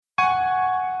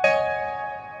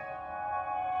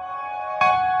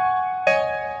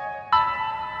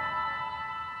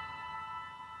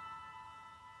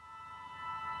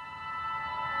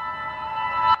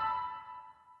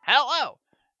Hello,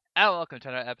 and welcome to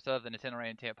another episode of the Nintendo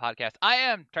Entertainment Podcast. I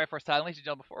am Triforce Todd. Ladies and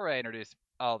gentlemen, before I introduce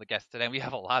all the guests today, we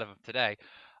have a lot of them today.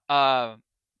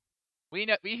 We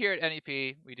here at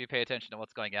NEP, we do pay attention to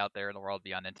what's going out there in the world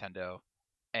beyond Nintendo,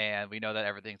 and we know that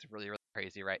everything's really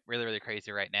crazy right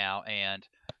now, and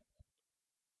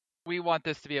we want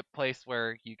this to be a place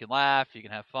where you can laugh, you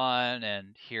can have fun,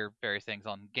 and hear various things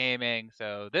on gaming.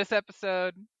 So this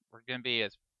episode, we're going to be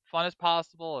as fun as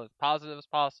possible, as positive as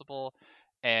possible,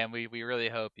 and we really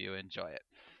hope you enjoy it.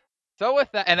 So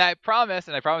with that, and I promise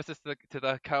this to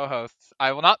the co-hosts,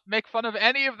 I will not make fun of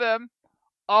any of them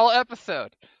all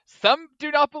episode. Some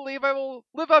do not believe I will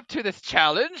live up to this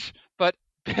challenge, but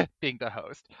being the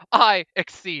host, I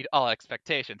exceed all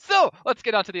expectations. So let's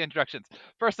get on to the introductions.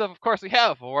 First up, of course, we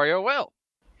have Wario Will.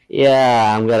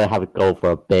 Yeah, I'm gonna have to go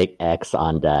for a big X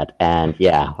on that. And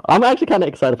yeah, I'm actually kind of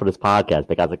excited for this podcast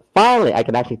because finally I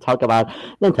can actually talk about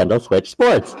Nintendo Switch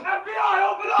Sports. FBI,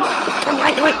 open up!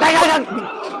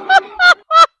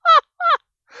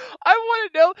 I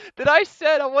want to know that I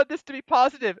said I want this to be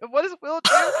positive. And what does Will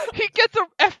do? He gets an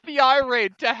FBI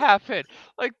raid to happen.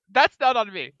 Like, that's not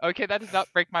on me. Okay, that does not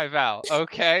break my vow.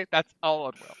 Okay, that's all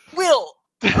on Will.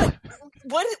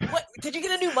 What? Did you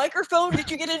get a new microphone? Did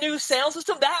you get a new sound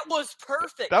system? That was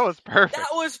perfect. That was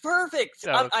perfect.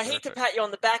 I hate to pat you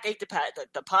on the back. I hate to pat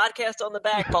the podcast on the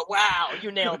back, but wow,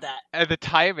 you nailed that. And the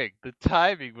timing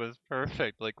was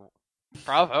perfect. Like,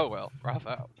 bravo, Will.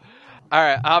 Bravo. All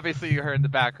right, obviously you heard in the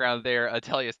background there,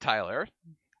 Atelius Tyler.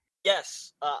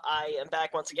 Yes, I am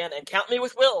back once again, and count me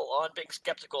with Will on being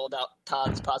skeptical about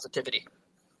Todd's positivity.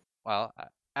 Well,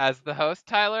 as the host,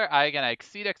 Tyler, I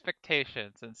exceed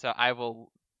expectations, and so I will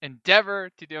endeavor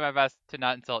to do my best to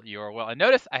not insult you or Will. And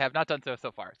notice, I have not done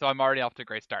so far, so I'm already off to a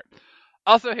great start.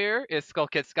 Also here is Skull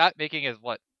Kid Scott, making his,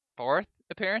 fourth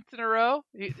appearance in a row?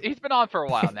 He's been on for a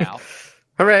while now.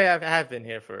 Hooray, I have been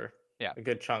here for a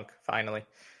good chunk, finally.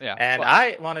 Yeah. And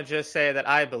I want to just say that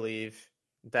I believe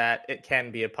that it can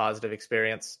be a positive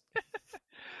experience.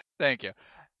 Thank you.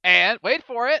 And, wait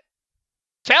for it,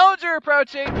 Challenger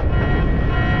approaching!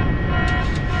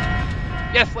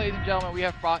 Yes, ladies and gentlemen, we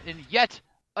have brought in yet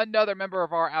another member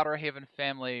of our Outer Haven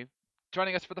family.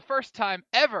 Joining us for the first time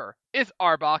ever is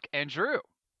Arbok Andrew.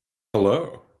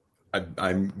 Hello.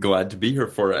 I'm glad to be here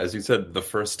for, as you said, the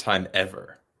first time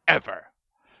ever. Ever.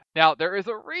 Now, there is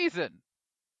a reason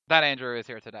that Andrew is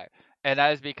here today, and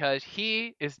that is because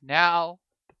he is now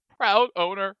the proud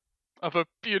owner of a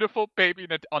beautiful baby.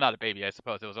 Oh, not a baby, I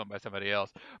suppose. It was owned by somebody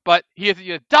else. But he is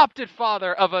the adopted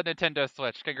father of a Nintendo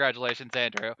Switch. Congratulations,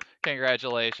 Andrew.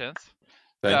 Congratulations.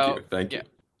 Thank you.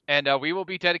 And we will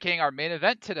be dedicating our main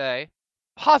event today,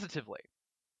 positively,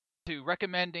 to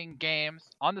recommending games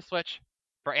on the Switch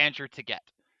for Andrew to get.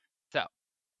 So,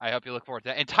 I hope you look forward to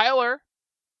that. And Tyler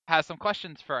has some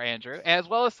questions for Andrew, as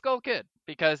well as Skull Kid,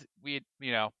 because he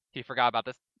forgot about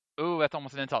this. Ooh, that's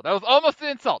almost an insult. That was almost an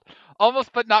insult.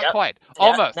 Almost, but not quite.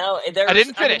 Almost. No, I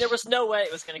didn't finish. There was no way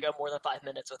it was going to go more than 5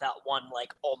 minutes without one,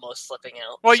 almost slipping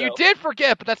out. Well, you did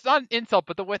forget, but that's not an insult,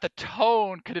 but the way the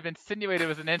tone could have insinuated it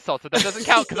was an insult, so that doesn't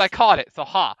count because I caught it, so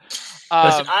ha.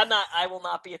 Listen, I will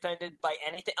not be offended by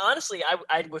anything. Honestly,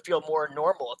 I would feel more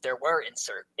normal if there were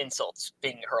insults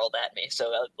being hurled at me.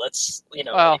 So let's,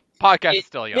 Well, podcast is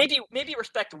still young. Maybe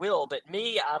respect Will, but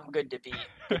me, I'm good to be.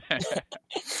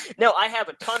 No, I have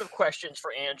a ton of questions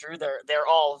for Andrew. They're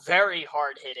all very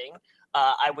hard hitting.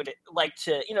 I would like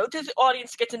to, the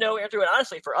audience get to know Andrew, and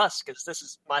honestly for us, because this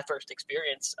is my first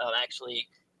experience of actually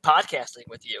podcasting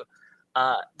with you.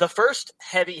 The first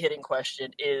heavy-hitting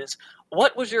question is,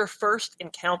 what was your first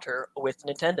encounter with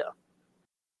Nintendo?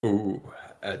 Ooh,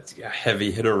 that's a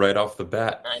heavy hitter right off the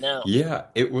bat. I know. Yeah,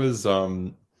 it was,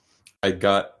 I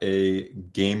got a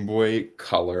Game Boy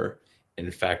Color. In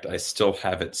fact, I still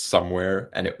have it somewhere,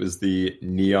 and it was the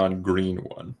neon green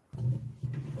one.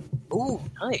 Ooh,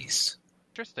 nice.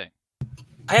 Interesting.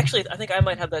 I think I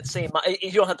might have that same.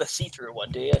 You don't have the see-through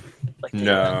one, do you?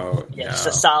 No. Just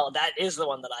a solid. That is the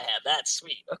one that I have. That's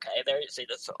sweet. Okay, there you see.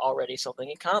 That's already something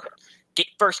in common.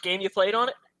 First game you played on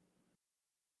it?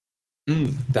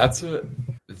 That's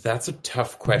a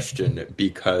tough question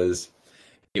because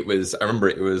it was. I remember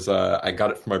it was. I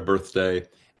got it for my birthday,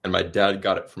 and my dad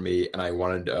got it for me, and I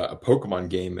wanted a Pokemon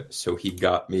game, so he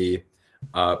got me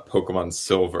Pokemon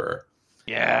Silver.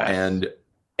 Yeah.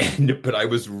 But I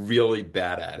was really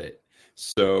bad at it.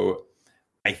 So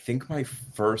I think my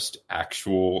first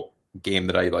actual game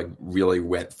that I really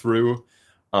went through,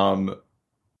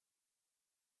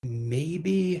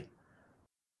 maybe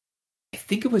I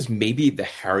think it was the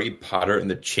Harry Potter and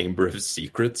the Chamber of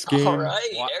Secrets game. All right.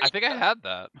 Well, I think I had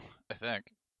that. I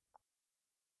think.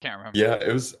 Can't remember. Yeah,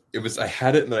 it was. I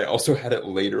had it, and then I also had it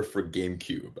later for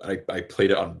GameCube. I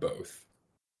played it on both.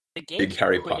 The GameCube Big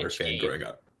Harry Quidditch Potter fan game growing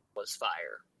up. was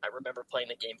fire. I remember playing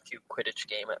the GameCube Quidditch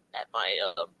game at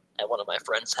my at one of my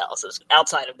friends' houses.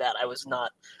 Outside of that, I was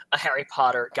not a Harry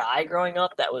Potter guy growing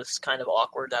up. That was kind of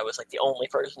awkward. I was like the only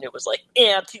person who was like,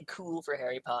 "Yeah, I'm too cool for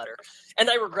Harry Potter," and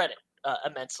I regret it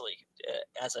immensely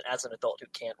as an adult who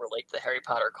can't relate to the Harry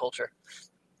Potter culture.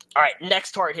 All right,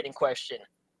 next hard-hitting question: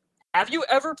 have you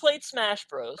ever played Smash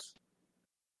Bros?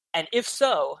 And if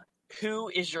so, who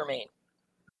is your main?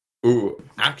 Ooh,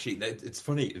 actually, it's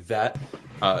funny that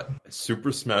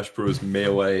Super Smash Bros.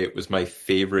 Melee was my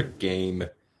favorite game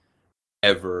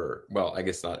ever. Well, I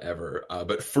guess not ever,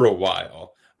 but for a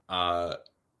while.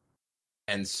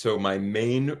 And so my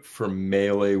main for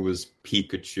Melee was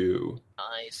Pikachu.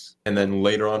 Nice. And then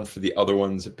later on for the other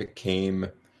ones, it became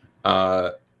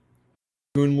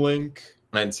Toon Link.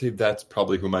 And I'd say that's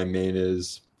probably who my main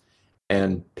is.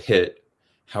 And Pit.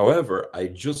 However, I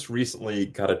just recently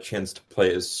got a chance to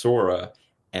play as Sora,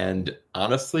 and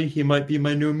honestly, he might be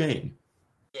my new main.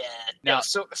 Yeah, Now-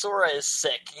 no, Sora is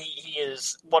sick. He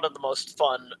is one of the most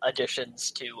fun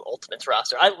additions to Ultimate's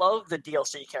roster. I love the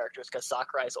DLC characters because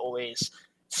Sakurai is always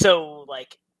so,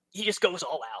 like, he just goes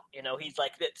all out. You know, he's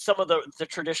like, some of the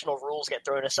traditional rules get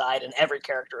thrown aside, and every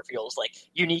character feels, like,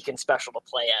 unique and special to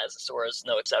play as. Sora's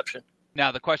no exception.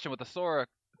 Now, the question with the Sora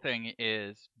thing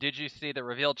is, did you see the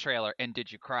reveal trailer and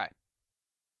did you cry?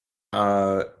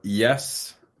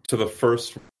 Yes, to the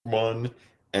first one,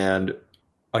 and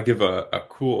I'll give a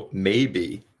cool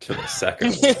maybe to the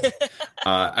second one.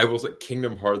 I will say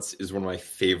Kingdom Hearts is one of my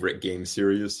favorite game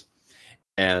series,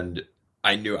 and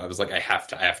I knew I was like, I have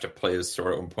to play as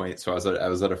Sora at one point. So I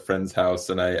was at a friend's house,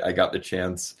 and I got the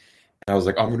chance, and I was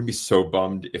like, I'm gonna be so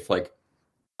bummed if like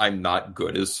I'm not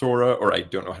good as Sora or I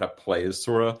don't know how to play as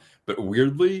Sora. But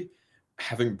weirdly,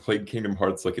 having played Kingdom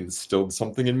Hearts like instilled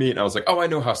something in me, and I was like, oh, I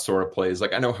know how Sora plays,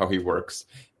 like I know how he works,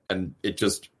 and it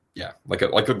just like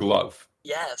a glove.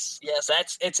 Yes,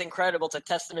 it's incredible. It's a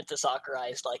testament to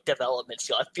Sakurai's like development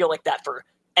skill. I feel like that for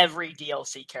every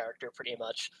DLC character, pretty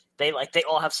much. They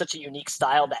all have such a unique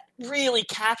style that really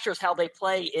captures how they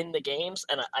play in the games,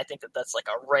 and I think that's like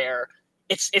a rare.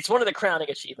 It's one of the crowning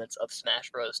achievements of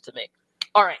Smash Bros. To me.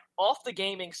 All right, off the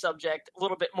gaming subject, a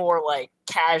little bit more like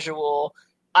casual.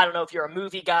 I don't know if you're a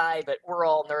movie guy, but we're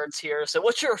all nerds here. So,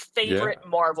 what's your favorite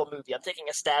Marvel movie? I'm taking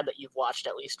a stab that you've watched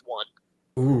at least one.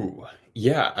 Ooh,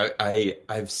 yeah,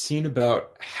 I've seen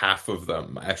about half of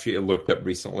them. Actually, I looked up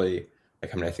recently.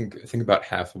 Like, I mean, I think about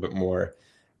half, a bit more.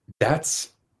 That's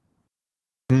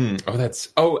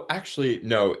actually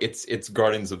no, it's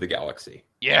Guardians of the Galaxy.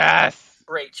 Yes.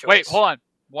 Great choice. Wait, hold on.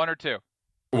 One or two?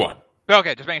 One.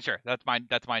 Okay, just making sure. That's mine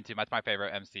too. That's my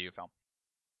favorite MCU film.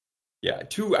 Yeah,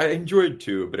 two. I enjoyed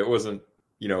two, but it wasn't.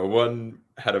 One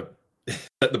had to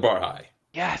set the bar high.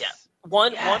 Yes. Yeah.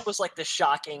 One was like the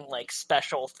shocking, like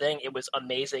special thing. It was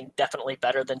amazing. Definitely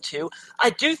better than two. I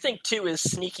do think two is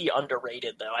sneaky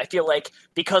underrated, though. I feel like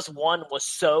because one was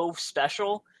so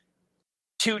special,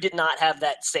 two did not have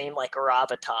that same like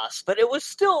gravitas, but it was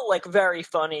still like very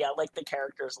funny. I like the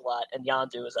characters a lot, and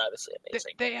Yondu is obviously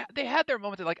amazing. They had their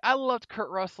moments. Like I loved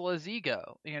Kurt Russell as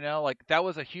Ego. Like that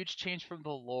was a huge change from the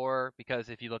lore because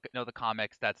if you know the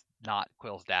comics, that's not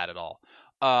Quill's dad at all.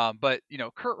 But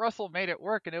Kurt Russell made it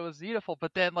work, and it was beautiful.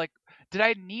 But then, like, did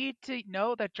I need to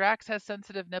know that Drax has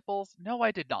sensitive nipples? No, I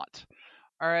did not.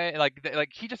 All right, like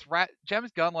he just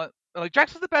James Gunn. Like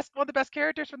Drax was one of the best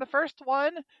characters from the first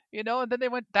one, and then they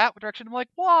went that direction. I'm like,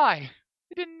 why?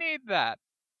 You didn't need that.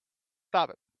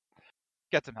 Stop it.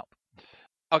 Get some help.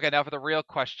 Okay, now for the real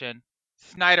question: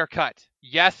 Snyder Cut,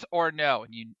 yes or no?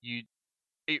 And you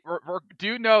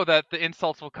do know that the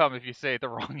insults will come if you say the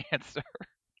wrong answer.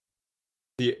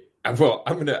 Well,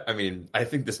 I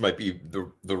think this might be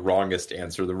the wrongest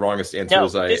answer. The wrongest answer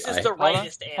is this is the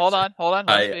rightest answer. Hold on. Let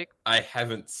me speak. I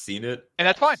haven't seen it, and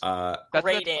that's fine.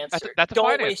 Great answer. That's a Don't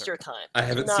fine waste answer. your time. I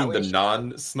haven't seen the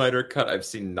non-Snyder cut. I've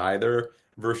seen neither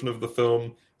version of the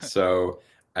film, so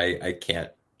I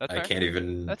can't. That's I fair. can't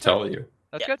even That's tell fair. you.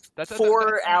 That's Yeah. good. That's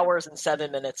 4 hours and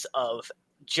 7 minutes of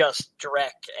just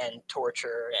direct and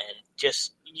torture, and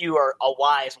just you are a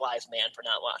wise man for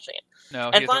not watching it.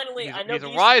 No, And finally, I know he's a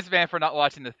these- wise man for not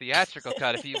watching the theatrical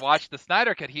cut. If he watched the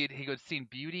Snyder cut, he would have seen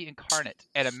beauty incarnate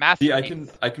and a masterpiece.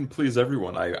 See, I can please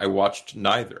everyone. I watched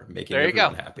neither, making There you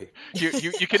everyone go. happy. You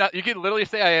can literally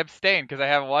say I abstained because I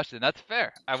haven't watched it. And that's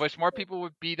fair. I wish more people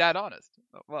would be that honest.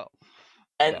 Well,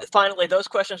 And yeah. finally, those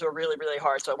questions were really, really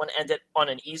hard, so I want to end it on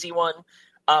an easy one.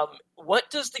 What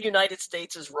does the United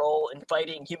States' role in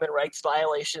fighting human rights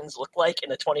violations look like in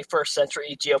the 21st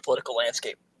century geopolitical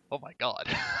landscape? Oh my God.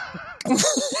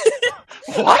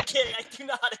 I'm What? kidding. I do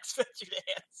not expect you to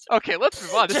answer. Okay, let's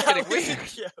move on. This is That getting was a weird.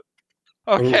 joke.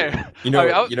 Okay. Ooh.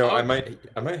 I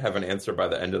I might have an answer by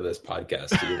the end of this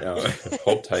podcast.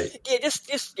 Hold tight. Yeah,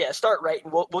 just start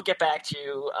writing. We'll get back to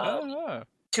you. don't know.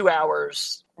 2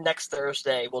 hours next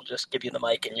Thursday. We'll just give you the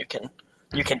mic, and you can.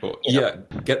 Well, You know.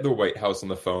 get the White House on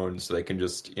the phone so they can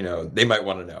just, they might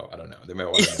want to know. I don't know. They might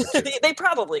want to know. Too. They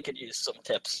probably could use some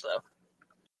tips, though.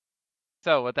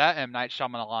 So with that M. Night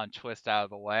Shyamalan twist out of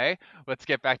the way, let's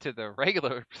get back to the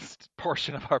regular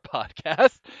portion of our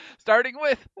podcast, starting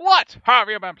with what have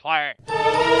you been playing?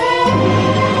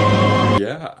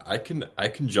 Yeah, I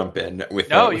can jump in with.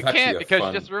 No, with you actually can't a because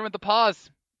fun... you just ruined the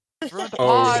pause. Ruined the Oh,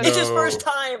 pause. It's his No. first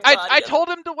time. I told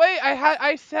him to wait.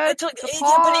 I said the Yeah,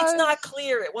 pause. but it's not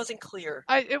clear. It wasn't clear.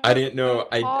 I didn't know.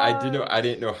 I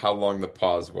didn't know how long the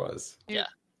pause was. Yeah.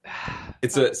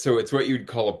 It's what you'd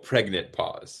call a pregnant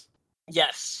pause.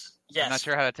 Yes. I'm not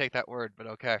sure how to take that word, but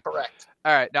okay. Correct.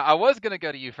 All right, now I was gonna go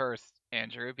to you first,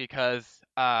 Andrew, because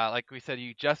like we said,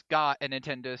 you just got a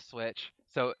Nintendo Switch.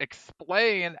 So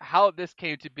explain how this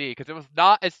came to be, because it was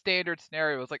not a standard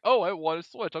scenario. It was like, oh, I want a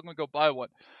Switch, I'm gonna go buy one.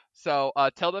 So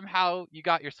tell them how you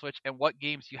got your Switch and what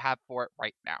games you have for it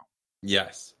right now.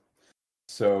 Yes.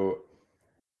 So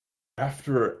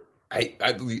after I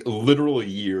literal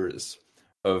years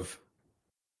of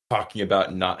talking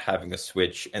about not having a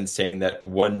Switch and saying that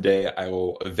one day I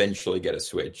will eventually get a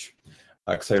Switch,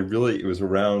 because it was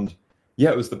around,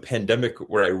 it was the pandemic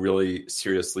where I really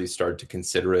seriously started to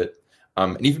consider it,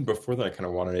 and even before that I kind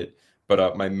of wanted it,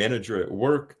 but my manager at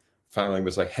work finally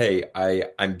was like, hey,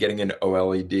 I'm getting an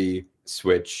OLED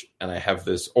Switch, and I have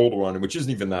this old one, which isn't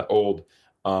even that old,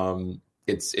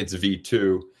 it's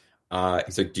V2,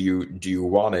 he's like, do you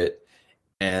want it?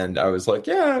 And I was like,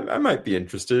 yeah, I might be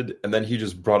interested. And then he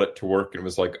just brought it to work and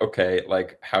was like, okay,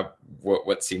 like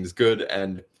what seems good?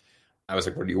 And I was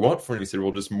like, what do you want for it? And he said,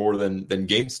 well, just more than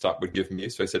GameStop would give me.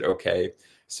 So I said, okay.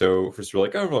 So first we're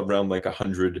like, oh, well, around like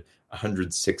 100,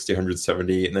 160,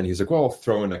 170. And then he's like, well, I'll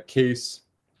throw in a case.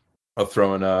 I'll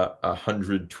throw in a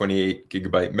 128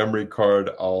 gigabyte memory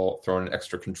card. I'll throw in an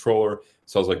extra controller.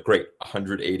 So I was like, great,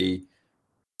 180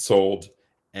 sold.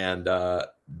 And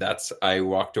I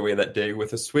walked away that day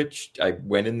with a Switch. I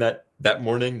went in that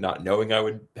morning not knowing I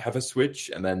would have a Switch,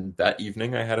 and then that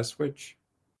evening I had a Switch.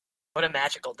 What a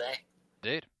magical day.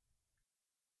 Dude.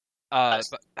 But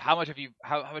how much have you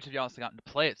honestly gotten to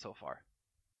play it so far?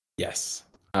 Yes.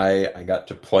 I got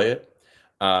to play it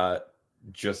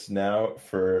just now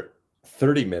for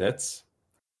 30 minutes.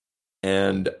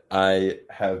 And I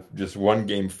have just one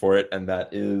game for it, and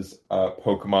that is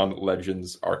Pokemon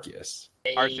Legends Arceus.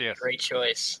 Arceus. Great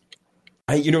choice.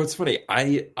 It's funny.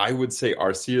 I would say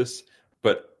Arceus,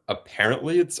 but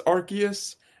apparently it's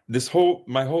Arceus.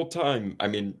 My whole time, I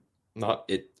mean, not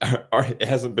it. It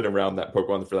hasn't been around that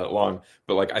Pokemon for that long,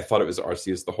 but like I thought it was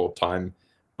Arceus the whole time,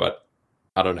 but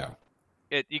I don't know.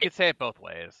 You could say it both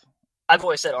ways. I've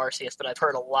always said Arceus, but I've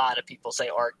heard a lot of people say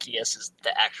Arceus is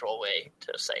the actual way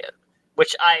to say it,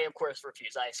 which I, of course,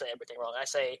 refuse. I say everything wrong. I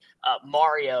say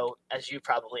Mario, as you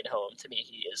probably know him. To me,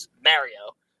 he is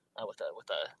Mario with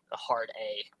a hard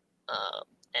A,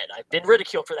 and I've been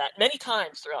ridiculed for that many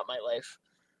times throughout my life,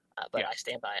 but I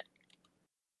stand by it.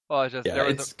 Well, it's just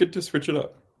it's good to switch it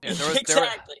up. Yeah,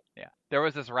 Exactly. There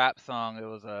was this rap song. It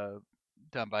was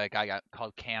done by a guy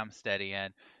called Cam Steady,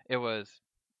 and it was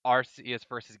Arceus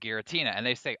versus Giratina, and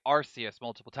they say Arceus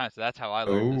multiple times, so that's how I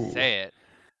learned to say it.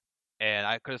 And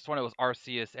I could have sworn it was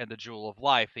Arceus and the Jewel of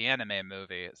Life, the anime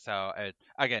movie. So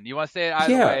again, you want to say it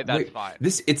either way, that's fine.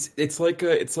 It's like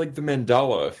the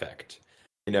Mandela effect.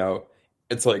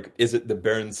 It's like, is it the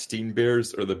Berenstain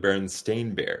Bears or the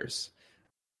Berenstain Bears?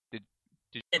 Did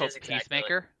you call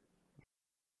Peacemaker?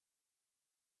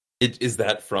 Is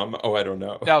that from? Oh, I don't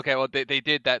know. Okay, well they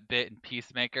did that bit in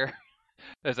Peacemaker.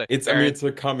 It's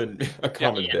a common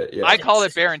bit. Yeah. I call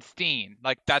it Berenstain.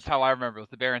 Like that's how I remember it was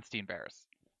the Berenstain Bears.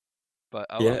 But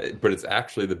but it's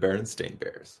actually the Berenstain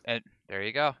Bears. And there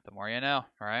you go. The more you know,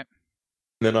 all right?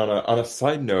 And then on a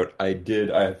side note, I've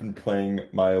been playing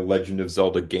my Legend of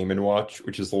Zelda Game & Watch,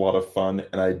 which is a lot of fun,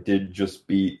 and I did just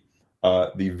beat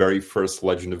the very first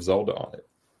Legend of Zelda on it.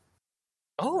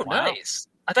 Oh, wow. Nice.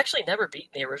 I've actually never beaten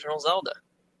the original Zelda.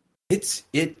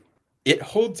 It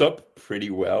holds up pretty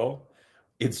well.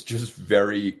 It's just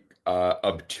very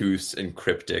obtuse and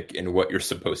cryptic in what you're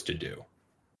supposed to do.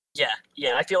 Yeah.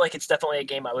 I feel like it's definitely a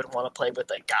game I would want to play with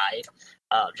a guide,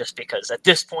 just because at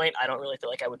this point I don't really feel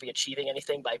like I would be achieving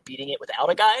anything by beating it without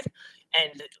a guide.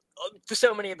 And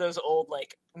so many of those old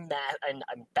and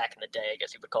I'm back in the day, I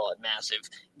guess you would call it massive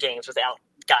games without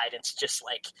guidance just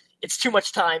like it's too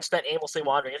much time spent aimlessly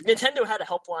wandering. Nintendo had a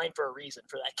helpline for a reason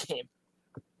for that game.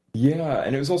 Yeah,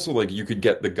 and it was also like you could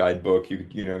get the guidebook.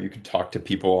 You could talk to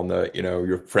people on the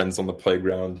your friends on the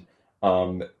playground.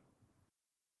 And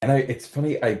it's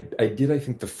funny. I did I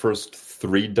think the first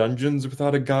 3 dungeons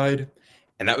without a guide,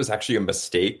 and that was actually a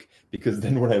mistake because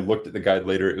then when I looked at the guide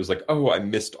later, it was like, oh, I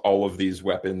missed all of these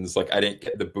weapons. Like I didn't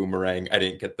get the boomerang, I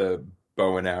didn't get the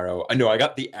bow and arrow. I know I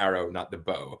got the arrow, not the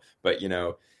bow. But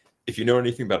if you know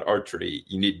anything about archery,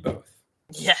 you need both.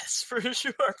 Yes, for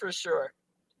sure, for sure.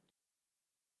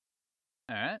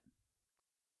 All right.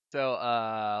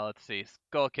 So, let's see.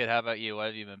 Skull Kid, how about you? What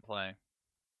have you been playing?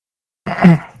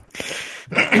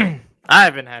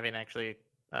 I've been having actually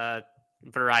a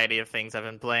variety of things I've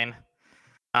been playing.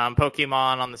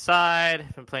 Pokemon on the side.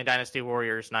 I've been playing Dynasty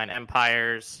Warriors 9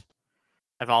 Empires.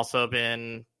 I've also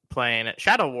been playing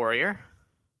Shadow Warrior,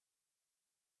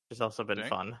 which has also been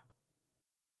fun.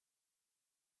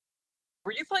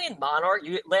 Were you playing Monarch?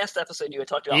 Last episode you had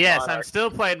talked about Yes, Monarch. I'm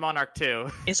still playing Monarch 2.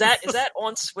 Is that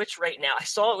on Switch right now? I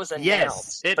saw it was announced.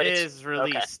 Yes, it but is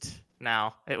released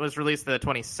now. It was released the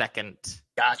 22nd.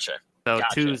 Gotcha. So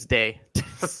Gotcha. Tuesday.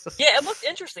 Yeah, it looked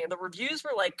interesting. The reviews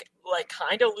were like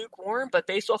kind of lukewarm, but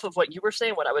based off of what you were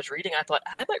saying, what I was reading, I thought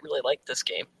I might really like this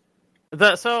game.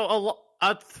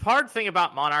 A hard thing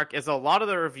about Monarch is a lot of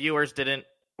the reviewers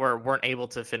weren't able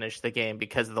to finish the game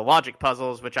because of the logic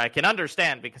puzzles, which I can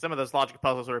understand because some of those logic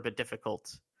puzzles were a bit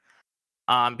difficult.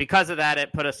 Because of that,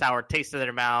 it put a sour taste in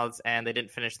their mouths, and they didn't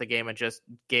finish the game and just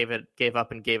gave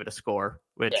up and gave it a score.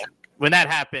 Which, when that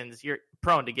happens, you're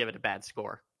prone to give it a bad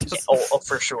score. Yeah, oh,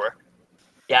 for sure.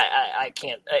 Yeah, I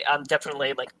can't. I'm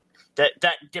definitely like that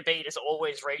debate is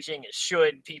always raging. Is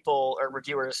should people or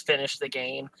reviewers finish the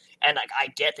game? And like I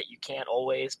get that you can't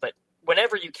always, but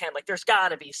whenever you can, like there's got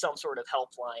to be some sort of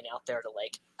helpline out there to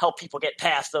like help people get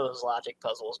past those logic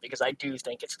puzzles, because I do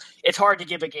think it's hard to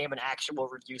give a game an actual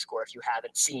review score if you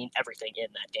haven't seen everything in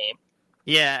that game.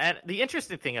 Yeah, and the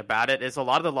interesting thing about it is a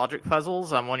lot of the logic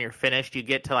puzzles, when you're finished, you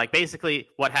get to like basically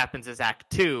what happens is Act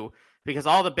 2, because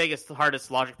all the biggest, hardest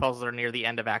logic puzzles are near the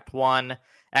end of Act 1.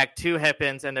 Act 2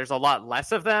 happens, and there's a lot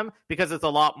less of them because it's a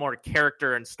lot more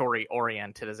character and story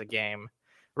oriented as a game.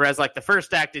 Whereas like the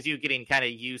first act is you getting kind of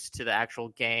used to the actual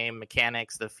game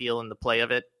mechanics, the feel and the play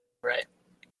of it. Right.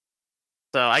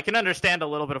 So I can understand a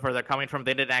little bit of where they're coming from.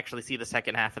 They didn't actually see the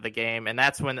second half of the game, and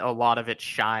that's when a lot of it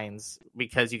shines,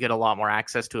 because you get a lot more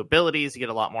access to abilities, you get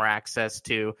a lot more access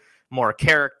to more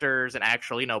characters, an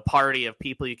actual, party of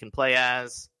people you can play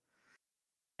as.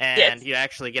 And you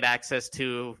actually get access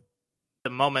to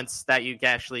the moments that you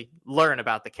actually learn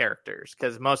about the characters,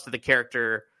 because most of the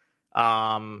character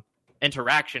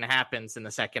interaction happens in the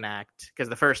second act, because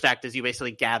the first act is you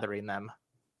basically gathering them.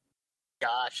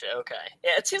 Gotcha, okay.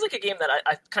 Yeah, it seems like a game that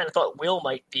I kind of thought Will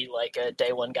might be like a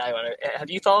day one guy on it.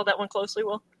 Have you followed that one closely,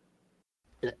 Will?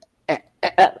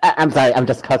 I'm sorry, I'm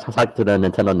just talking to the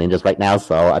Nintendo Ninjas right now,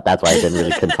 so that's why I didn't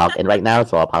really can talk in right now,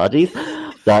 so apologies.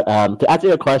 But to answer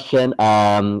your question,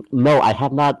 no, I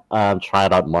have not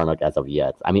tried out Monarch as of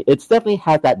yet. I mean, it definitely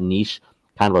has that niche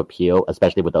kind of appeal,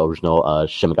 especially with the original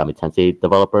Shin Megami Tensei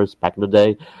developers back in the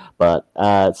day. But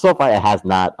so far, it has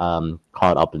not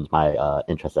caught up in my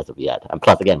interest as of yet. And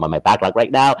plus, again, on my backlog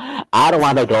right now, I don't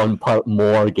want to go and put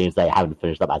more games that I haven't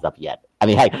finished up as of yet. I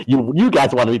mean, hey, you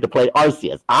guys wanted me to play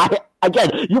Arceus.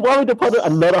 You want me to put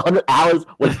another 100 hours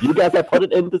when you guys have put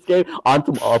it in this game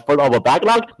onto a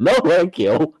backlog? No, thank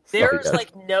you. There's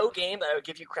like no game that I would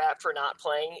give you crap for not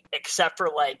playing, except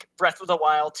for like Breath of the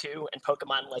Wild 2 and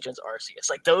Pokemon Legends Arceus.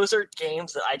 Like those are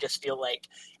games that I just feel like,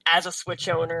 as a Switch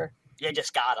owner, you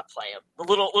just gotta play them. A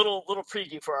little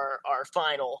preview for our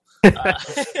final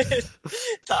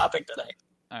topic today.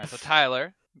 All right, so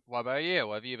Tyler, what about you?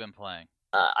 What have you been playing?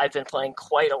 I've been playing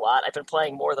quite a lot. I've been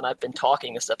playing more than I've been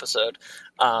talking this episode.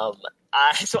 So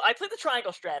I played the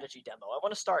Triangle Strategy demo. I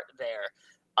want to start there.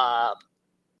 I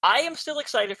am still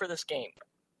excited for this game.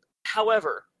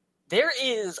 However, there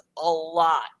is a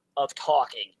lot of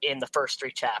talking in the first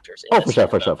 3 chapters. For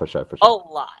sure. A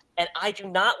lot. And I do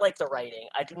not like the writing.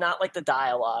 I do not like the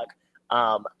dialogue.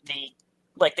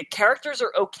 The characters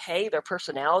are okay. Their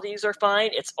personalities are fine.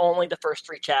 It's only the first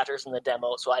 3 chapters in the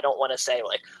demo, so I don't want to say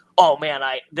like, oh man,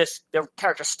 the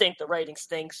characters stink, the writing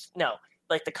stinks. No,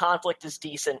 like the conflict is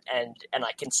decent, and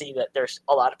I can see that there's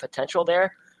a lot of potential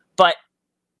there. But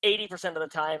 80% of the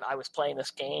time I was playing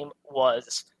this game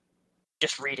was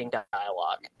just reading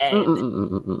dialogue.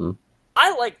 And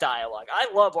I like dialogue. I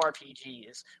love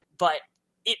RPGs, but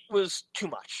it was too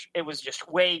much. It was just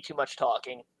way too much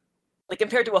talking. Like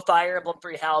compared to a Fire Emblem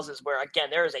Three Houses, where again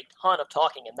there is a ton of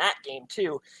talking in that game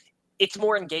too, it's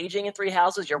more engaging in Three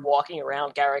Houses. You're walking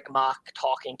around Garreg Mach,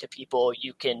 talking to people.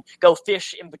 You can go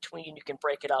fish in between. You can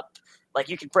break it up. Like,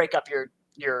 you can break up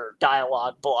your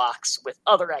dialogue blocks with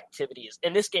other activities.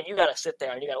 In this game, you got to sit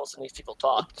there and you got to listen to these people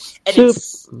talk. And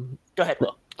go ahead,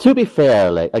 Will. To be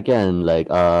fair,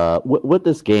 with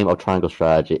this game of triangle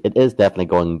strategy, it is definitely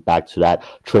going back to that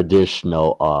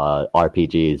traditional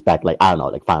RPGs, back like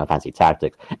Final Fantasy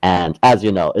Tactics. And as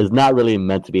you know, it's not really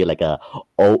meant to be like a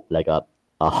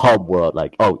hub world,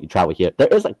 like, oh, you travel here. There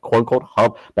is a quote unquote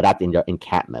hub, but that's in your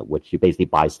encampment, which you basically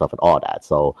buy stuff and all that.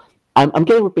 So I'm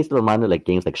getting basically reminded like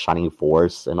games like Shining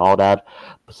Force and all that.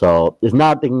 So it's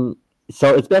nothing.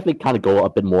 So it's definitely kind of go a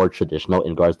bit more traditional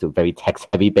in regards to very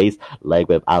text-heavy base, like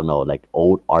with, like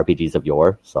old RPGs of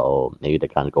yore. So maybe they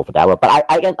kind of go for that one. But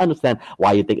I can understand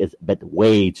why you think it's a bit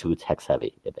way too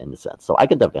text-heavy in a sense. So I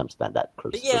can definitely understand that.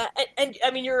 Yeah, and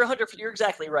I mean, you're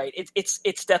exactly right.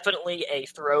 It's definitely a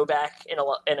throwback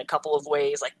in a couple of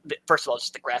ways. Like, first of all,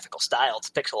 just the graphical style. It's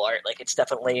pixel art. Like, it's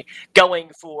definitely going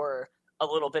for a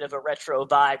little bit of a retro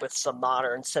vibe with some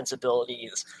modern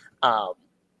sensibilities.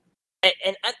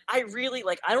 And I really,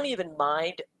 like, I don't even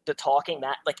mind the talking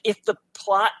that, like, if the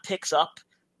plot picks up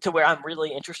to where I'm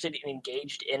really interested and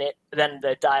engaged in it, then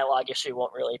the dialogue issue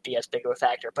won't really be as big of a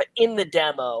factor. But in the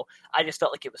demo, I just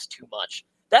felt like it was too much.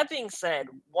 That being said,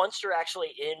 once you're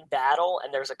actually in battle,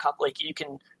 and there's a couple, like, you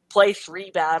can play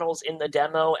 3 battles in the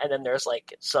demo, and then there's,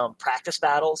 like, some practice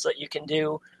battles that you can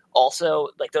do. Also,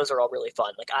 like, those are all really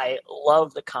fun. Like, I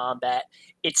love the combat.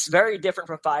 It's very different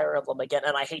from Fire Emblem again,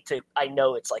 and I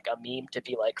know it's like a meme to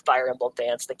be like, Fire Emblem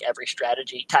fans think every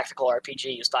strategy, tactical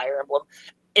RPG is Fire Emblem.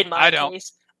 In my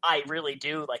case, I really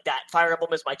do. Like, that Fire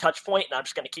Emblem is my touch point, and I'm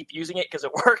just going to keep using it because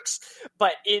it works.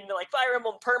 But in, like, Fire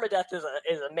Emblem, permadeath is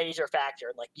a major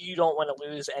factor. Like, you don't want to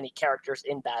lose any characters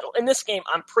in battle. In this game,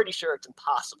 I'm pretty sure it's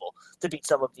impossible to beat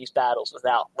some of these battles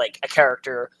without, like, a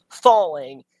character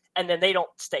falling. And then they don't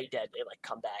stay dead. They, like,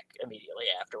 come back immediately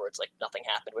afterwards, like nothing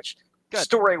happened, which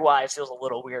story-wise feels a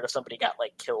little weird. If somebody got,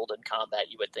 like, killed in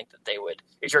combat, you would think that they would,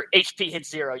 if your HP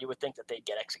hits 0, you would think that they'd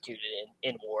get executed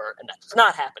in war, and that does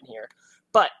not happen here.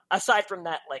 But aside from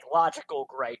that, like, logical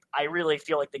gripe, I really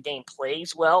feel like the game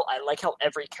plays well. I like how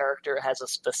every character has a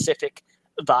specific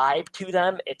vibe to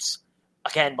them. It's,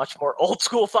 again, much more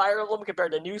old-school Fire Emblem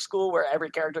compared to new school, where every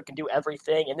character can do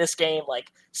everything. In this game,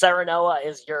 like, Serenoa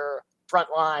is your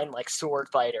frontline, like, sword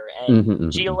fighter, and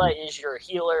Gila is your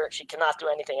healer. She cannot do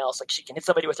anything else. Like, she can hit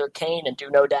somebody with her cane and do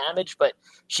no damage, but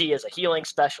she is a healing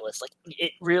specialist. Like,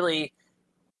 it really,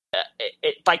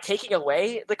 by taking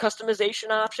away the customization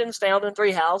options found in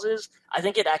Three Houses, I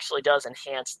think it actually does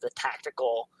enhance the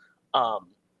tactical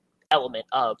element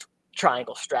of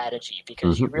triangle strategy,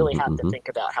 because you really have to think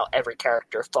about how every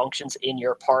character functions in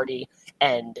your party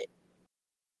and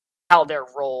how their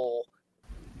role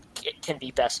can be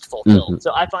best fulfilled.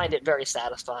 So I find it very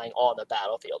satisfying on the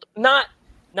battlefield. Not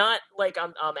like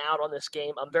I'm out on this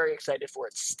game. I'm very excited for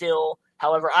it still.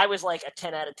 However, I was like a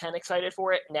 10 out of 10 excited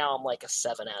for it. Now I'm like a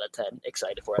 7 out of 10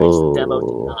 excited for it.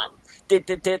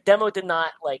 The demo did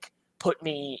not like put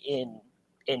me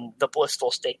in the blissful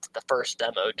state that the first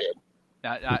demo did.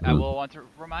 Now, I will want to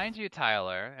remind you,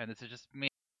 Tyler, and this is just me,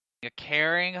 a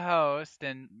caring host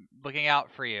and looking out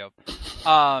for you.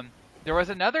 There was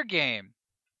another game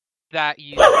that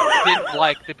you didn't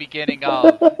like the beginning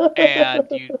of, and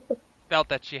you felt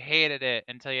that you hated it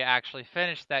until you actually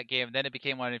finished that game, and then it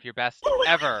became one of your best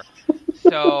ever.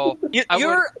 So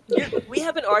we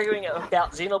have been arguing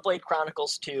about Xenoblade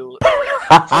Chronicles 2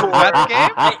 Best game?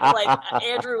 like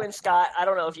Andrew and Scott. I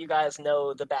don't know if you guys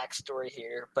know the backstory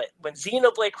here, but when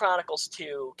Xenoblade Chronicles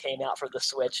 2 came out for the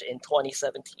Switch in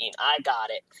 2017, I got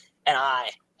it, and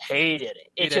I hated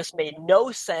it. It just made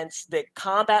no sense. The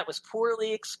combat was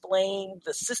poorly explained.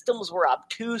 The systems were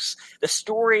obtuse. The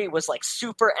story was like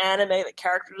super anime. The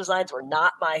character designs were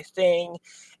not my thing.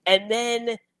 And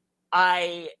then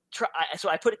I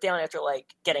put it down after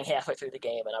like getting halfway through the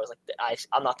game, and I was like,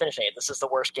 I'm not finishing it. This is the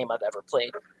worst game I've ever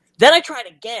played. Then I tried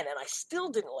again, and I still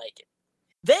didn't like it.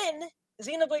 Then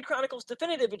Xenoblade Chronicles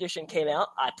Definitive Edition came out.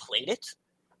 I played it.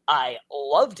 I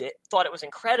loved it, thought it was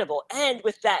incredible, and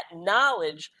with that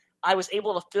knowledge, I was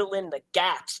able to fill in the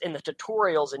gaps in the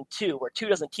tutorials in 2, where 2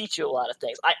 doesn't teach you a lot of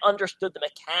things. I understood the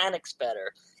mechanics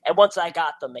better, and once I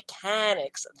got the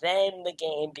mechanics, then the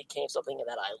game became something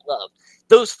that I loved.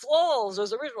 Those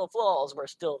original flaws were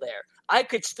still there. I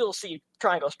could still see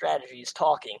Triangle Strategies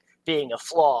talking being a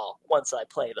flaw once I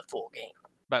play the full game.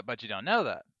 But you don't know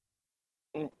that.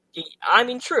 I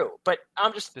mean, true, but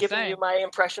I'm just giving you my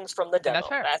impressions from the demo.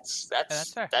 That's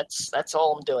fair. That's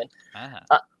all I'm doing.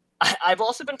 Uh-huh. I've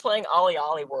also been playing Olli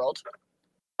Olli World.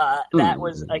 That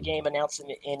was a game announced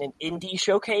in an indie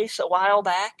showcase a while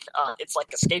back. It's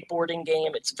like a skateboarding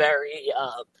game. It's very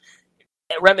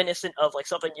reminiscent of like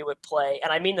something you would play,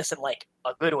 and I mean this in like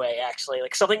a good way, actually,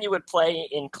 like something you would play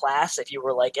in class if you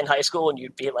were like in high school and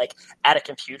you'd be like at a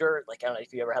computer. Like, I don't know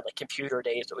if you ever had like computer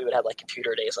days, but we would have like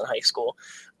computer days in high school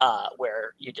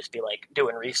where you'd just be like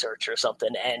doing research or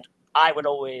something, and I would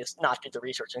always not do the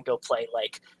research and go play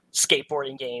like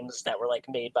skateboarding games that were like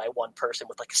made by one person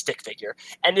with like a stick figure.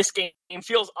 And this game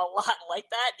feels a lot like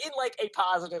that in like a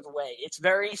positive way. It's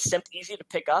very simple, easy to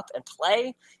pick up and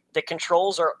play. The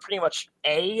controls are pretty much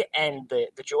A and the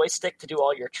joystick to do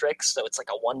all your tricks. So it's like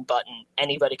a one button,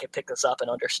 anybody can pick this up and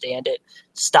understand it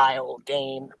style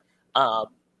game.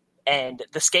 And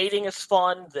the skating is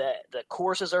fun. The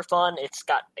courses are fun. It's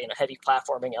got heavy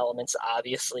platforming elements,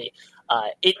 obviously.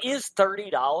 It is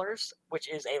 $30, which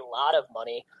is a lot of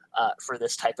money for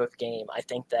this type of game. I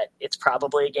think that it's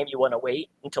probably a game you want to wait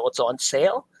until it's on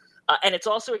sale. And it's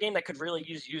also a game that could really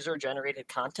use user-generated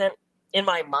content. In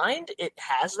my mind, it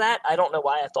has that. I don't know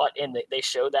why I thought they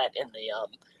showed that in the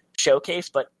showcase,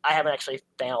 but I haven't actually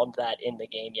found that in the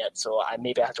game yet, so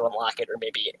maybe I have to unlock it, or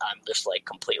maybe I'm just like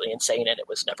completely insane and it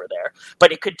was never there.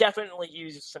 But it could definitely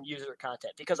use some user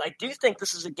content, because I do think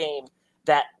this is a game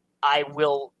that I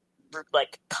will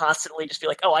like constantly just be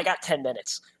like, oh, I got 10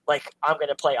 minutes. Like, I'm going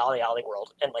to play Olli Olli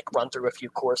World and like run through a few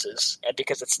courses, and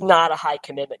because it's not a high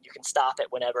commitment, you can stop it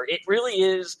whenever. It really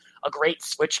is a great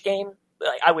Switch game.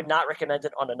 I would not recommend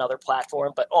it on another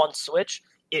platform, but on Switch,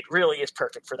 it really is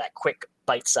perfect for that quick,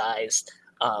 bite-sized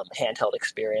handheld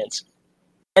experience.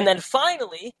 And then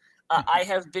finally, I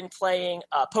have been playing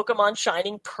Pokemon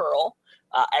Shining Pearl.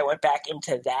 I went back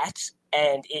into that,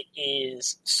 and it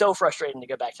is so frustrating to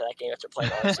go back to that game after playing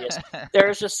Arceus.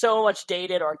 There's just so much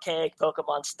dated, archaic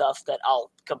Pokemon stuff that I'll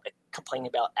complain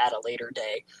about at a later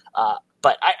day.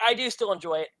 But I do still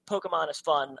enjoy it. Pokemon is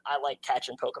fun. I like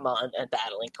catching Pokemon and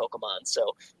battling Pokemon.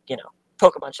 So,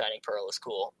 Pokemon Shining Pearl is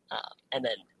cool. And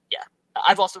then, yeah,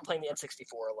 I've also been playing the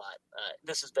N64 a lot.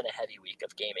 This has been a heavy week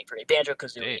of gaming for me.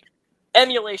 Banjo-Kazooie.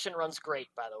 Emulation runs great,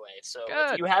 by the way. So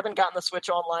if you haven't gotten the Switch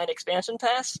Online expansion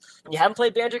pass and you haven't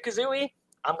played Banjo-Kazooie,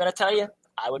 I'm going to tell you,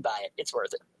 I would buy it. It's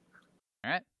worth it.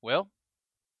 All right, Will?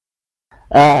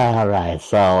 All right,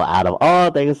 so out of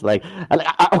all things, okay,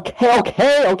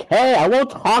 I won't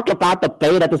talk about the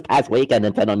beta this past weekend,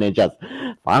 Nintendo Ninjas.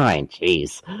 Fine,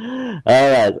 jeez. All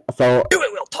right, so Do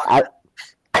it, Will. Talk about it.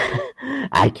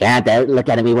 I can't look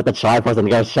at me with the Triforce and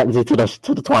go shut me to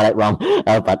the Twilight Realm.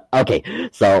 But okay,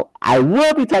 so I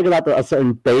will be talking about a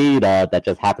certain beta that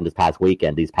just happened this past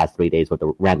weekend, these past 3 days with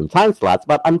the random time slots.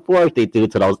 But unfortunately, due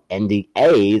to those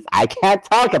NDAs, I can't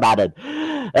talk about it.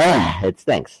 It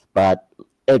stinks. But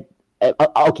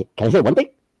okay. Can I say one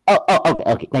thing?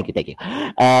 Okay. Thank you.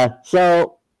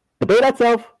 So the beta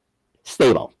itself,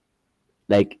 stable.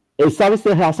 Like, it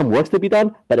obviously has some work to be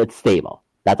done, but it's stable.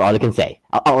 That's all I can say.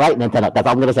 All right, Nintendo. That's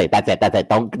all I'm gonna say. That's it.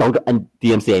 Don't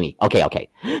DMCA me. Okay.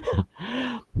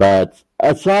 But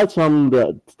aside from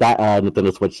the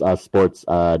Nintendo Switch Sports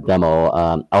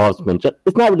demo,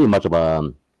 it's not really much of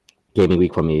a gaming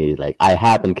week for me. Like, I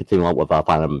have been continuing on with Fire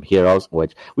Emblem Heroes,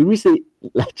 which we recently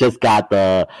just got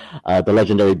the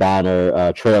Legendary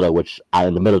Banner trailer, which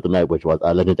in the middle of the night, which was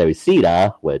Legendary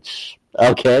Sita, which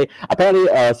okay. Apparently,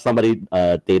 somebody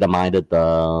data mined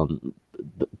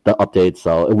the update,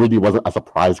 so it really wasn't a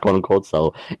surprise, quote unquote.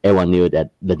 So everyone knew that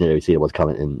Legendary Sita was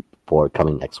coming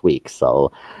next week.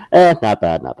 So, not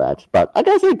bad. But I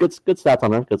gotta say, good stats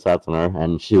on her,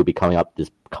 and she will be coming up this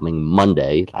coming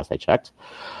Monday. Last I checked.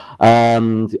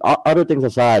 The other things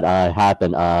aside, I have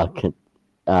been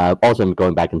also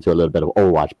going back into a little bit of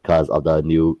Overwatch because of the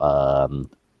new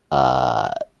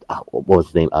what was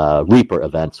his name? Reaper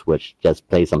events, which just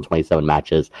play some 27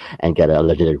 matches and get a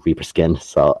legendary Reaper skin.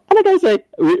 So, and I gotta say,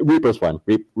 Reaper's fun.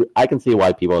 I can see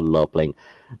why people love playing,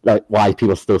 like why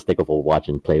people still stick with Overwatch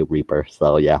and play Reaper.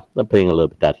 So yeah, I'm playing a little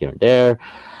bit of that here and there.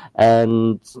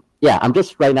 And yeah, I'm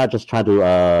just right now just trying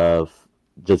to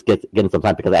just getting some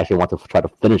time because I actually want to try to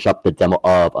finish up the demo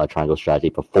of Triangle Strategy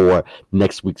before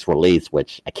next week's release,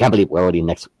 which I can't believe we're already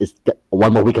it's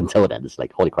one more week until then. It's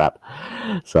like, holy crap.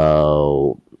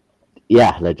 So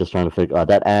yeah, like just trying to figure out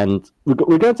that. And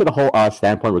we're going to the whole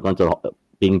standpoint. We're going to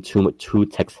being too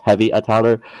text heavy at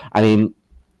Tyler. I mean,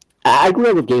 I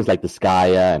grew up with games like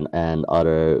Disgaea and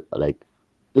other like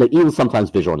even sometimes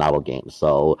visual novel games.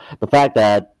 So the fact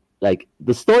that like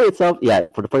the story itself, yeah,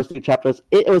 for the first 2 chapters,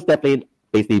 it was definitely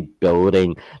basically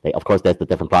building. Like, of course, there's the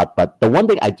different plot, but the one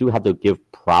thing I do have to give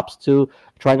props to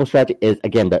Triangle Strategy is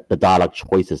again the dialogue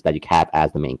choices that you have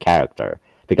as the main character.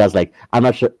 because like I'm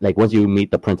not sure, like once you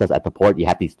meet the princess at the port, you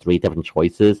have these three different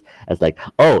choices. It's like,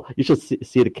 oh, you should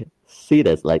see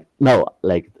this. Like, no,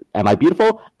 like, am I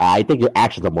beautiful? I think your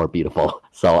actions are more beautiful.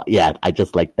 So yeah, I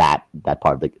just like that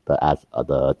part of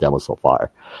the demo so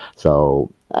far.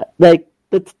 So like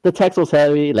the text was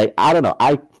heavy. Like I don't know,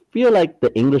 I feel like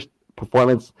the English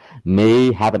performance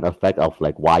may have an effect of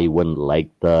like why you wouldn't like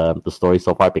the story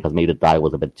so far, because maybe the dialogue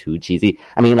was a bit too cheesy.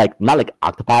 I mean, like not like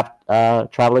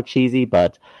Octopath Traveler cheesy,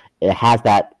 but it has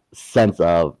that sense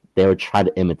of they were trying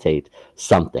to imitate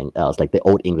something else, like the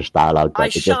old English dialogue, but I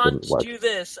it just didn't shan't work. do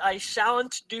this. I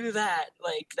shan't do that.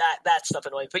 Like that stuff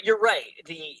annoying. But you're right.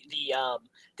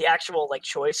 The actual like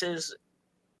choices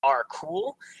are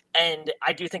cool, and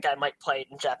I do think I might play it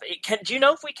in Japanese. Do you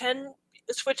know if we can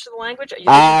switch to the language?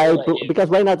 Because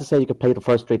right now to say you can play the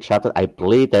first three chapters, I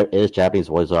believe there is Japanese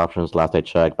voice options. Last I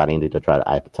checked, but I need to try it.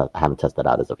 I haven't tested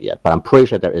out as of yet, but I'm pretty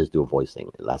sure there is dual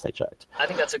voicing. Last I checked. I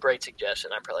think that's a great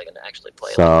suggestion. I'm probably going to actually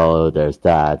play it. So there's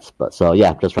that. But so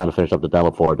yeah, just trying to finish up the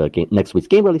demo for the next week's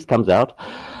game release comes out.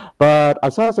 But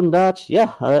aside from that,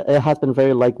 yeah, it has been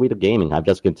very light week of gaming. I'm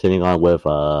just continuing on with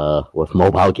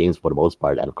mobile games for the most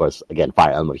part, and of course, again,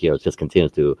 Fire Emblem Heroes just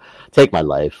continues to take my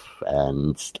life,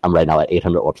 and I'm right now at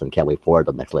 800 orbs and can't wait for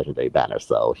the next legendary banner.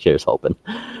 So here's hoping.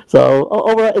 So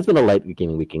overall, it's been a light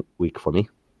gaming week for me.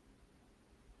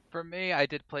 For me, I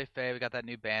did play Faye. We got that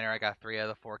new banner. I got 3 out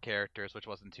of the 4 characters, which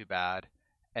wasn't too bad.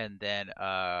 And then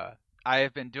I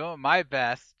have been doing my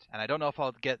best, and I don't know if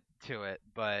I'll get to it,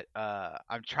 but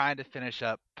I'm trying to finish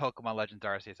up Pokemon Legends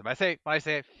Arceus. When I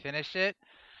say finish it,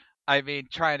 I mean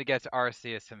trying to get to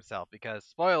Arceus himself, because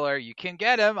spoiler, you can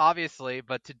get him obviously,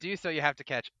 but to do so you have to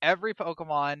catch every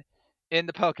Pokemon in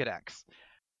the Pokedex.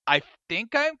 I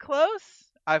think I'm close.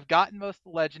 I've gotten most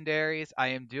of the legendaries. I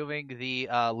am doing the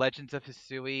Legends of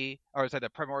Hisui, or sorry,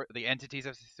 the entities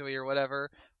of Hisui or whatever,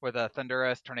 with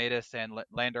Thundurus, Tornadus, and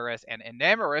Landorus, and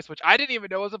Enamorus, which I didn't even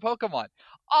know was a Pokemon.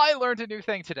 I learned a new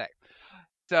thing today.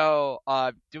 So,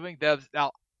 doing those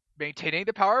now, maintaining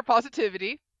the power of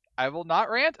positivity. I will not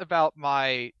rant about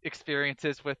my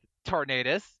experiences with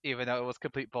Tornadus, even though it was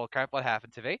complete bullcrap what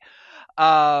happened to me.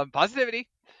 Positivity,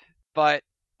 but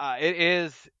it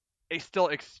is still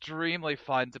extremely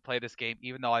fun to play this game,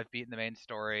 even though I've beaten the main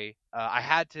story. I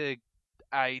hadn't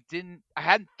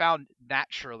found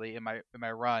naturally in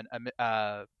my run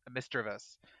a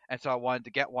Mischievous, and so I wanted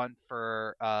to get one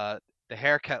for the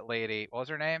haircut lady. What was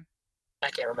her name? I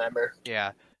can't remember.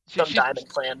 Yeah, Some Diamond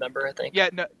Clan member, I think. Yeah,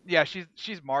 no, yeah,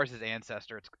 she's Mars's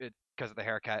ancestor. It's because of the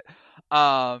haircut.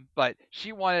 But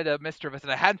she wanted a Mischievous,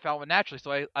 and I hadn't found one naturally,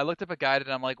 so I looked up a guide,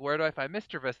 and I'm like, where do I find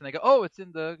Mischievous? And they go, oh, it's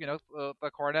in the the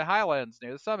Coronet Highlands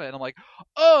near the summit. And I'm like,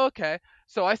 oh, okay.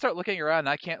 So I start looking around, and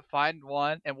I can't find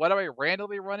one. And what do I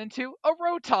randomly run into? A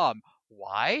Rotom.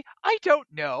 Why? I don't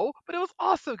know, but it was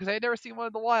awesome because I had never seen one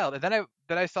in the wild. And then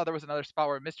I saw there was another spot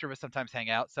where Mischievous sometimes hang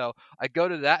out, so I go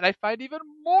to that and I find even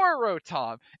more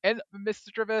Rotom and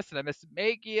Mischievous, and I missed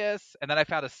Magius, and then I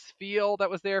found a Spheal that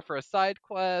was there for a side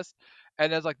quest,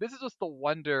 and I was like, this is just the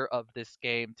wonder of this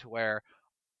game, to where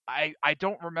I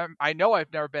don't remember. I know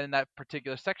I've never been in that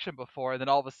particular section before, and then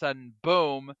all of a sudden,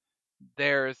 boom,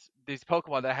 there's these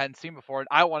Pokemon that I hadn't seen before, and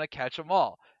I want to catch them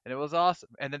all, and it was awesome.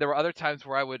 And then there were other times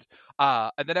where I would,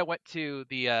 and then I went to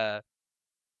the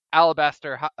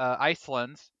Alabaster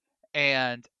Icelands,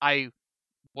 and I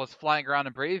was flying around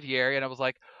in Braviary, and I was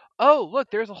like, oh, look,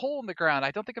 there's a hole in the ground.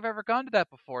 I don't think I've ever gone to that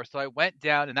before. So I went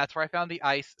down, and that's where I found the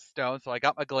Ice Stone. So I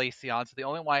got my Glaceon. So the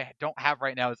only one I don't have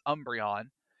right now is Umbreon,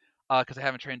 because I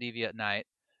haven't trained Eevee at night.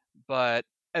 But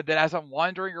and then as I'm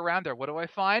wandering around there, what do I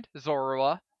find?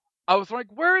 Zorua. I was like,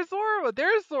 where is Zorua?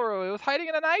 There's Zorua. It was hiding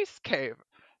in an ice cave.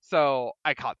 So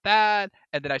I caught that,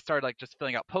 and then I started like just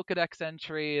filling out Pokedex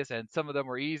entries, and some of them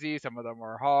were easy, some of them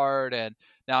were hard, and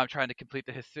now I'm trying to complete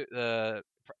the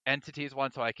entities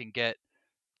one so I can get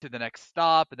to the next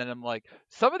stop. And then I'm like,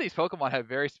 some of these Pokemon have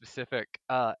very specific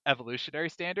evolutionary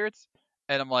standards,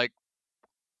 and I'm like,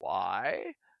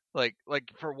 why? Like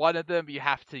for one of them, you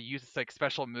have to use like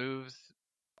special moves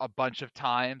a bunch of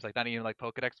times, like not even like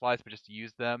Pokedex wise, but just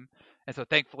use them. And so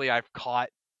thankfully, I've caught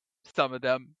some of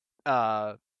them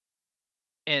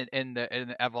in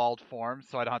the evolved form,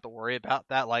 so I don't have to worry about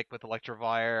that, like with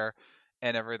Electivire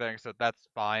and everything. So that's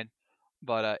fine.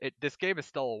 But this game is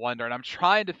still a wonder, and I'm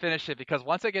trying to finish it because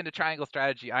once I get into Triangle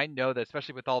Strategy, I know that,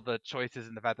 especially with all the choices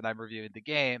and the fact that I'm reviewing the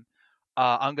game,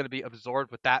 I'm going to be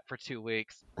absorbed with that for 2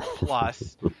 weeks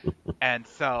plus. And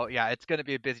so, yeah, it's going to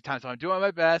be a busy time. So I'm doing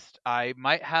my best. I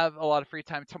might have a lot of free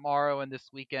time tomorrow and this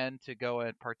weekend to go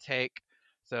and partake.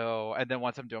 So, and then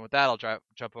once I'm done with that, I'll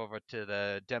jump over to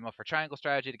the demo for Triangle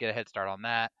Strategy to get a head start on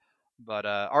that. But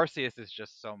Arceus is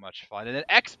just so much fun. And then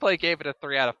X-Play gave it a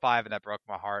 3 out of 5, and that broke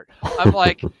my heart. I'm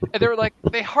like, and they were like,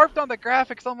 they harped on the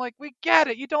graphics. I'm like, we get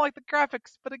it. You don't like the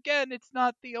graphics. But again, it's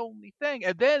not the only thing.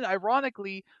 And then,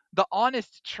 ironically, the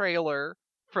Honest trailer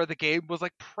for the game was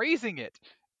like praising it.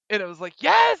 And it was like,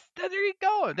 yes, there you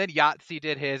go. And then Yahtzee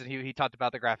did his, and he talked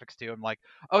about the graphics too. I'm like,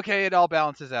 okay, it all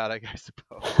balances out, I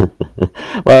suppose.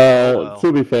 Well,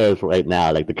 to be fair, right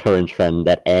now, like the current trend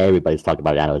that everybody's talking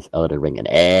about now is Elden Ring, and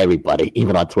everybody,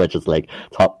 even on Twitch, is like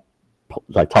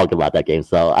talking about that game.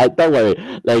 So I don't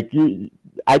worry. Like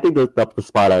I think the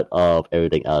spot out of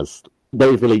everything else.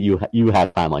 Basically, you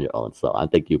have time on your own, so I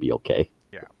think you'll be okay.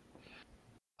 Yeah.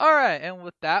 All right, and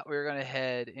with that, we're gonna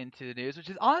head into the news, which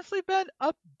has honestly been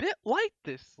a bit light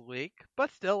this week,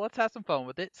 but still, let's have some fun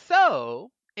with it.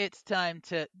 So it's time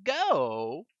to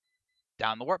go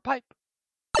down the warp pipe.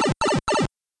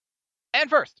 And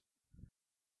first,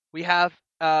 we have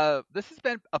this has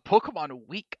been a Pokemon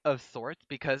week of sorts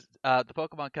because the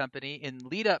Pokemon Company, in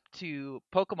lead up to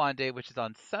Pokemon Day, which is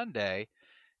on Sunday,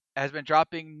 has been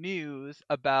dropping news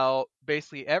about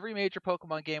basically every major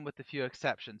Pokemon game with a few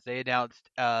exceptions. They announced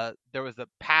there was a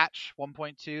patch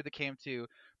 1.2 that came to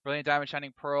Brilliant Diamond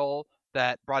Shining Pearl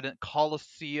that brought in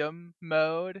Coliseum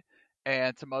mode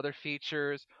and some other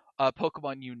features.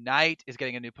 Pokemon Unite is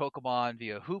getting a new Pokemon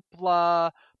via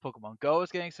Hoopla. Pokemon Go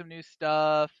is getting some new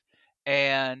stuff.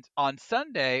 And on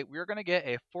Sunday, we're going to get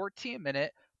a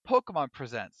 14-minute Pokemon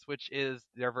Presents, which is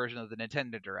their version of the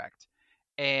Nintendo Direct.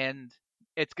 And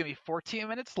it's going to be 14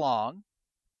 minutes long,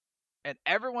 and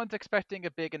everyone's expecting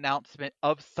a big announcement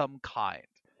of some kind.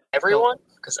 Everyone?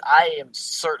 Because I am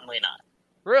certainly not.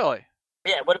 Really?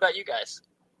 Yeah, what about you guys?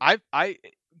 I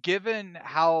given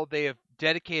how they have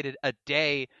dedicated a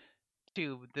day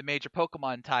to the major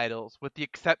Pokemon titles, with the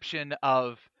exception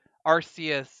of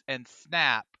Arceus and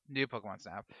Snap, new Pokemon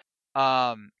Snap,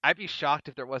 I'd be shocked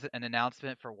if there wasn't an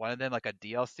announcement for one of them, like a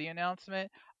DLC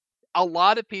announcement. A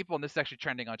lot of people, and this is actually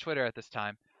trending on Twitter at this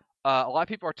time, a lot of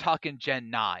people are talking Gen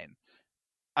 9.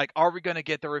 Like, are we going to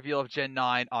get the reveal of Gen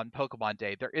 9 on Pokemon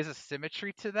Day? There is a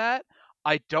symmetry to that.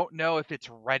 I don't know if it's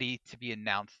ready to be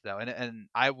announced, though. And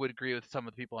I would agree with some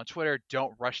of the people on Twitter,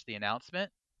 don't rush the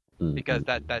announcement, because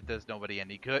that does nobody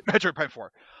any good. Metroid Prime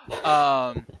 4.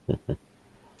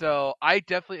 So I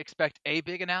definitely expect a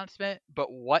big announcement,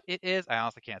 but what it is, I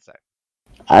honestly can't say.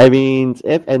 I mean,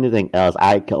 if anything else,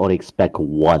 I can only expect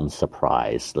one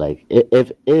surprise. Like, if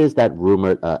it is that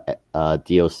rumored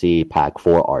DLC pack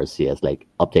for Arceus, like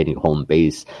updating home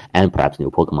base and perhaps new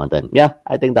Pokemon, then yeah,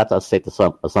 I think that's a safe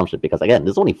assumption because again,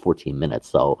 there's only 14 minutes,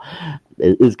 so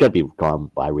it's gonna be gone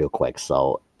by real quick.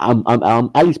 So I'm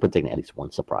at least predicting at least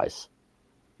one surprise.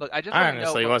 Look, I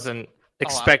honestly wasn't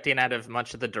expecting out of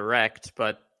much of the Direct,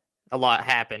 but a lot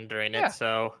happened during it,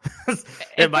 so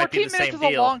it might be the same deal. 14 minutes is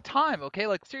a long time, okay?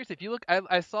 Like, seriously, if you look,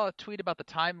 I saw a tweet about the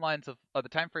timelines of the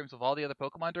time frames of all the other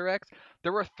Pokemon Directs.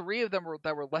 There were 3 of them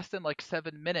that were less than, like,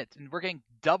 7 minutes, and we're getting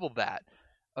double that,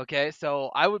 okay?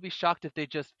 So I would be shocked if they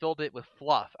just filled it with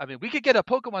fluff. I mean, we could get a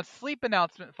Pokemon Sleep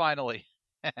announcement, finally.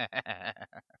 I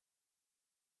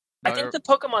think the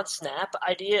Pokemon Snap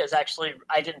idea is actually,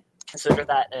 I didn't consider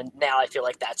that, and now I feel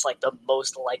like that's like the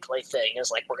most likely thing, is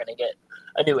like we're going to get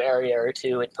a new area or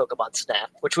two in Pokemon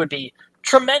Snap, which would be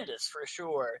tremendous for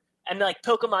sure. And like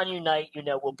Pokemon Unite,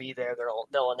 will be there.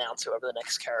 They'll announce whoever the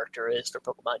next character is for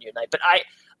Pokemon Unite. But I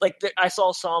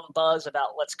saw some buzz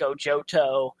about Let's Go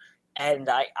Johto, and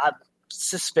I'm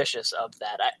suspicious of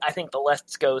that. I think the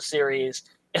Let's Go series,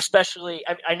 especially,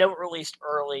 I know it released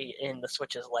early in the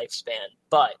Switch's lifespan,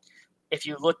 but if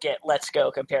you look at Let's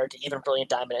Go compared to even Brilliant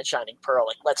Diamond and Shining Pearl,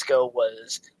 like Let's Go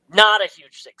was not a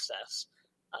huge success,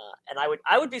 and I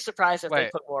would be surprised if they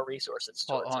put more resources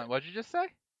towards it. What did you just say?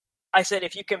 I said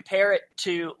if you compare it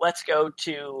to Let's Go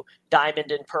to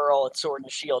Diamond and Pearl and Sword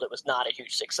and Shield, it was not a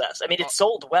huge success. I mean, it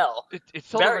sold well. It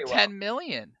sold very over 10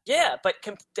 million. Yeah, but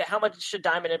how much should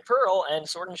Diamond and Pearl and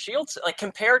Sword and Shield, like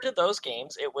compared to those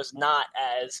games, it was not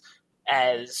as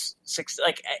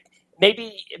like.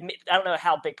 Maybe, I don't know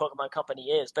how big Pokemon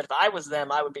Company is, but if I was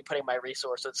them, I would be putting my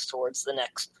resources towards the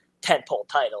next tentpole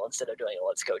title instead of doing a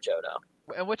Let's Go Johto.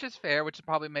 And which is fair, which is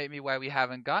probably maybe why we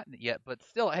haven't gotten it yet. But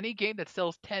still, any game that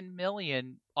sells 10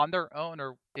 million on their own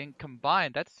or in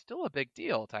combined, that's still a big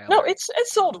deal, Tyler. No, it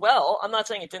sold well. I'm not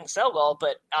saying it didn't sell well,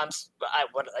 but I'm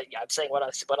saying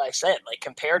what I said. Like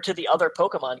compared to the other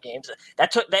Pokemon games,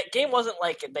 that game wasn't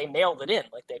like they mailed it in.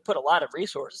 Like they put a lot of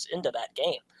resources into that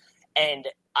game, and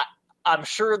I'm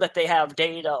sure that they have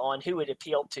data on who it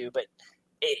appealed to, but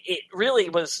it really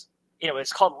was.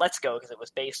 it's called Let's Go because it was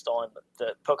based on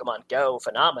the Pokemon Go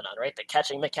phenomenon, right? The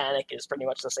catching mechanic is pretty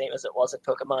much the same as it was in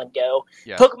Pokemon Go.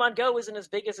 Yes. Pokemon Go isn't as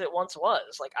big as it once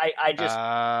was. Like I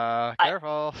just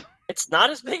careful. it's not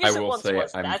as big as it once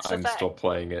was. I'm fact. still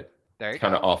playing it There you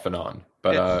kind of go. off and on,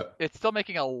 but it's still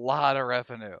making a lot of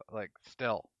revenue, like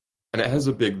still. And it has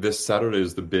this Saturday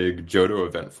is the big Johto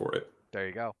event for it. There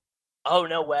you go. Oh,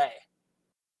 no way.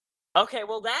 Okay,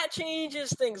 well, that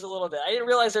changes things a little bit. I didn't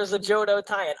realize there's a Johto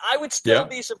tie-in. I would still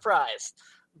be surprised,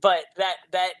 but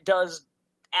that does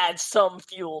add some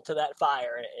fuel to that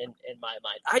fire in my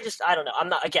mind. I don't know.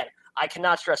 I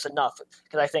cannot stress enough,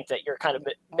 because I think that you're kind of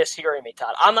mishearing me,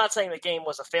 Todd. I'm not saying the game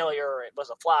was a failure or it was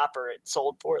a flop or it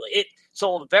sold poorly. It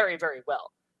sold very, very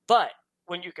well. But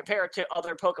when you compare it to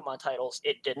other Pokemon titles,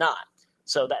 it did not.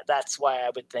 So that's why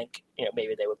I would think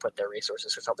maybe they would put their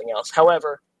resources for something else.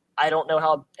 However, I don't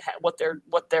know what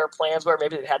their plans were.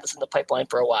 Maybe they've had this in the pipeline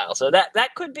for a while. So that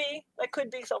could be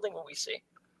something that we see.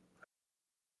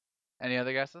 Any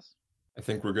other guesses? I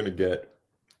think we're gonna get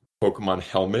Pokemon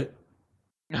Helmet,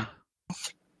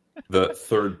 the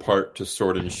third part to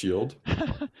Sword and Shield.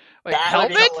 Wait, that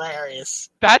Helmet? would be hilarious.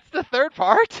 That's the third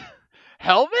part?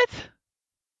 Helmet?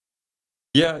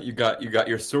 Yeah, you got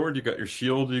your sword, you got your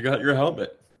shield, you got your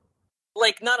helmet.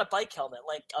 Like not a bike helmet,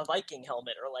 like a Viking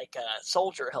helmet or like a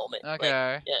soldier helmet.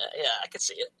 Okay. Like, yeah, I could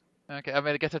see it. Okay, I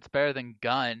mean, I guess it's better than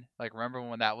gun. Like, remember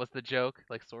when that was the joke?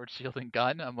 Like, sword, shield, and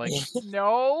gun? I'm like,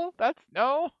 no,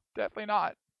 definitely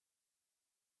not.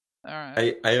 All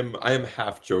right. I am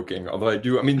half joking, although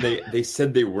I mean, they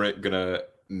said they weren't gonna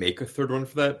make a third one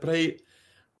for that, but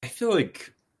I feel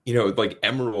like, like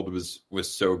Emerald was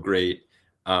so great.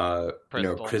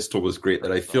 Crystal was great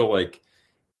that I feel like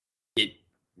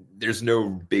there's no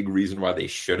big reason why they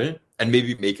shouldn't, and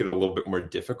maybe make it a little bit more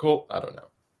difficult. I don't know.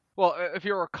 Well, if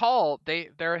you recall,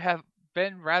 there have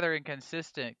been rather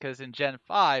inconsistent, because in Gen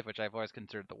 5, which I've always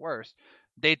considered the worst,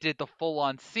 they did the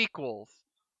full-on sequels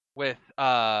with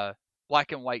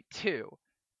Black and White 2.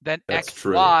 Then That's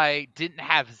XY didn't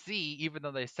have Z, even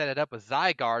though they set it up with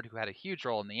Zygarde, who had a huge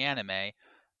role in the anime.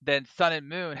 Then Sun and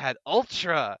Moon had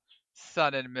Ultra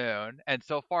Sun and Moon, and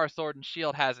so far Sword and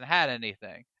Shield hasn't had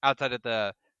anything outside of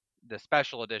the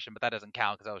special edition, but that doesn't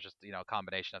count because that was just a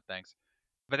combination of things.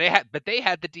 But they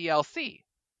had the DLC,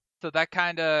 so that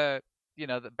kind of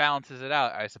that balances it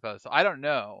out, I suppose. So I don't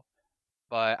know,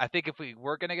 but I think if we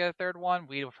were gonna get a third one,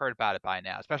 we'd have heard about it by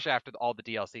now, especially after all the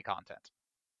DLC content.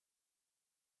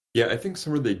 Yeah, I think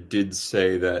somewhere they did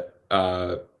say that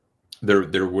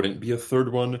there wouldn't be a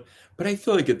third one, but I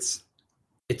feel like it's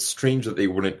strange that they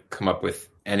wouldn't come up with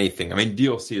anything. I mean,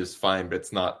 DLC is fine, but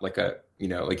it's not like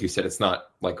like you said, it's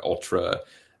not like Ultra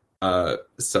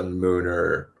Sun Moon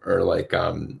or like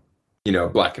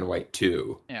Black and White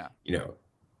 2. Yeah.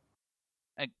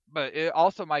 But it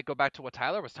also might go back to what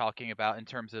Tyler was talking about in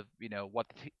terms of what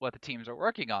the teams are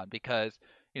working on, because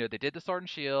they did the Sword and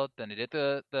Shield, then they did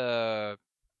the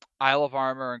Isle of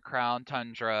Armor and Crown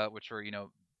Tundra, which were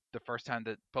the first time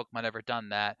that Pokemon ever done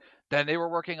that. Then they were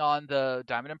working on the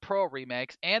Diamond and Pearl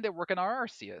remakes, and they were working on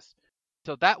Arceus.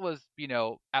 So that was,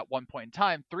 at one point in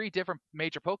time, 3 different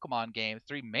major Pokemon games,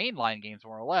 3 mainline games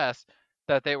more or less,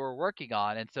 that they were working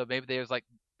on. And so maybe they was like,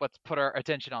 let's put our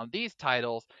attention on these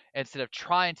titles instead of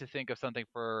trying to think of something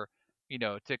for,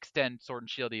 to extend Sword and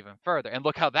Shield even further. And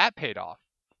look how that paid off.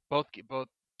 Both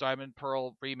Diamond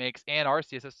Pearl remakes and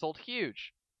Arceus have sold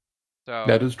huge. So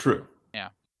that is true. Yeah.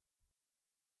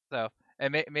 So,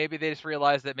 and maybe they just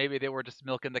realized that maybe they were just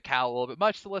milking the cow a little bit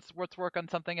much. So let's work on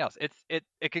something else. It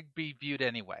could be viewed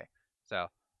anyway. So,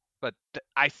 but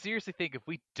I seriously think if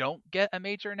we don't get a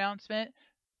major announcement,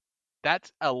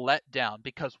 that's a letdown,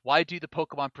 because why do the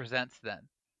Pokemon Presents then?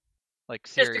 Like,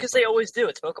 seriously. Just because they always do.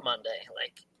 It's Pokemon Day.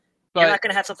 Like, you're not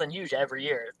going to have something huge every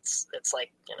year. It's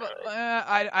like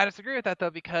I disagree with that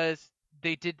though, because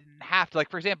they didn't have to.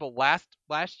 Like, for example,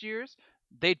 last year's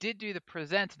they did do the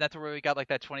Presents, and that's where we got like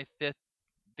that 25th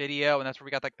video, and that's where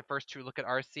we got like the first true look at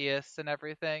Arceus and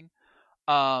everything.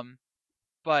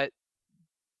 But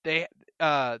they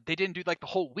didn't do like the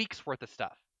whole week's worth of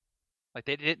stuff. Like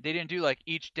they didn't do like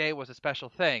each day was a special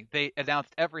thing. They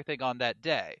announced everything on that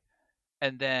day,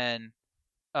 and then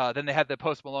they had the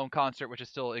Post Malone concert, which is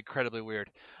still incredibly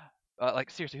weird. Like,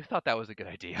 seriously, who thought that was a good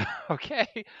idea? Okay,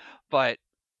 but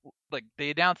like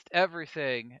they announced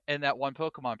everything in that one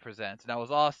Pokemon Presents, and that was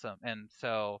awesome. And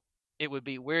so it would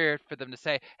be weird for them to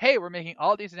say, "Hey, we're making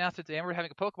all these announcements and we're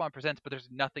having a Pokemon Presents, but there's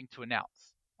nothing to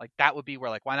announce." Like, that would be where,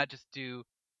 like, why not just do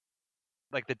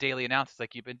like the daily announcements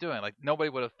like you've been doing? Like, nobody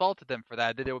would have faulted them for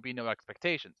that. There would be no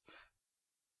expectations.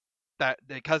 That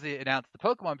because they announced the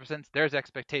Pokemon Presents, there's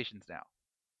expectations now.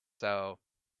 So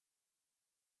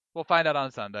We'll find out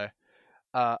on Sunday.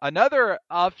 Another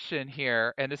option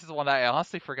here, and this is one that I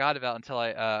honestly forgot about until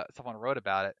someone wrote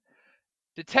about it.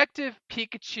 Detective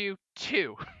Pikachu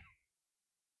 2.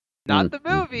 Not the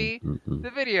movie,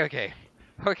 the video game.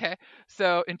 Okay,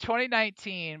 so in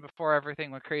 2019, before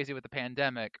everything went crazy with the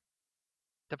pandemic,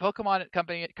 the Pokemon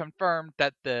company confirmed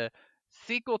that the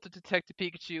sequel to Detective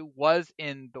Pikachu was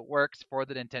in the works for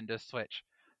the Nintendo Switch.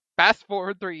 Fast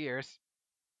forward 3 years,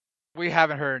 we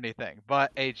haven't heard anything,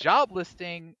 but a job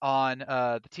listing on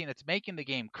the team that's making the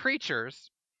game,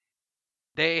 Creatures,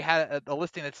 they had a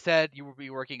listing that said you will be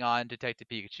working on Detective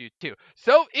Pikachu 2.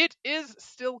 So it is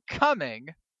still coming.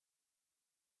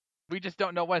 We just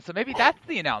don't know when. So maybe that's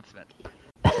the announcement.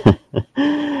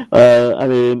 I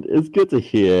mean, it's good to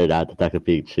hear that Detective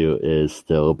Pikachu is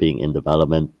still being in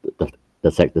development.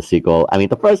 The sequel. I mean,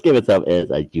 the first game itself is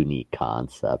a unique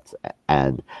concept,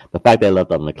 and the fact they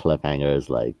left on the cliffhanger is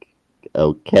like,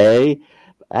 okay.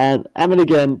 And I mean,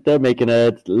 again, they're making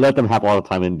it. Let them have all the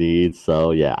time it needs.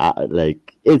 So yeah,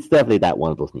 it's definitely that one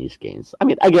of those niche games. I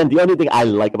mean, again, the only thing I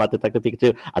like about Detective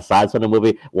Pikachu, aside from the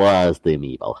movie, was the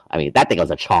amiibo. I mean, that thing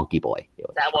was a chonky boy.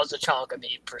 That was a chonk of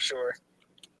me for sure.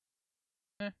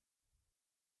 So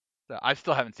I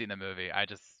still haven't seen the movie. I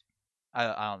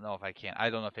don't know if I can. I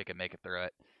don't know if I can make it through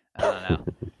it. I don't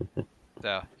know.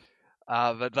 So,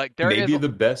 but like there maybe is the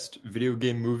best video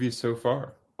game movie so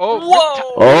far.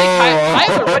 Whoa!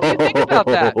 Tyler, what do you think about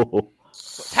that?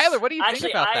 Tyler, what do you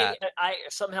think about that? I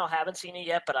somehow haven't seen it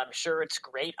yet, but I'm sure it's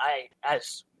great.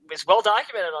 As is well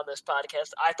documented on this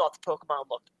podcast, I thought the Pokemon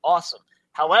looked awesome.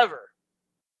 However,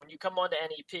 when you come on to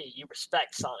NEP, you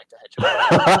respect Sonic the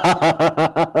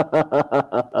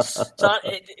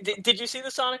Hedgehog. Did you see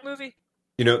the Sonic movie?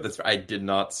 You know, I did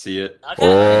not see it. Okay,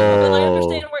 then I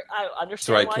understand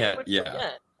So I why can't. you would,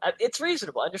 Yeah. It's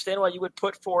reasonable. I understand why you would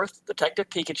put forth Detective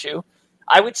Pikachu.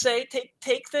 I would say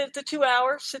take the 2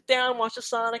 hours, sit down, watch a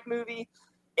Sonic movie.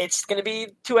 It's going to be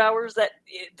 2 hours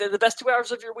the best 2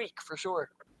 hours of your week for sure.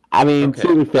 I mean,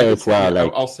 to be fair as well,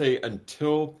 I'll say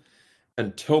until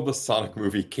the Sonic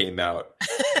movie came out,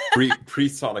 pre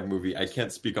Sonic movie, I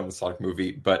can't speak on the Sonic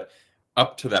movie, but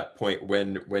up to that point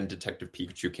when Detective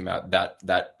Pikachu came out,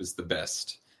 that was the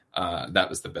best. That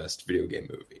was the best video game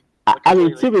movie. I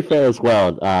mean, to be fair as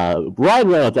well, Ryan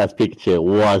Reynolds as Pikachu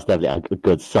was definitely a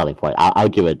good selling point. I'll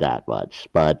give it that much.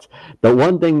 But the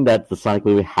one thing that the Sonic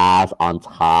movie has on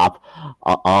top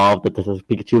of the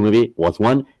Pikachu movie was,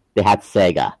 one, they had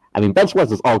Sega. I mean, Ben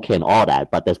Schwartz is okay and all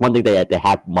that, but there's one thing they had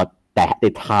that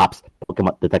they tops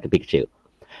Pokemon Detective Pikachu.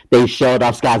 They showed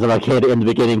off Skies of Arcadia in the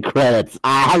beginning credits.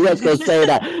 I was going to say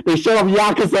that. They showed off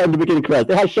Yakuza in the beginning credits.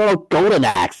 They had showed off Golden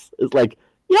Axe. It's like,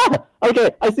 yeah, okay,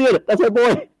 I see it. That's my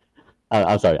boy.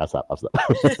 I'm sorry, I'll stop.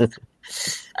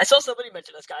 I saw somebody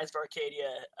mention a Skies of Arcadia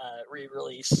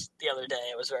re-release the other day.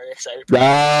 I was very excited.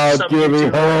 Give me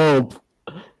hope.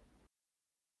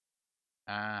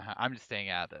 I'm just staying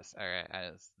out of this. All right,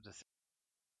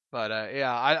 but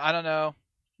yeah, I don't know.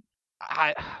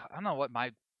 I don't know what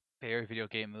my favorite video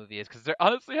game movie is, because there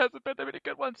honestly hasn't been that many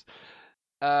good ones.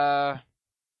 I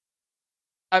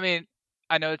mean,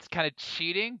 I know it's kind of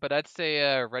cheating, but I'd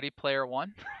say Ready Player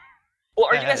One. Well,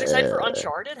 are you guys excited for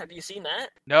Uncharted? Have you seen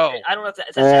that? No. I don't know if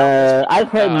that's out. I've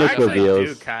heard mixed reviews.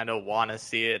 I do kind of want to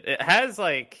see it. It has,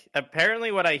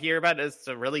 apparently what I hear about is it's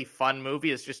a really fun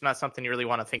movie. It's just not something you really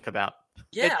want to think about.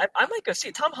 Yeah, I might go see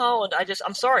it. Tom Holland.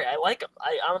 I'm sorry, I like him.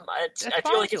 I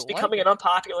feel like it's becoming an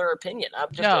unpopular opinion. I'm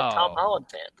just a Tom Holland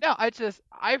fan. No,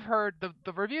 I've heard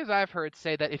the reviews I've heard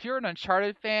say that if you're an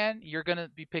Uncharted fan, you're gonna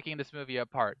be picking this movie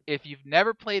apart. If you've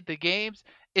never played the games,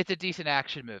 it's a decent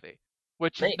action movie.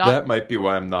 That might be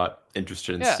why I'm not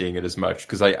interested in seeing it as much,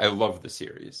 because I love the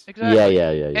series. Exactly.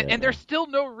 Yeah. And there's still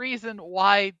no reason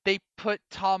why they put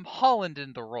Tom Holland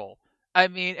in the role. I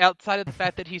mean, outside of the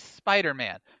fact that he's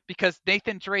Spider-Man, because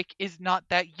Nathan Drake is not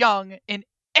that young in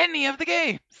any of the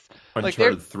games.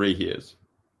 Uncharted 3 he is.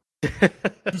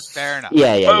 Fair enough.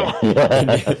 Yeah.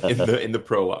 in the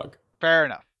prologue. Fair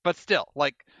enough. But still,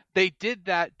 they did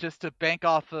that just to bank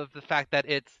off of the fact that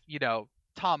it's,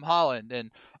 Tom Holland, and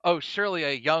surely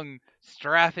a young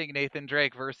strapping Nathan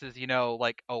Drake versus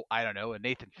I don't know, a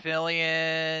Nathan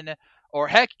Fillion, or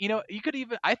heck,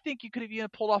 I think you could have even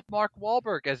pulled off Mark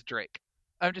Wahlberg as Drake.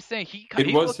 I'm just saying he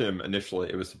was him initially.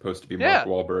 It was supposed to be Mark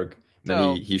Wahlberg.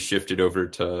 Then he shifted over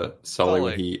to Sully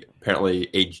when he apparently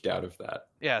aged out of that.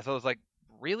 Yeah, so it was like,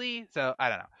 really? So I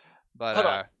don't know. But hold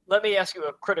on, let me ask you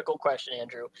a critical question,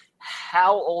 Andrew.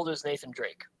 How old is Nathan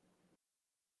Drake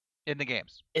in the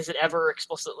games? Is it ever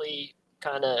explicitly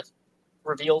kind of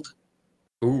revealed?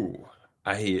 Ooh,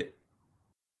 I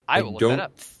I will look that don't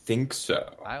up. think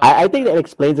so. I think it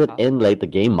explains it in like the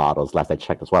game models. Last I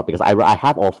checked as well, because I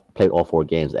have played all 4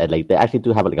 games, and like they actually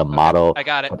do have like a model. I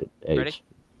got it. for the age. Ready?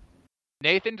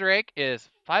 Nathan Drake is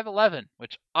 5'11",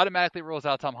 which automatically rules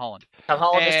out Tom Holland. Tom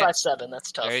Holland is And- 5'7".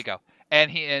 That's tough. There you go.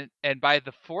 And by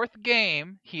the 4th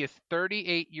game, he is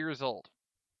 38 years old.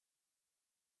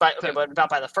 But not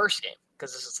by the first game,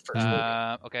 because this is the first movie.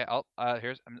 Okay,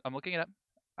 I'm looking it up.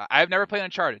 I've never played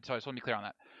Uncharted, so I just want to be clear on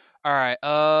that. All right,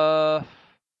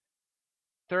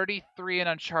 33 in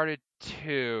Uncharted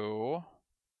 2.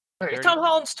 Okay, Tom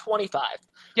Holland's 25.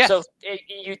 Yes. So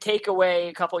you take away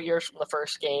a couple years from the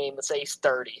first game, and say he's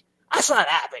 30. That's not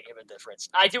that big of a difference.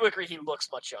 I do agree he looks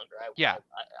much younger.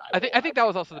 I think that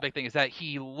was also the big thing, is that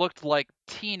he looked like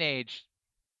teenage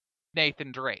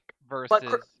Nathan Drake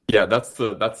versus. Yeah, that's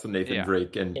the Nathan Yeah.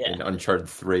 Drake in Yeah. Uncharted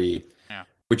 3, Yeah.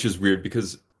 which is weird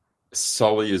because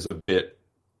Sully is a bit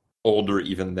older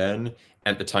even then.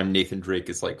 At the time, Nathan Drake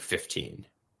is like 15.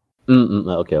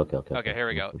 Okay. Okay, here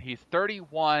we go. He's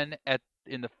 31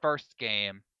 in the first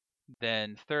game,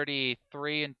 then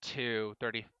 33 in 2,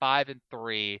 35 in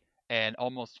 3, and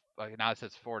almost now it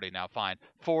says 40. Now, fine,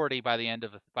 40 by the end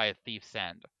of by a Thief's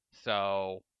End.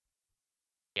 So.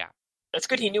 It's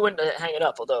good he knew when to hang it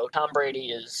up, although Tom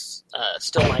Brady is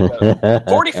still my goat.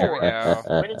 44. There we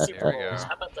go. Win and Super There we Bowls. go.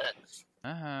 How about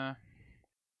that?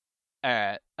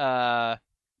 All right.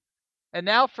 And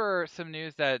now for some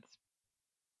news that's,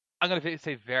 I'm going to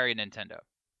say, very Nintendo.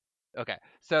 Okay,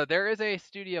 so there is a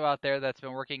studio out there that's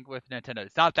been working with Nintendo.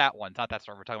 It's not that one. It's not that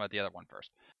store. We're talking about the other one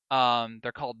first.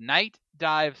 They're called Night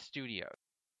Dive Studios.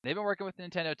 They've been working with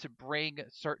Nintendo to bring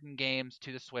certain games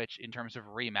to the Switch in terms of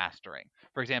remastering.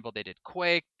 For example, they did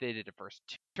Quake, they did the first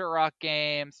 2 Turok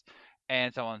games,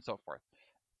 and so on and so forth.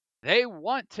 They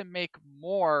want to make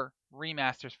more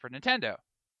remasters for Nintendo.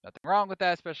 Nothing wrong with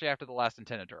that, especially after the last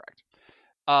Nintendo Direct.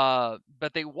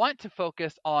 But they want to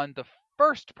focus on the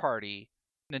first-party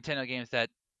Nintendo games that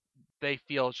they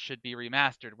feel should be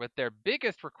remastered, with their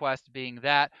biggest request being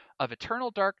that of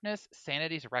Eternal Darkness,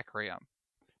 Sanity's Requiem.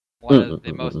 One of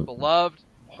the most beloved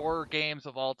horror games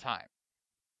of all time.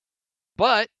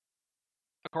 But,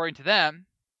 according to them,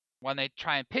 when they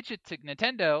try and pitch it to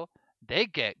Nintendo, they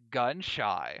get gun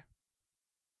shy.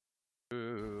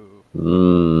 Ooh.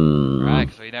 Right,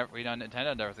 because we know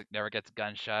Nintendo never gets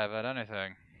gun shy about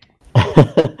anything.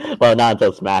 Well, not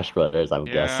until Smash Brothers, I'm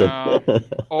guessing.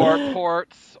 Or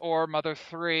ports, or Mother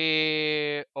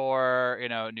 3, or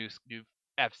new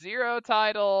F-Zero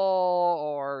title,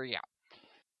 or yeah.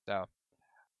 So,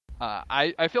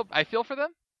 I feel for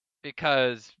them,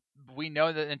 because we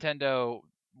know that Nintendo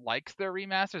likes their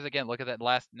remasters. Again, look at that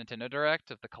last Nintendo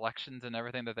Direct of the collections and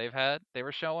everything that they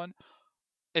were showing.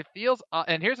 It feels,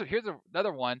 and here's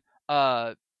another one.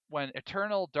 When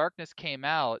Eternal Darkness came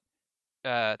out,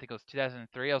 I think it was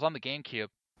 2003. I was on the GameCube.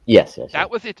 Yes.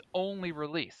 That was its only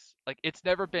release. Like, it's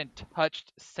never been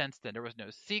touched since then. There was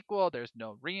no sequel, there's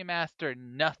no remaster,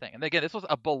 nothing. And again, this was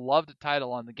a beloved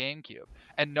title on the GameCube,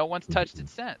 and no one's touched it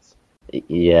since.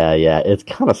 Yeah. It's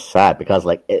kind of sad because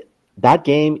that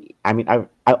game. I mean, I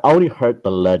only heard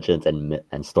the legends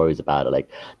and stories about it.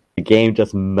 Like, the game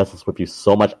just messes with you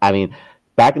so much. I mean,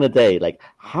 back in the day, like,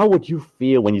 how would you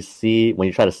feel when you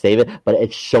try to save it, but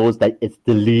it shows that it's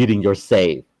deleting your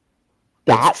save?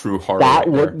 That's true horror. That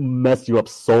right would there. mess you up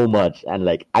so much. And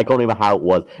like, I can't remember how it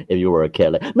was if you were a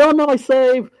kid. Like, no, I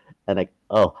save. And like,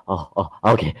 oh,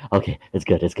 okay, it's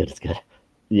good.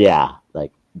 Yeah,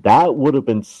 like that would have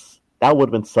been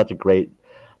such a great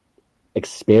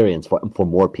experience for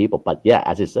more people. But yeah,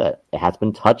 as you said, it has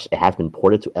been touched. It has been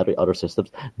ported to every other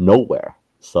systems. Nowhere.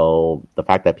 So the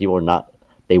fact that people are not,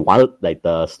 they want, like,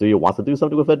 the studio wants to do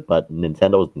something with it, but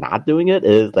Nintendo is not doing it,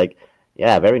 is like,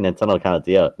 yeah, very Nintendo kind of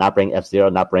deal. Not bring F-Zero,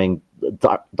 not bring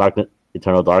Darkness,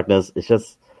 Eternal Darkness. It's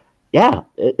just, yeah,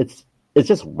 it's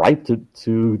just right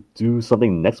to do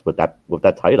something next with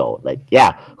that title. Like,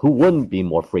 yeah, who wouldn't be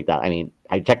more freaked out? I mean,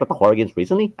 I checked out the horror games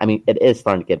recently. I mean, it is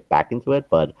starting to get back into it,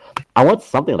 but I want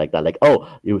something like that. Like, oh,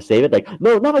 you save it. Like,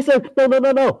 no, not my save.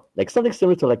 No. Like something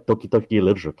similar to like Doki Doki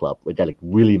Literature Club, which like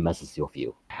really messes with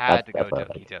you. Had to go what I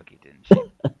Doki like. Doki, didn't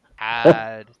you?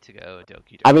 Had to go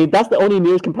Doki Doki. I mean, that's the only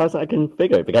nearest comparison I can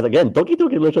figure, because again, Doki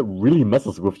Doki Literature really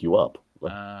messes with you up.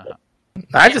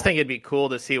 I just think it'd be cool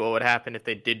to see what would happen if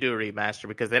they did do a remaster,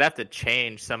 because they'd have to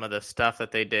change some of the stuff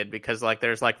that they did, because like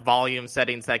there's like volume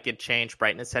settings that get changed,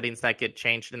 brightness settings that get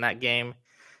changed in that game.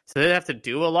 So they'd have to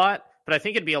do a lot, but I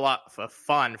think it'd be a lot of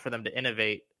fun for them to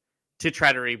innovate to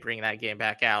try to re-bring that game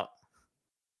back out.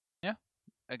 Yeah.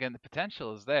 Again, the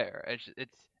potential is there.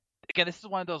 It's again, this is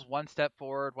one of those one step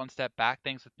forward, one step back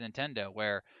things with Nintendo,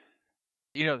 where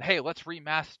hey, let's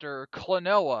remaster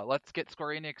Klonoa. Let's get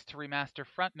Square Enix to remaster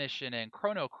Front Mission and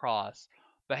Chrono Cross.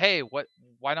 But hey,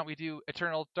 why don't we do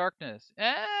Eternal Darkness?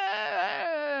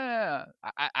 I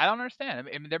don't understand.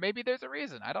 I mean, there's a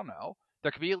reason. I don't know.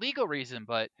 There could be a legal reason,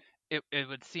 but it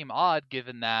would seem odd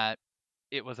given that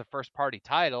it was a first party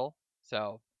title.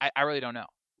 So I really don't know.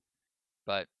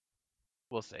 But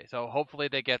we'll see. So hopefully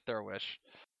they get their wish.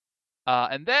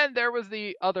 And then there was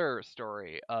the other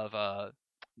story of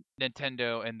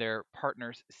Nintendo and their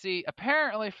partners. See,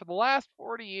 apparently for the last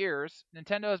 40 years,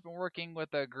 Nintendo has been working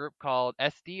with a group called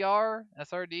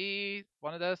SRD,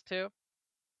 one of those two.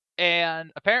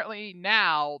 And apparently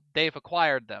now they've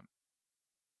acquired them.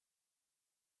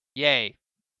 Yay.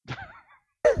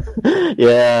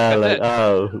 Yeah, That's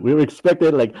like it. we were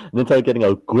expecting like Nintendo getting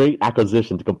a great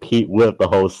acquisition to compete with the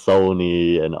whole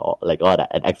Sony and all that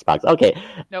and Xbox. Okay,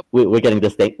 Nope. we're getting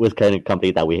this thing with kind of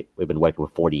company that we've been working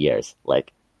with 40 years.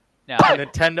 Like, No.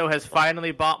 Nintendo has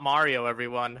finally bought Mario.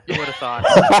 Everyone, who would have thought?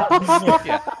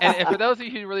 Yeah. And for those of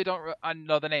you who really don't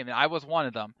know the name, and I was one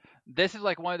of them, this is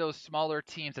like one of those smaller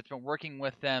teams that's been working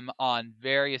with them on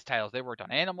various titles. They worked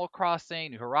on Animal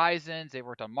Crossing, New Horizons, they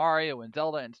worked on Mario and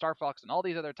Zelda and Star Fox and all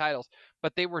these other titles,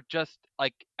 but they were just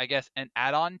like, I guess, an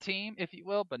add-on team, if you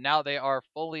will, but now they are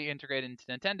fully integrated into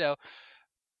Nintendo.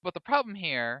 But the problem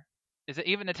here is that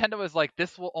even Nintendo is like,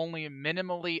 this will only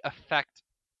minimally affect,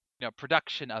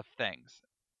 production of things.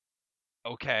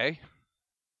 Okay.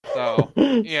 So,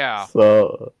 yeah.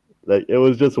 So, like, it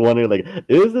was just wondering, like,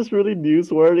 is this really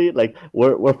newsworthy? Like,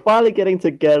 we're finally getting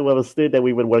together with a studio that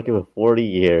we've been working with 40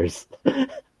 years.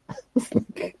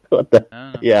 What the? I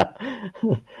don't know. Yeah.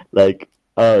 Like,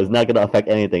 it's not gonna affect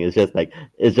anything. It's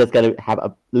just gonna have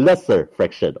a lesser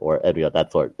friction or any of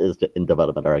that sort is in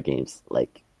development of our games.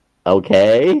 Like,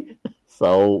 okay.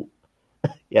 So,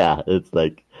 yeah, it's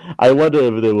like, I wonder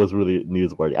if it was really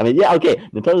newsworthy. I mean, yeah, okay,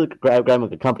 Nintendo's grabbing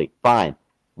the company, fine.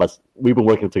 But we've been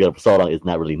working together for so long, it's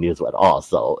not really news at all.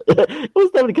 So it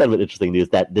was definitely kind of an interesting news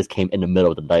that this came in the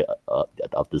middle of the night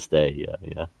of this day.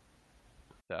 Yeah.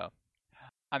 So,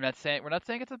 we're not saying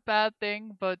it's a bad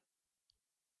thing, but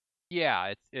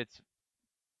yeah, it's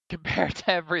compared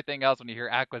to everything else. When you hear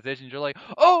acquisitions, you're like,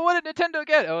 oh, what did Nintendo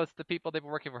get? Oh, it's the people they've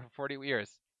been working for 40 years.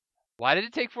 Why did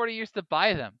it take 40 years to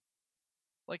buy them?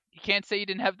 Like, you can't say you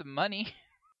didn't have the money.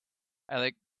 And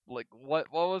like what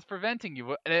was preventing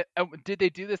you? Did they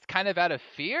do this kind of out of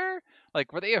fear?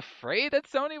 Like, were they afraid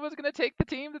that Sony was going to take the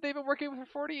team that they've been working with for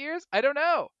 40 years? I don't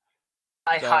know.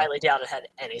 I highly doubt it had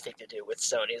anything to do with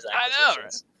Sony's acquisitions. I know,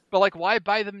 but like, why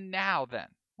buy them now then?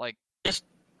 Like, just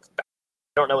I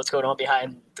don't know what's going on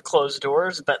behind the closed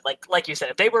doors, but like you said,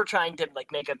 if they were trying to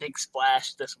like make a big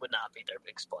splash, this would not be their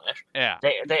big splash. yeah,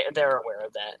 they're aware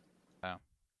of that. Oh.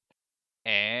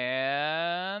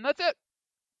 And that's it.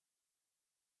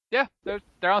 Yeah, there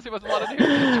honestly wasn't a lot of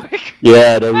news this week.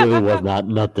 Yeah, there really was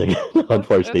nothing,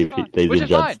 unfortunately, ladies and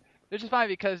gents. Which is fine,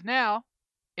 because now,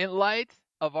 in light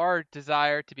of our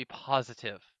desire to be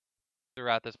positive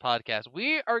throughout this podcast,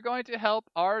 we are going to help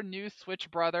our new Switch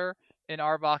brother in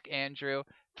Arbok Andrew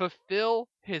fulfill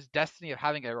his destiny of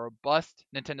having a robust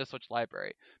Nintendo Switch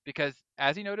library. Because,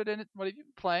 as he noted in what he's been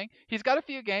playing, he's got a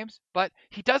few games, but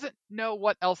he doesn't know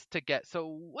what else to get.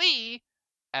 So we,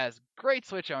 as great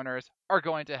Switch owners, are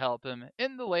going to help him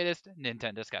in the latest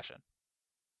Nintendo discussion.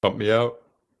 Help me out.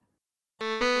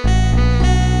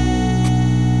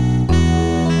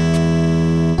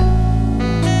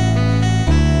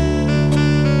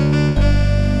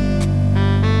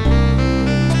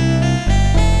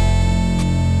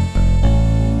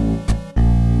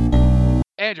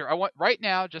 Andrew, I want right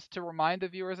now, just to remind the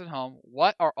viewers at home,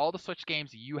 what are all the Switch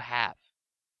games you have?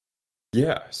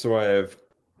 Yeah, so I have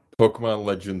Pokemon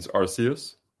Legends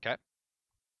Arceus. Okay.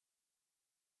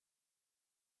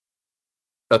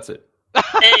 That's it.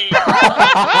 I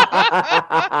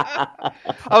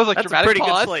was like, That's dramatic a pretty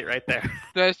pause. good slate right there.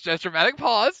 There's just dramatic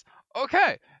pause.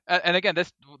 Okay. And again,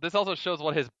 this also shows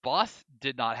what his boss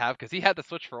did not have, because he had the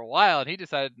Switch for a while and he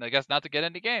decided, I guess, not to get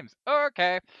into games.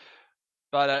 Okay.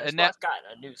 But His and that boss got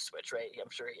a new Switch, right? I'm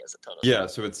sure he has a ton of. Yeah,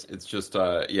 so it's just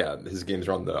his games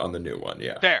are on the new one.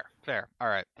 Yeah. fair. All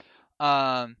right.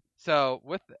 So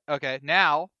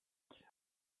now,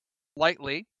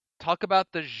 lightly talk about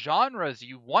the genres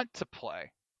you want to play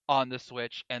on the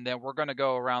Switch, and then we're going to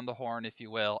go around the horn, if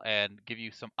you will, and give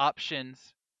you some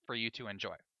options for you to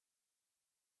enjoy.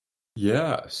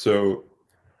 Yeah, so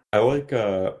I like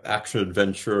action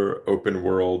adventure, open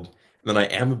world. And then I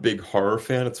am a big horror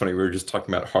fan. It's funny, we were just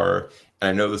talking about horror, and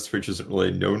I know the Switch isn't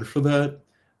really known for that.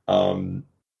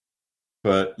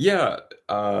 But yeah,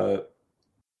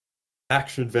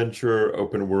 action adventure,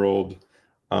 open world.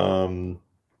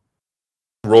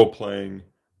 role playing.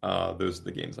 Those are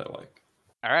the games I like.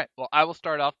 All right. Well, I will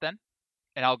start off then,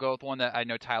 and I'll go with one that I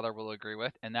know Tyler will agree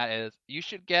with, and that is you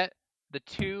should get the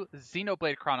 2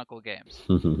 Xenoblade Chronicle games.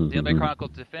 Xenoblade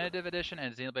Chronicles Definitive Edition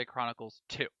and Xenoblade Chronicles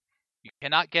 2. You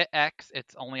cannot get X,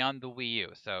 it's only on the Wii U,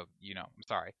 so, I'm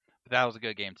sorry. But that was a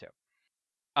good game too.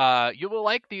 You will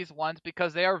like these ones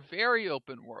because they are very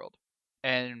open world.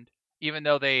 And even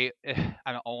though I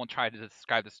won't try to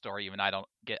describe the story, even I don't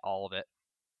get all of it.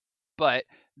 But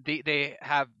they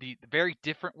have the very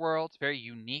different worlds, very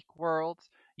unique worlds.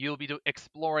 You'll be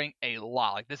exploring a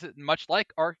lot. Like this is much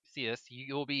like Arceus.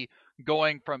 You'll be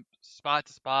going from spot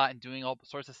to spot and doing all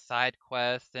sorts of side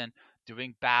quests and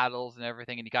doing battles and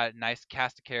everything. And you got a nice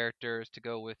cast of characters to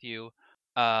go with you.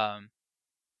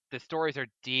 The stories are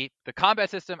deep. The combat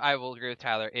system, I will agree with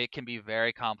Tyler. It can be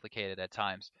very complicated at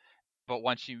times, but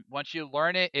once you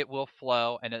learn it, it will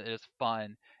flow and it is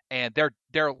fun. And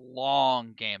they're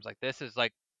long games. Like this is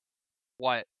like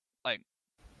what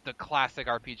the classic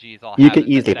RPGs all. You have could that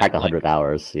easily I pack play. 100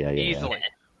 hours. Yeah.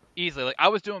 Easily. Like I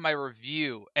was doing my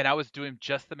review and I was doing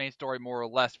just the main story more or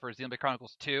less for Xenoblade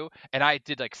Chronicles 2, and I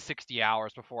did like 60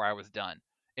 hours before I was done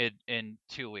in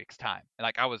 2 weeks time. And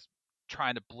like I was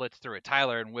trying to blitz through it.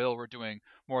 Tyler and Will were doing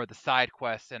more of the side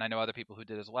quests, and I know other people who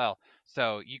did as well.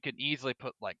 So you can easily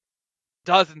put like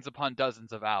dozens upon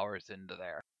dozens of hours into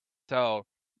there. So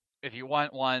if you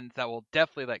want ones that will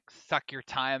definitely like suck your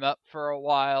time up for a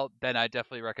while, then I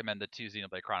definitely recommend the 2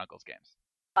 Xenoblade Chronicles games.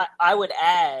 I would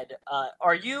add,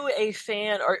 are you a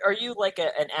fan? Are you like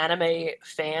an anime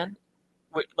fan,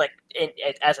 like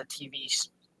as a TV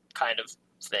kind of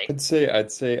thing?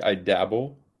 I'd say I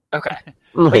dabble. Okay,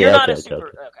 but you're not a okay. super.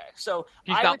 Okay, so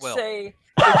He's I not would Will. say,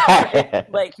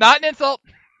 like, Not an insult.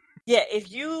 yeah, if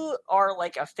you are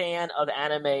like a fan of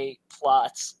anime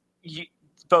plots,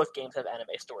 both games have anime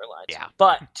storylines. Yeah.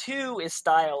 But 2 is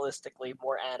stylistically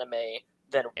more anime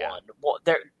than 1. Well,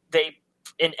 they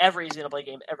in every Xenoblade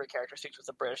game, every character speaks with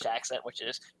a British accent, which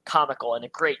is comical and a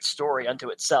great story unto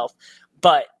itself.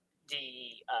 But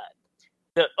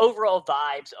the overall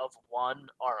vibes of 1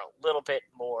 are a little bit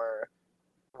more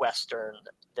Western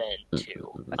than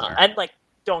 2. And like,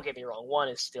 don't get me wrong, 1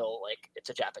 is still like it's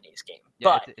a Japanese game.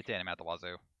 Yeah, but it's anime at the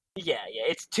wazoo. Yeah,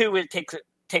 it's 2. It takes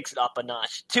it up a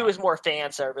notch. 2 is more fan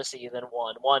servicey than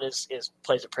 1. 1 is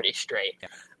plays it pretty straight.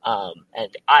 Yeah.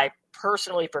 And I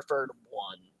personally preferred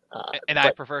 1.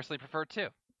 I personally prefer 2.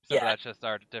 So Yeah. that's just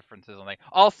our differences on that.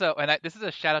 Also, this is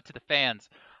a shout out to the fans.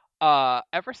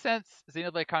 Ever since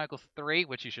Xenoblade Chronicles 3,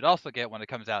 which you should also get when it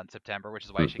comes out in September, which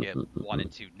is why you should get 1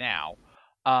 and 2 now.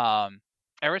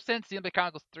 Ever since Xenoblade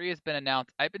Chronicles 3 has been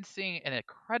announced, I've been seeing an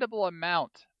incredible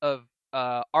amount of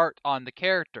art on the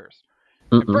characters.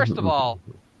 And first of all,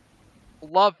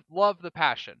 love the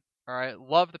passion. All right,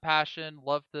 love the passion,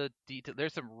 love the detail.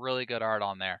 There's some really good art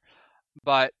on there.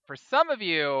 But for some of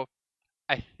you,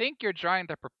 I think you're drawing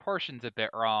the proportions a bit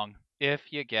wrong, if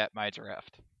you get my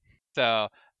drift. So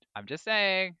I'm just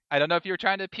saying, I don't know if you were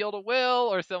trying to appeal to Will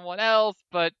or someone else,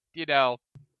 but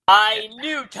I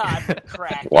knew Todd would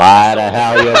crack. Why the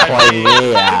hell are you pointing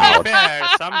me out? Fair,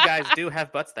 some guys do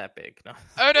have butts that big. No.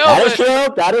 Oh no, That is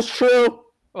true. That is true.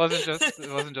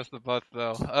 It wasn't just the butts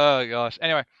though. Oh gosh.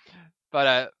 Anyway,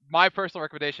 but my personal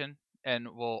recommendation, and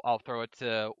I'll throw it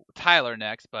to Tyler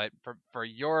next. But for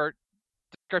your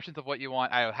descriptions of what you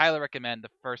want, I would highly recommend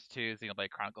the first 2 Xenoblade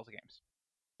Chronicles games.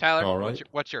 Tyler, All right.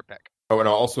 what's your pick? Oh, and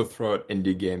I'll also throw out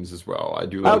indie games as well. I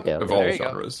do like of all There you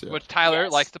genres. go. Yeah. Which Tyler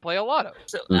Yes. likes to play a lot of.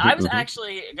 So I was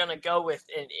actually gonna go with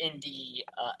an indie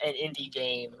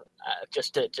game,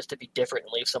 just to be different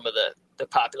and leave some of the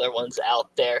popular ones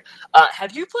out there.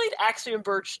 Have you played Axiom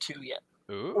Verge 2 yet?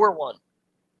 Ooh. Or 1?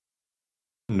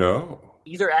 No.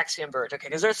 Either Axiom Verge, okay,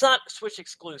 because there's not Switch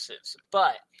exclusives,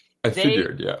 but I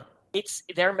figured, yeah.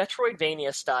 they're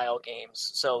Metroidvania style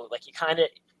games. So like you kind of,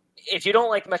 if you don't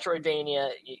like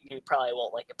Metroidvania, you probably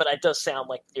won't like it. But it does sound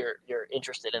like you're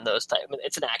interested in those type. I mean,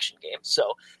 it's an action game.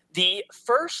 So the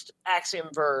first Axiom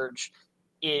Verge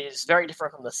is very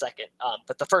different from the second.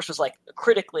 But the first was like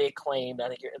critically acclaimed. I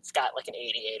think it's got like an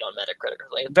 88 on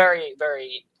Metacritic. Like a very,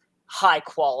 very high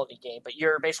quality game. But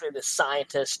you're basically this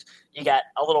scientist. You got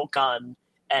a little gun,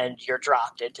 and you're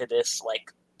dropped into this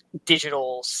like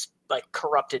digital, like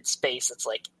corrupted space that's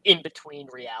like in between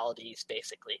realities,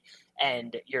 basically.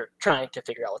 And you're trying to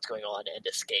figure out what's going on and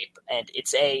escape. And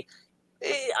it's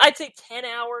I'd say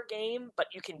 10-hour game, but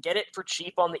you can get it for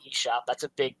cheap on the eShop. That's a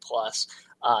big plus.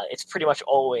 It's pretty much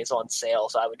always on sale,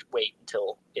 so I would wait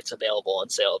until it's available on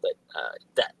sale, but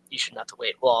that you shouldn't have to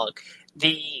wait long.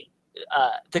 The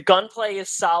gunplay is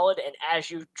solid, and as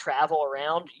you travel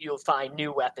around, you'll find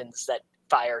new weapons that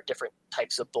fire different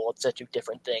types of bullets that do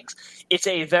different things. It's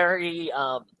a very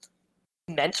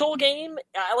mental game.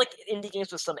 I like indie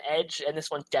games with some edge, and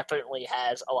this one definitely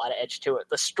has a lot of edge to it.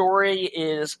 The story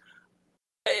is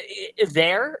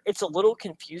there. It's a little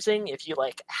confusing if you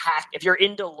like hack. If you're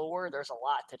into lore, there's a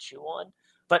lot to chew on.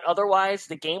 But otherwise,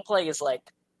 the gameplay is like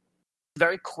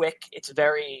very quick. It's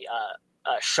very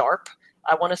sharp.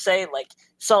 I want to say, like,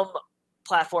 some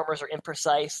platformers are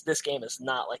imprecise. This game is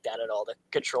not like that at all. The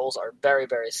controls are very,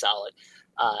 very solid,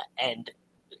 and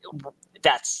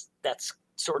that's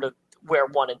sort of where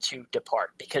 1 and 2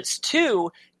 depart, because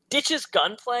 2 ditches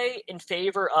gunplay in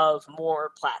favor of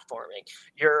more platforming.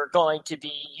 You're going to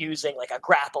be using like a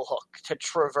grapple hook to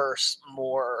traverse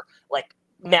more like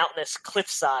mountainous cliff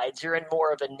sides. You're in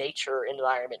more of a nature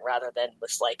environment rather than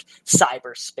this like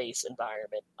cyberspace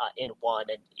environment in 1.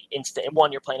 And in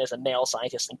 1 you're playing as a male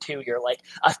scientist, and 2 you're like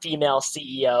a female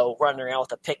CEO running around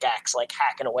with a pickaxe like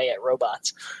hacking away at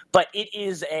robots. But it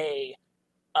is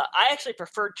I actually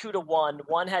preferred 2 to 1.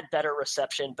 1 had better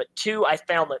reception, but 2 I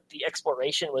found that the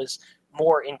exploration was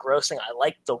more engrossing. I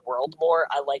liked the world more.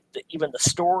 I liked even the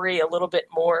story a little bit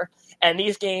more. And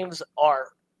these games are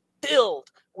filled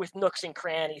with nooks and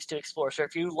crannies to explore. So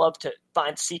if you love to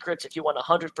find secrets, if you want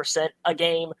 100% a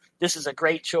game, this is a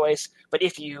great choice. But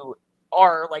if you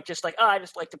are like just like, I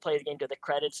just like to play the game to the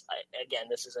credits, again,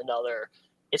 this is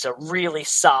it's a really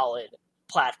solid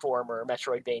platformer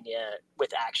Metroidvania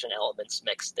with action elements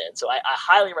mixed in. So I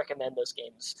highly recommend those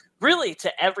games really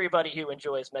to everybody who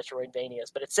enjoys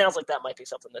Metroidvanias, but it sounds like that might be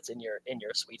something that's in your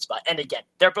sweet spot. And again,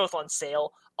 they're both on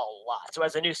sale a lot. So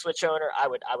as a new Switch owner, I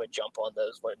would jump on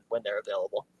those when they're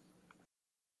available.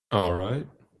 All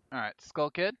right,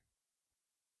 Skull Kid.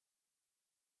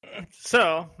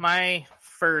 So my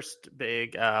first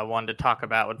big one to talk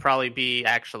about would probably be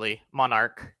actually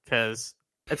Monarch, because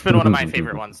it's been one of my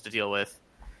favorite ones to deal with.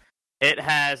 It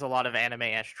has a lot of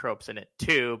anime-esque tropes in it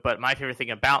too, but my favorite thing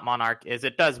about Monarch is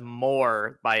it does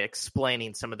more by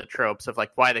explaining some of the tropes of like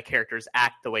why the characters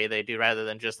act the way they do rather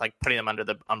than just like putting them under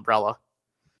the umbrella.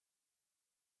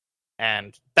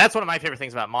 And that's one of my favorite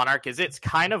things about Monarch is it's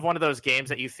kind of one of those games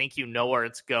that you think you know where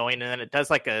it's going, and then it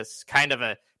does like a kind of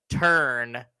a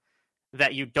turn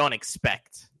that you don't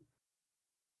expect.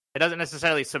 It doesn't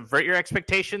necessarily subvert your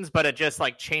expectations, but it just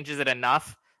like changes it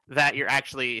enough that you're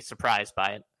actually surprised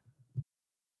by it.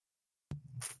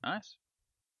 Nice.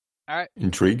 All right.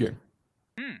 intriguing.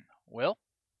 Will?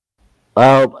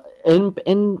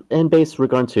 In base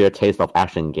regard to your taste of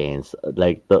action games,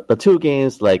 like the 2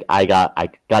 games like I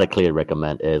gotta clearly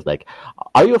recommend is like,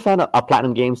 are you a fan of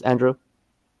Platinum games, Andrew?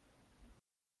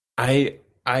 I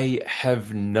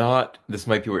have not. This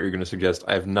might be what you're going to suggest.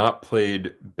 I have not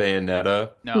played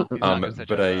Bayonetta. No, he's not gonna suggest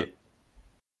but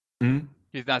that.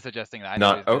 He's not suggesting that.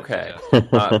 Not okay.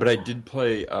 But I did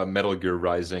play Metal Gear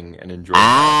Rising and enjoyed.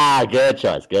 Good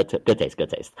choice. Good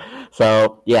taste.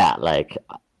 So yeah, like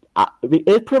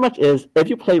it pretty much is. If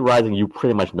you play Rising, you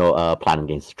pretty much know Platinum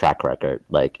Games' track record.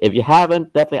 Like if you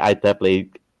haven't,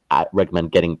 I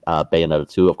recommend getting Bayonetta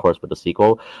 2, of course, with the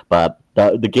sequel. But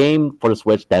the game for the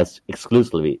Switch that's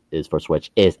exclusively is for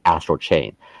Switch is Astral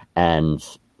Chain, and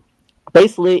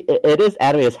basically it is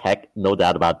anime as heck, no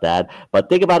doubt about that. But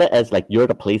think about it as like you're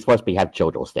the police force, but you have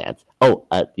JoJo stands. Oh,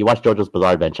 you watch JoJo's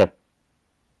Bizarre Adventure,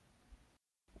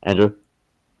 Andrew?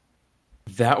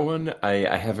 That one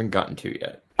I haven't gotten to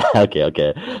yet.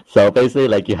 Okay. So basically,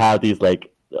 like you have these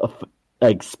like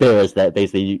spirits that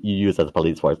basically you use as a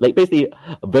police force. Like basically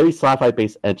a very sci-fi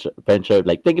based adventure.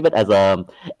 Like think of it as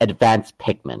advanced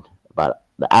Pikmin. But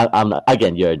I'm not,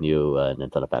 again, you're a new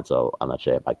Nintendo fan, so I'm not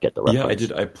sure if I get the reference. Yeah, I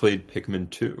did. I played Pikmin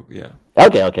 2. Yeah.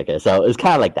 Okay. So it's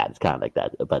kind of like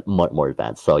that. But more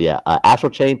advanced. So yeah, Astral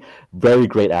Chain, very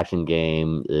great action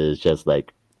game. Is just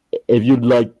like if you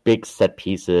like big set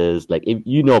pieces, like if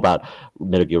you know about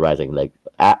Metal Gear Rising, like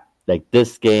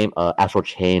this game, Astral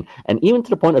Chain, and even to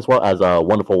the point as well as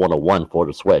Wonderful 101 for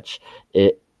the Switch,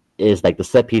 it is like the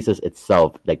set pieces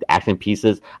itself, like the action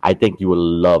pieces. I think you will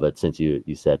love it since you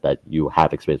said that you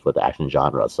have experience with the action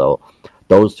genre. So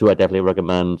those 2 I definitely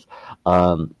recommend.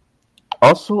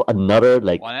 Also another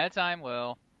like one at a time,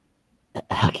 Will.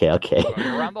 Okay. Going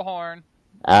around the horn.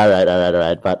 All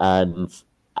right. But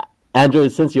Andrew,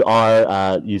 since you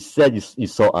are, you said you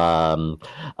saw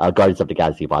Guardians of the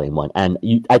Galaxy Volume 1, and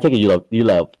I take it you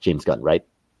love James Gunn, right?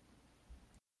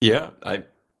 Yeah,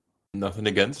 nothing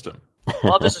against him.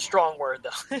 Love is a strong word, though.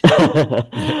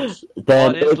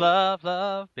 Then what is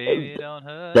love, baby, don't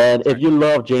hurt. Then if you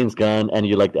love James Gunn and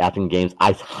you like the action games,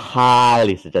 I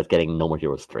highly suggest getting No More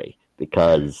Heroes 3,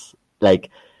 because like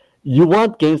you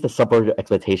want games that subvert your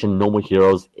expectation. No More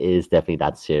Heroes is definitely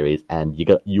that series, and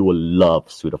you will love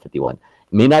Suda 51.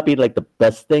 may not be like the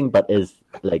best thing, but is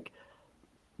like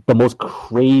the most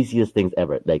craziest things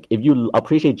ever. Like, if you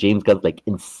appreciate James Gunn's like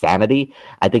insanity,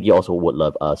 I think you also would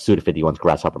love Suda51's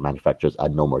Grasshopper Manufacturer's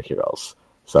No More Heroes.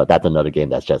 So that's another game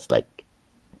that's just like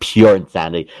pure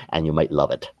insanity, and you might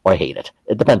love it or hate it.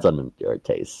 It depends on your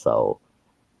taste. So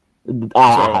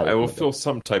I will feel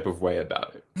some type of way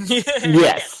about it.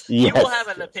 Yes. You will have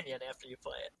an opinion after you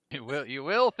play it. You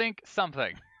will think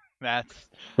something. That's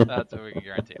what we can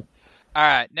guarantee. All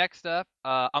right, next up,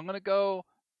 I'm gonna go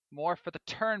more for the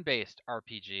turn-based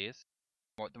RPGs,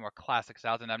 the more classic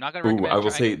styles, and I'm not gonna recommend. I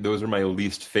will say those are my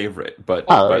least favorite, but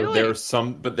really? there's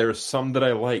some that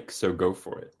I like, so go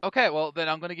for it. Okay, well then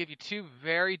I'm gonna give you two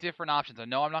very different options. I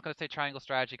know I'm not gonna say Triangle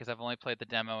Strategy because I've only played the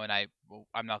demo, and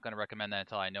I'm not gonna recommend that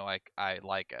until I know I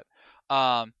like it.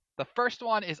 The first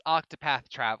one is Octopath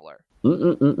Traveler.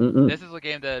 This is a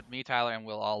game that me, Tyler, and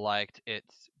Will all liked.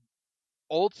 It's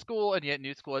old school and yet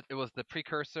new school. It was the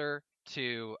precursor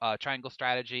to Triangle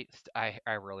Strategy. I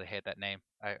really hate that name.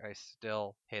 I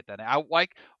still hate that name.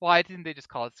 Why didn't they just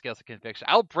call it Scales of Conviction?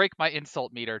 I'll break my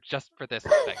insult meter just for this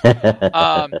thing.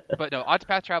 But no,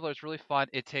 Octopath Traveler is really fun.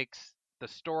 It takes the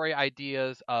story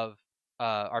ideas of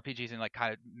RPGs and like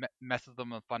kind of messes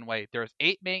them in a fun way. There's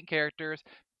 8 main characters,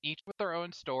 each with their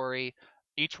own story.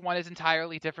 Each one is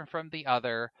entirely different from the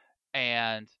other,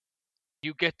 and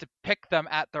you get to pick them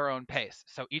at their own pace.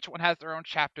 So each one has their own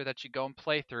chapter that you go and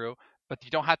play through, but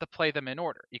you don't have to play them in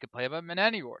order. You can play them in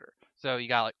any order. So you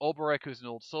got like Ulberich, who's an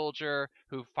old soldier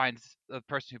who finds the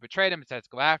person who betrayed him and decides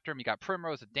to go after him. You got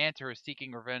Primrose, a dancer who's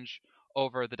seeking revenge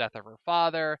over the death of her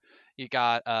father. You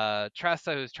got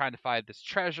Tressa, who's trying to find this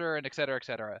treasure, and et cetera, et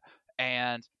cetera.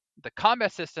 And the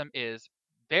combat system is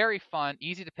very fun,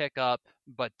 easy to pick up,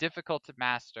 but difficult to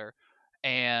master.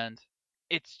 And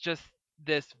it's just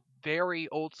this very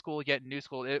old school yet new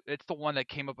school. It's the one that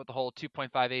came up with the whole 2.5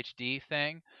 HD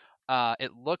thing.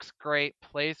 It looks great,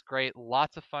 plays great,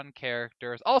 lots of fun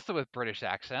characters, also with British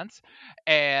accents,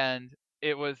 and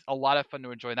it was a lot of fun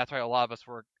to enjoy, and that's why a lot of us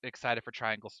were excited for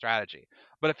Triangle Strategy.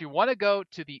 But if you want to go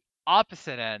to the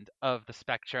opposite end of the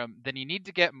spectrum, then you need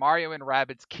to get Mario and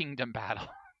Rabbids Kingdom Battle.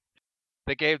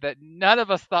 The game that none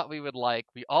of us thought we would like.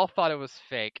 We all thought it was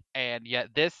fake, and yet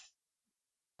this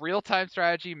real-time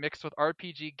strategy mixed with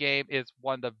RPG game is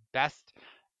one of the best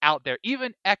out there.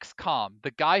 Even XCOM,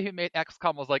 the guy who made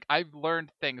XCOM was like, I've learned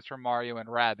things from Mario and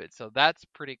Rabbids, so that's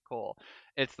pretty cool.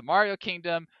 It's the Mario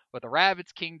Kingdom with the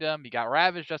Rabbids Kingdom. You got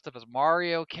Rabbids dressed up as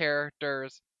Mario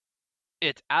characters.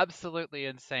 It's absolutely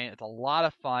insane. It's a lot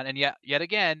of fun, and yet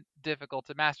again, difficult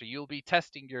to master. You'll be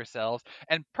testing yourselves,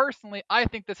 and personally, I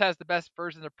think this has the best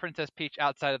version of Princess Peach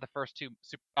outside of the first 2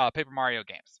 Paper Mario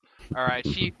games. All right,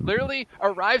 she literally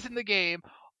arrives in the game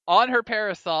on her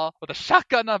parasol with a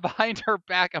shotgun behind her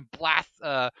back and blasts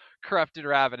corrupted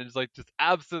Rabbit, and it's like just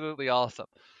absolutely awesome.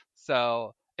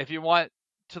 So if you want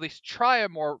to at least try a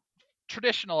more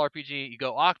traditional RPG, you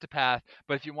go Octopath,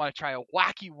 but if you want to try a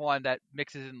wacky one that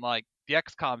mixes in like the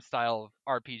XCOM style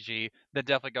of RPG, then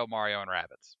definitely go Mario and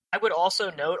Rabbids. I would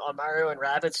also note on Mario and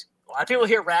Rabbids, a lot of people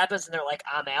hear Rabbids and they're like,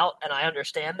 I'm out, and I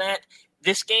understand that.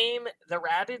 This game, the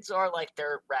Rabbids are like,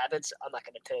 they're Rabbids. I'm not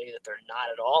going to tell you that they're not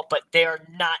at all, but they are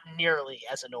not nearly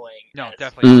as annoying. No, as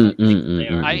definitely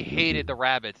not. I hated the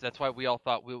Rabbids. That's why we all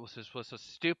thought it was so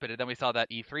stupid, and then we saw that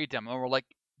E3 demo, and we're like,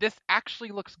 this actually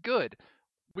looks good.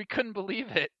 We couldn't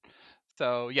believe it.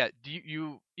 So yeah,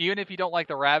 you even if you don't like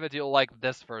the Rabbids, you'll like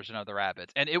this version of the Rabbids.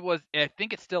 And it was, I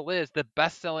think it still is, the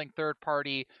best-selling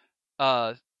third-party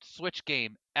Switch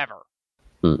game ever.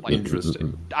 Like,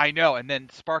 Interesting. I know. And then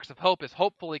Sparks of Hope is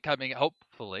hopefully coming out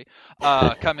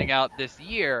this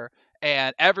year,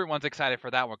 and everyone's excited for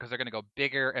that one because they're going to go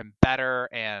bigger and better,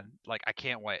 and like I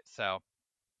can't wait. So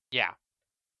yeah.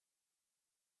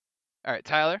 All right,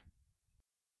 Tyler.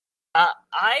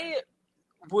 I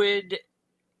would,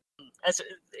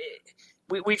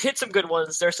 we've hit some good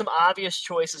ones. There's some obvious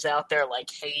choices out there, like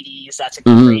Hades. That's a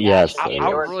great yes, action game.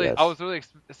 I was really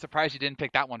surprised you didn't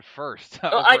pick that one first.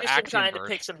 I just been trying to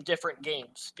pick some different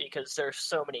games because there's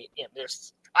so many.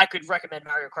 I could recommend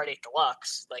Mario Kart 8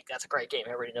 Deluxe. Like, that's a great game.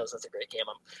 Everybody knows that's a great game.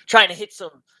 I'm trying to hit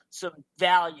some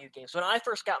value games. When I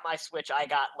first got my Switch, I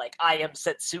got like I Am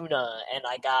Setsuna, and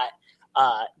I got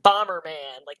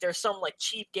Bomberman. Like, there's some like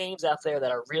cheap games out there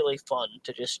that are really fun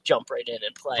to just jump right in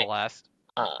and play. Celeste.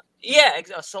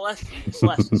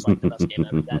 Celeste is like the best game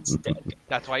ever.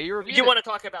 That's why you reviewed If you want to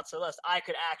talk about Celeste, I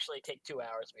could actually take 2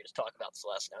 hours and we just talk about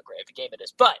Celeste and how great of a game it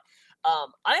is. But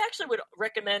I actually would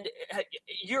recommend,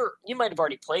 you might have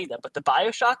already played them, but the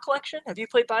BioShock collection. Have you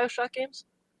played BioShock games?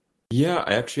 Yeah,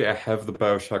 I have the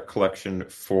BioShock collection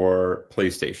for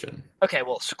PlayStation. Okay,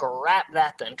 well, scrap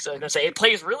that then, because I was gonna say it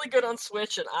plays really good on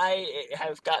Switch, and I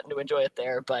have gotten to enjoy it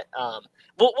there. But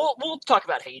we'll talk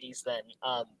about Hades then.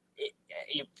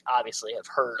 You obviously have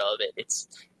heard of it.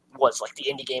 Was like the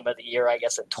indie game of the year, I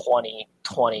guess, in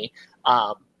 2020.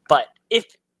 But if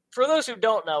for those who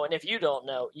don't know, and if you don't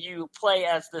know, you play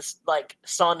as this like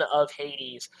son of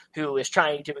Hades who is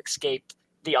trying to escape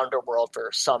the underworld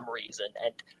for some reason.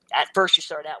 And at first, you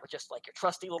start out with just like your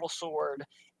trusty little sword,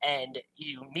 and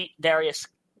you meet various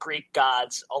Greek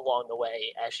gods along the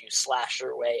way as you slash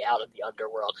your way out of the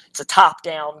underworld. It's a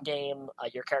top-down game.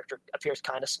 Your character appears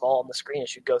kind of small on the screen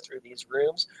as you go through these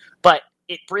rooms, but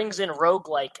it brings in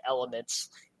roguelike elements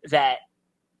that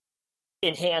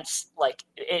enhance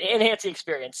the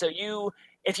experience. So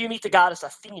if you meet the goddess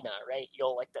Athena, right,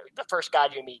 you'll like the first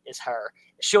god you meet is her.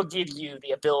 She'll give you the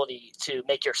ability to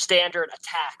make your standard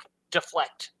attack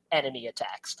deflect enemy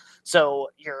attacks. So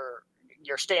your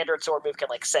standard sword move can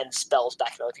like send spells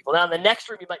back to other people. Now in the next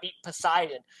room you might meet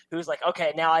Poseidon, who's like,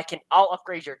 okay, now I'll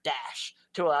upgrade your dash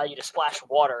to allow you to splash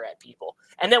water at people.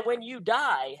 And then when you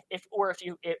die, once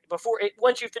you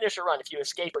finish a run, if you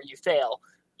escape or you fail,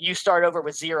 you start over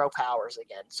with 0 powers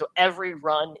again. So every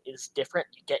run is different.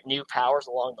 You get new powers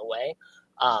along the way.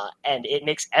 And it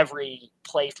makes every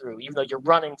playthrough, even though you're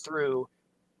running through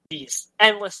these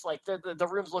endless, like the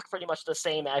rooms look pretty much the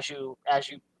same as you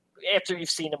after you've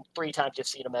seen them 3 times, you've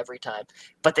seen them every time.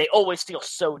 But they always feel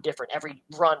so different. Every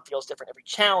run feels different. Every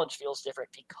challenge feels different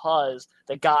because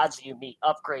the gods you meet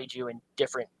upgrade you in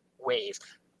different ways.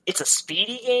 It's a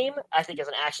speedy game. I think as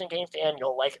an action game fan,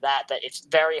 you'll like that it's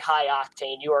very high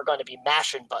octane. You are going to be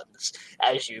mashing buttons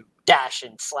as you dash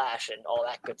and slash and all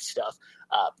that good stuff.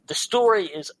 The story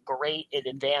is great. It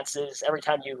advances. Every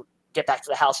time you get back to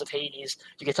the House of Hades,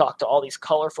 you can talk to all these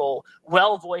colorful,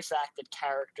 well voice acted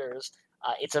characters.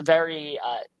 It's a very,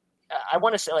 I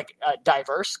want to say like a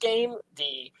diverse game.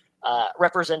 The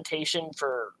representation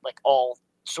for like all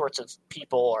sorts of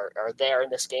people are there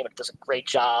in this game. It does a great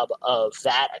job of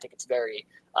that. I think it's very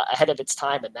ahead of its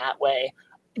time in that way.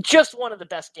 Just one of the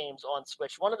best games on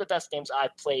Switch. One of the best games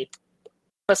I've played.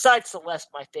 Besides Celeste,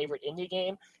 my favorite indie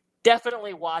game.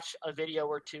 Definitely watch a video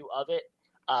or 2 of it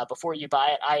before you buy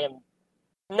it. I am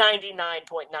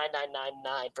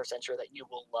 99.9999% sure that you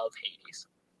will love Hades.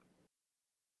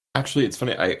 Actually, it's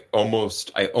funny. I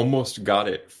almost got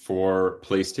it for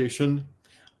PlayStation,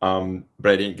 but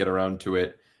I didn't get around to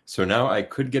it. So now I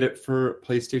could get it for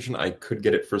PlayStation. I could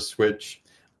get it for Switch.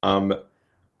 I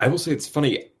will say it's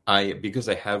funny. Because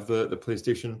I have the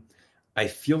PlayStation, I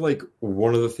feel like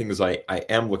one of the things I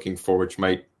am looking for, which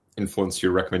might influence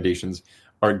your recommendations,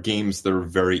 are games that are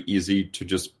very easy to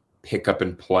just pick up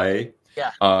and play,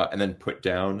 and then put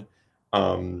down.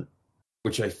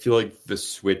 Which I feel like the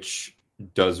Switch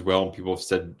does well, and people have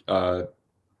said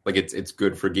like it's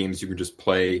good for games you can just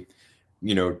play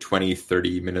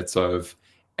 20-30 minutes of,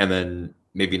 and then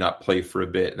maybe not play for a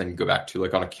bit and then go back to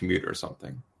like on a commute or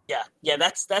something. Yeah,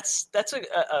 that's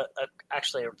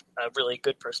actually a really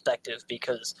good perspective,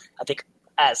 because I think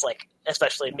as like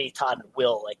especially me, Todd, and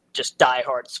Will, like just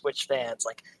diehard Switch fans,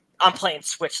 like I'm playing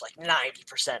Switch like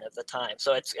 90% of the time,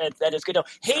 so that is good.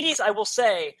 Hades, I will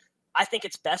say, I think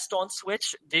it's best on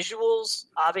Switch. Visuals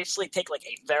obviously take like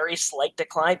a very slight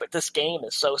decline, but this game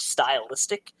is so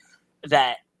stylistic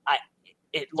that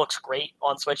it looks great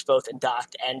on Switch, both in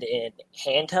docked and in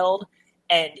handheld.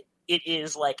 And it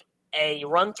is like a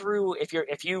run through.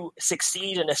 If you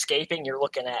succeed in escaping, you're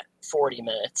looking at 40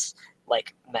 minutes,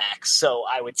 like max. So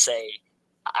I would say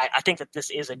I think that this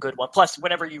is a good one. Plus,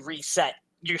 whenever you reset,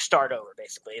 you start over.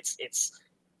 Basically,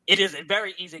 it is a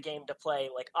very easy game to play.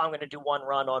 Like, I'm going to do one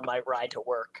run on my ride to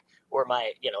work, or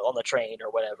my, on the train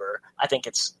or whatever. I think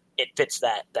it fits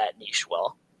that niche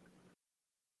well.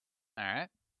 All right.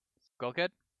 Go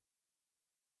good.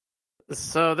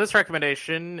 So this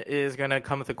recommendation is going to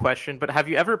come with a question, but have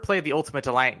you ever played the Ultimate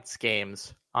Alliance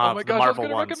games? Oh my the gosh, Marvel I was going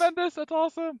to ones? recommend this. That's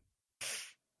awesome.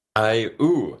 I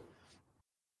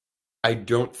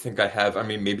don't think I have. I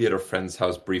mean, maybe at a friend's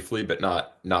house briefly, but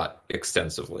not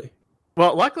extensively.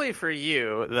 Well, luckily for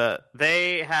you,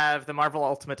 they have the Marvel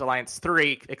Ultimate Alliance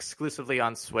 3 exclusively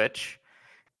on Switch,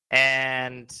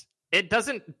 and it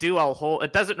doesn't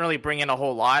really bring in a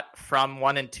whole lot from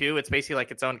 1 and 2. It's basically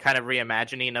like its own kind of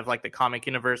reimagining of like the comic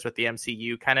universe with the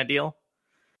MCU kind of deal,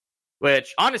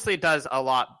 which honestly does a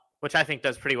lot, which I think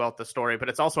does pretty well with the story, but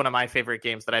it's also one of my favorite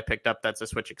games that I picked up that's a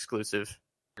Switch exclusive.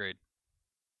 Agreed.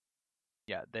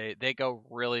 Yeah, they go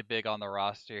really big on the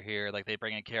roster here. Like they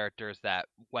bring in characters that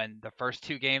when the first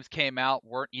two games came out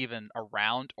weren't even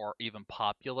around or even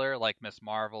popular, like Miss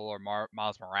Marvel or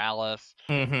Miles Morales,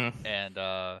 Mm-hmm. and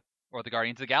or the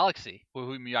Guardians of the Galaxy,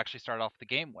 whom you actually started off the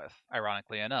game with,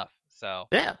 ironically enough. So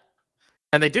Yeah.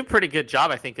 And they do a pretty good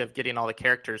job, I think, of getting all the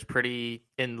characters pretty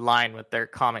in line with their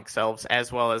comic selves,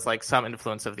 as well as like some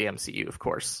influence of the MCU, of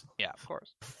course. yeah, of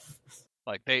course.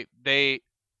 Like they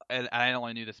and I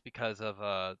only knew this because of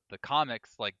the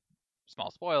comics. Like,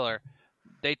 small spoiler,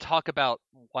 they talk about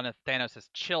one of Thanos'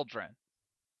 children,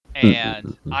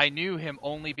 and I knew him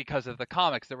only because of the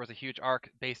comics. There was a huge arc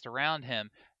based around him,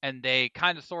 and they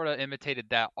kind of sort of imitated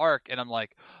that arc, and I'm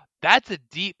like, that's a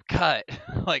deep cut.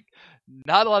 Like,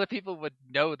 not a lot of people would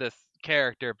know this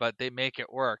character, but they make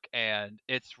it work, and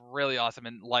it's really awesome.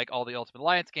 And like all the Ultimate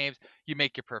Alliance games, you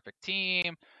make your perfect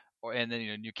team, and then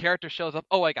a new character shows up.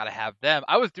 Oh, I gotta have them.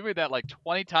 I was doing that like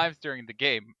 20 times during the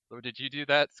game. Did you do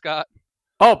that, Scott?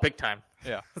 Oh, big time.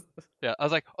 Yeah. Yeah. I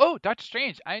was like, oh, Doctor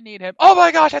Strange, I need him. Oh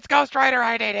my gosh, it's Ghost Rider,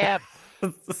 I need him.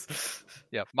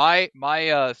 Yeah. My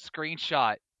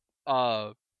screenshot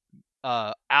album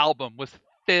was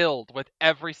filled with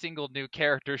every single new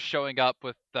character showing up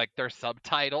with like their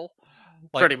subtitle.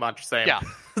 Like, Pretty much same. Yeah.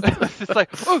 It's just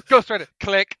like, oh, Ghost Rider,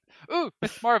 click. Ooh,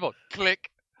 Miss Marvel, click.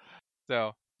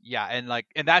 So yeah, and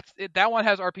that one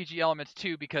has RPG elements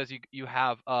too, because you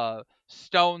have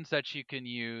stones that you can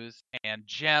use and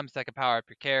gems that can power up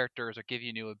your characters or give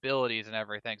you new abilities and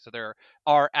everything. So there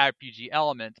are RPG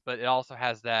elements, but it also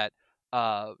has that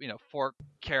fork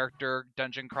character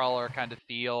dungeon crawler kind of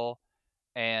feel,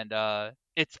 and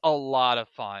it's a lot of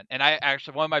fun. And I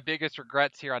actually, one of my biggest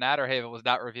regrets here on Adderhaven was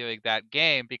not reviewing that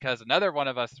game, because another one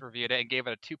of us reviewed it and gave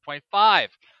it a 2.5.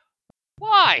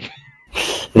 Why?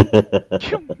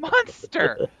 You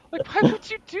monster! Like, why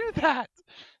would you do that?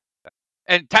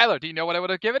 And Tyler, do you know what I would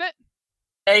have given it?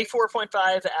 A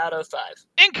 4.5 out of 5.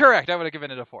 Incorrect. I would have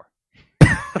given it a 4.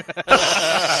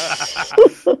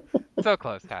 So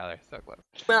close, Tyler. So close.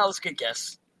 Well, it's a good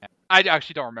guess. I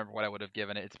actually don't remember what I would have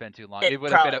given it. It's been too long. It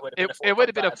would have probably been would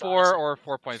have been a 4 4.5, or a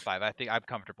 4.5. I think I'm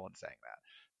comfortable in saying that.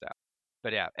 So,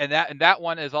 but yeah, and that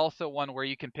one is also one where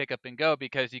you can pick up and go,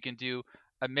 because you can do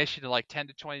a mission in like 10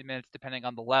 to 20 minutes depending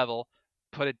on the level,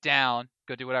 put it down,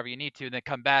 go do whatever you need to, and then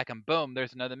come back and boom,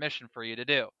 there's another mission for you to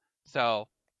do. So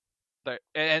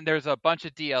and there's a bunch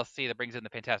of DLC that brings in the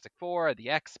Fantastic Four,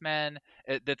 the X-Men.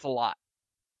 It's a lot.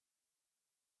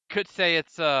 Could say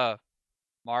it's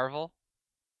Marvel.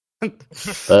 Welcome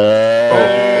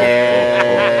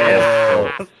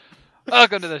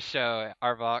to the show,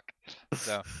 Arbok.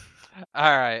 So,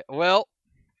 all right. Well,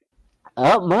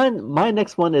 my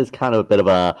next one is kind of a bit of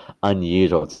a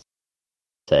unusual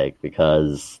take,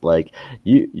 because like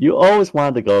you always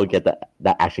wanted to go get that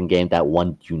action game, that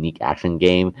one unique action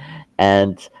game,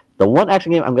 and the one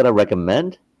action game I'm gonna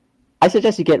recommend, I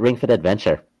suggest you get Ring Fit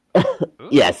Adventure.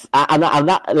 Yes, I'm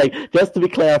not like, just to be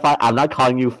clarified, I'm not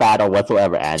calling you fat or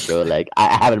whatsoever, Andrew. Like,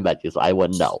 I haven't met you, so I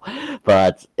wouldn't know.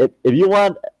 But if you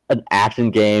want an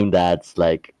action game that's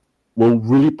like will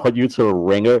really put you to a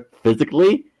ringer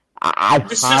physically, I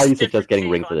highly suggest getting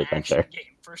Ring Fit Adventure.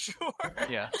 Game, for sure.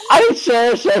 Yeah. I mean,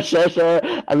 sure.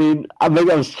 I mean,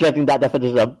 maybe I'm stretching that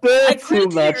definition a bit too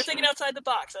much. You're thinking outside the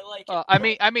box. I like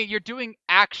it. I mean, you're doing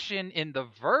action in the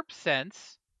verb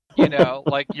sense. You know,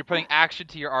 like you're putting action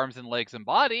to your arms and legs and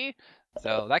body,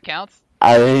 so that counts.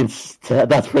 I mean,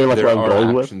 that's pretty much what I'm going with.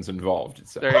 There are actions involved.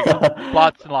 So. There you go.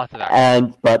 Lots and lots of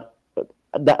action. But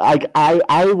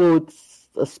I would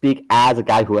speak as a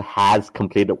guy who has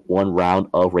completed one round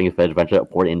of Ring Fit Adventure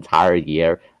for the entire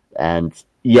year, and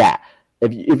yeah,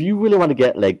 if you really want to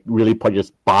get like really put your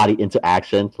body into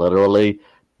action, literally,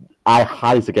 I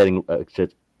highly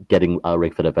suggest getting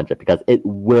Ring Fit Adventure, because it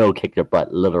will kick your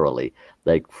butt, literally.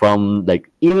 Like, from like,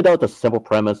 even though it's a simple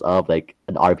premise of like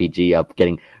an RPG of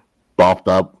getting buffed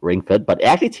up, ring fit, but it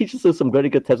actually teaches you some really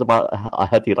good tips about a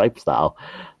healthy lifestyle.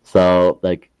 So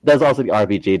like, there's also the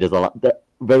RPG. There's a lot,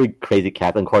 very crazy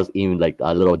cats, and of course even like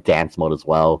a little dance mode as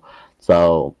well.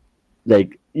 So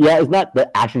like, yeah, it's not the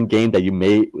action game that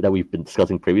we've been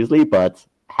discussing previously, but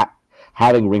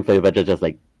having Ring Fit Adventure, just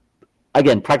like,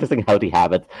 again, practicing healthy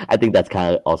habits, I think that's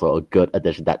kind of also a good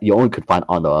addition that you only could find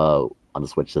on the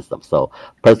Switch system. So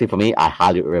personally, for me, I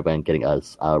highly recommend getting a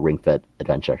Ring Fit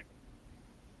Adventure.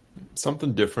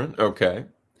 Something different, okay.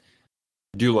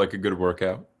 Do you like a good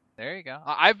workout? There you go.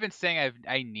 I've been saying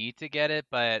I need to get it,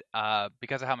 but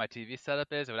because of how my TV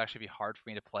setup is, it would actually be hard for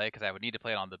me to play, because I would need to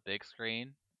play it on the big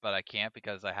screen, but I can't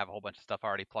because I have a whole bunch of stuff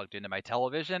already plugged into my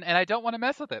television, and I don't want to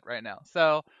mess with it right now.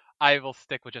 So I will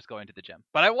stick with just going to the gym.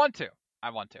 But I want to,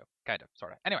 kind of,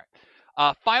 sort of. Anyway,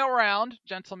 Final round,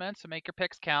 gentlemen, so make your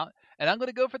picks count. And I'm going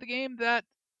to go for the game that,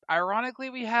 ironically,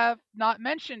 we have not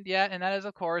mentioned yet, and that is,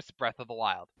 of course, Breath of the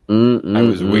Wild. I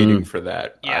was waiting for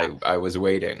that. Yeah. I was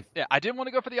waiting. Yeah, I didn't want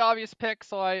to go for the obvious pick,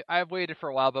 so I've waited for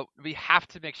a while, but we have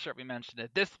to make sure we mention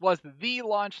it. This was the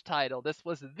launch title. This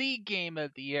was the game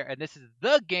of the year, and this is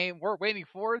the game we're waiting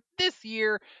for this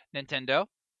year. Nintendo,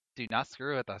 do not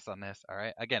screw with us on this, all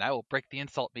right? Again, I will break the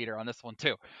insult meter on this one,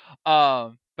 too.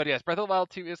 But yes, Breath of the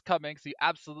Wild 2 is coming, so you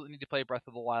absolutely need to play Breath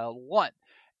of the Wild 1.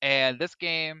 And this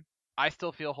game, I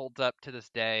still feel holds up to this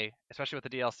day, especially with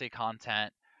the DLC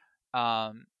content.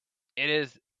 It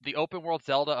is the open world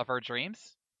Zelda of our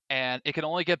dreams, and it can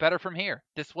only get better from here.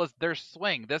 This was their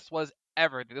swing. This was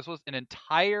everything. This was an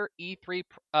entire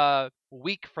E3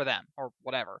 week for them, or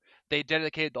whatever. They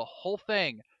dedicated the whole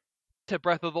thing to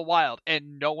Breath of the Wild,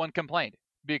 and no one complained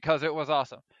because it was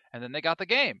awesome. And then they got the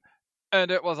game,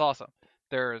 and it was awesome.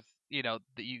 There's, you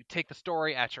take the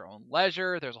story at your own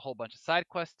leisure. There's a whole bunch of side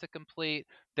quests to complete.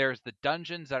 There's the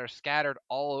dungeons that are scattered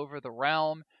all over the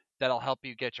realm that'll help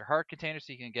you get your heart container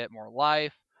so you can get more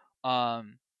life.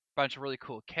 Bunch of really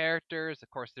cool characters.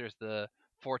 Of course, there's the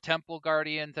 4 temple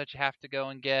guardians that you have to go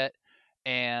and get,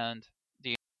 and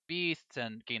the beasts,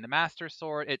 and gain the master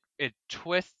sword. It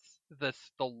twists the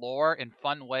lore in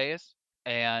fun ways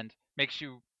and makes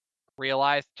you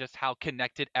realize just how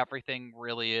connected everything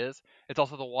really is. It's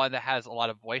also the one that has a lot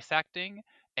of voice acting,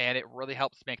 and it really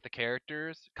helps make the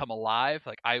characters come alive.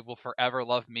 Like, I will forever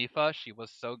love Mipha. She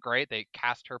was so great. They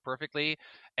cast her perfectly.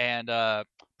 And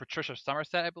Patricia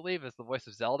Somerset, I believe, is the voice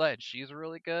of Zelda, and she's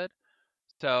really good.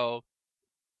 So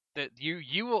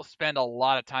you will spend a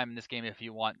lot of time in this game if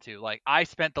you want to. Like, I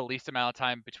spent the least amount of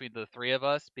time between the three of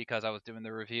us because I was doing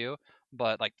the review.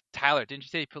 But, like, Tyler, didn't you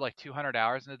say you put like 200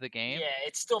 hours into the game? Yeah,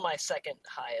 it's still my second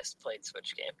highest played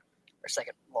Switch game, or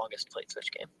second longest played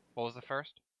Switch game. What was the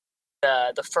first?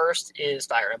 The first is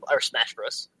Fire Emblem, or Smash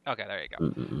Bros. Okay, there you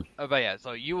go. But yeah,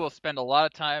 so you will spend a lot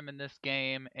of time in this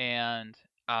game, and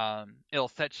it'll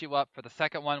set you up for the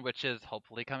second one, which is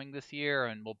hopefully coming this year,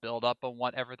 and will build up on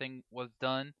what everything was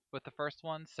done with the first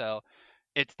one. So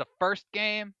it's the first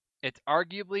game. It's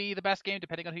arguably the best game,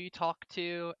 depending on who you talk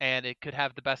to, and it could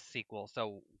have the best sequel.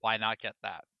 So why not get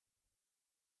that?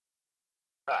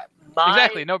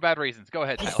 Exactly, no bad reasons. Go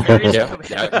ahead,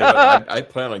 Tyler. I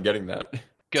plan on getting that.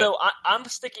 Good. So I'm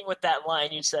sticking with that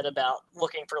line you said about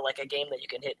looking for like a game that you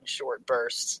can hit in short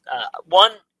bursts.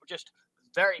 One, just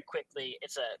very quickly,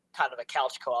 it's a kind of a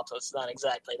couch co-op, so it's not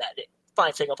exactly that.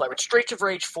 Fine single player. But Streets of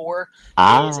Rage 4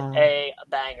 is a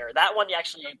banger. That one you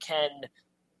can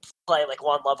play like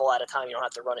one level at a time. You don't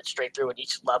have to run it straight through, and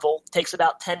each level takes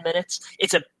about 10 minutes.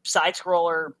 It's a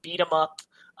side-scroller, beat 'em up.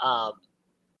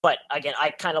 But again,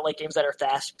 I kind of like games that are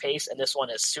fast-paced, and this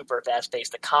one is super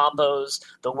fast-paced. The combos,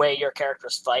 the way your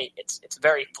characters fight, it's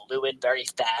very fluid, very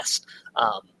fast.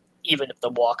 Even if the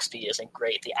walk speed isn't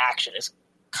great, the action is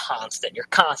constant. You're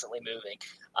constantly moving.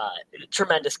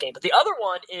 Tremendous game. But the other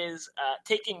one is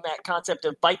taking that concept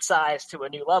of bite size to a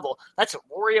new level. That's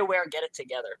WarioWare Get It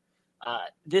Together. I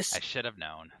should have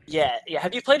known. Yeah.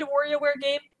 Have you played a WarioWare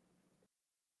game?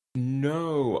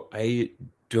 No, I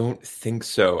don't think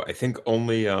so. I think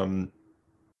only no,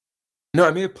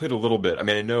 I may have played a little bit. I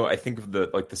mean, I think of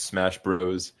the Smash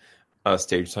Bros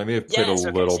stage, so I may have played a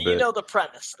little bit. You know the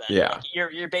premise then. Yeah. Like,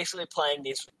 you're basically playing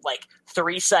these like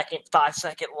 3-second,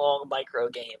 5-second long micro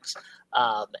games,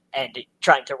 and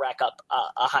trying to rack up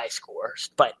a high score.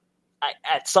 But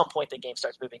at some point the game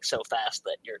starts moving so fast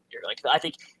that you're going to. I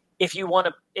think if you want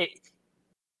to,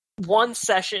 one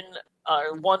session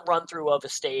or one run through of a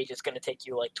stage is going to take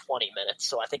you like 20 minutes.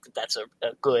 So I think that's a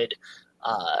good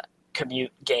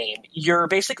commute game. You're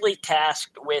basically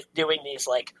tasked with doing these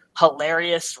like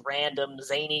hilarious, random,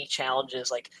 zany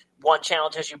challenges. Like one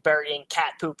challenge has you burying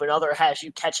cat poop, another has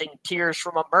you catching tears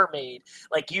from a mermaid.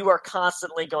 Like you are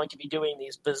constantly going to be doing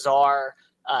these bizarre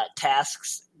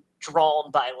tasks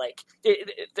drawn by like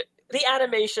the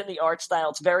animation, the art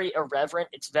style. It's very irreverent.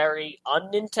 It's very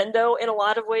un-Nintendo in a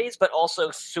lot of ways, but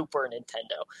also super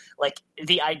Nintendo. Like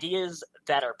the ideas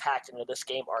that are packed into this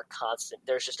game are constant.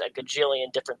 There's just a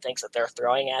gajillion different things that they're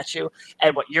throwing at you,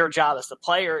 and what your job as the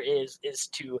player is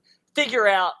to figure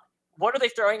out what are they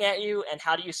throwing at you and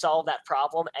how do you solve that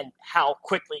problem and how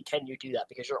quickly can you do that,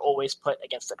 because you're always put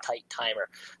against a tight timer.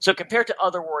 So compared to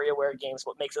other WarioWare games,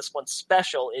 what makes this one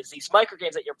special is these micro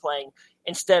games that you're playing,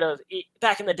 instead of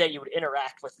back in the day you would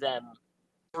interact with them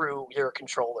through your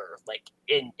controller. Like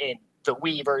in the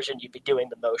Wii version, you'd be doing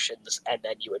the motions and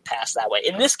then you would pass that way.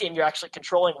 In this game, you're actually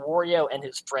controlling Wario and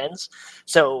his friends.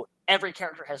 So every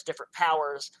character has different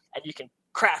powers and you can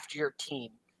craft your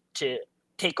team to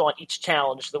take on each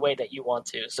challenge the way that you want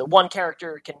to. So one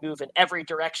character can move in every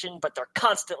direction, but they're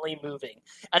constantly moving.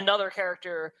 Another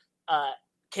character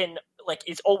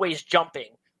is always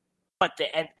jumping, but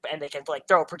and they can like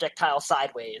throw a projectile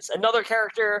sideways. Another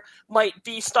character might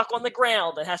be stuck on the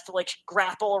ground and has to like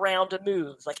grapple around to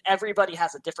move. Like everybody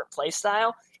has a different play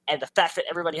style, and the fact that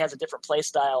everybody has a different play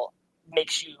style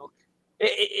makes you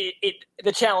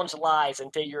the challenge lies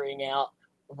in figuring out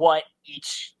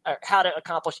how to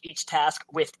accomplish each task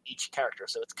with each character.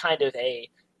 So it's kind of a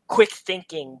quick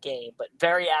thinking game, but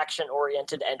very action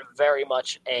oriented and very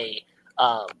much a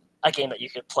game that you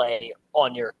could play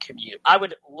on your commute. I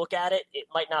would look at it.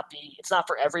 It's not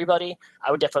for everybody.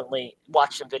 I would definitely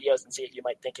watch some videos and see if you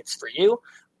might think it's for you.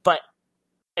 But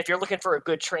if you're looking for a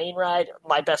good train ride,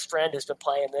 my best friend has been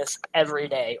playing this every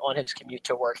day on his commute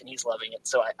to work, and he's loving it.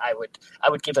 So I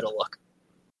would give it a look.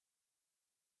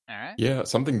 All right. Yeah,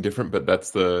 something different, but that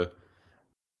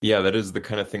is the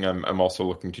kind of thing I'm also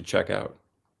looking to check out.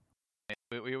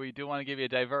 We do want to give you a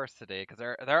diversity because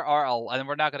there are and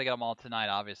we're not going to get them all tonight,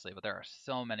 obviously, but there are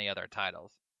so many other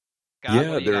titles.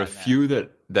 God, there are a few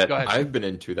that ahead, I've been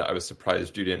into that I was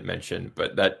surprised you didn't mention,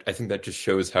 but I think that just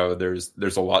shows how there's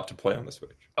a lot to play on the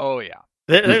Switch. Oh yeah,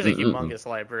 there's a humongous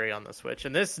library on the Switch,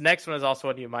 and this next one is also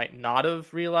one you might not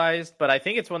have realized, but I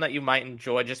think it's one that you might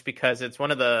enjoy just because it's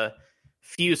one of the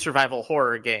few survival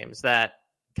horror games that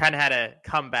kind of had a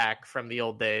comeback from the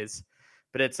old days.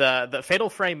 But it's the Fatal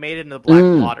Frame Made in the Black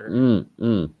Water.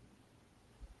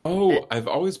 Oh, I've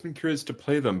always been curious to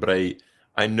play them, but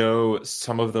I know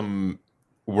some of them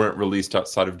weren't released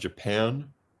outside of Japan.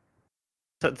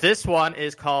 So this one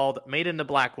is called Made in the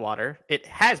Black Water. It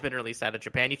has been released out of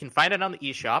Japan. You can find it on the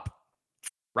eShop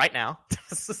right now.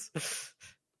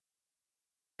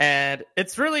 And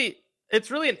it's really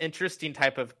an interesting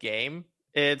type of game.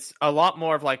 It's a lot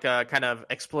more of like a kind of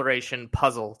exploration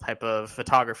puzzle type of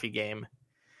photography game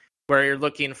where you're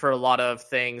looking for a lot of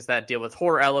things that deal with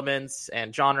horror elements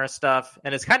and genre stuff.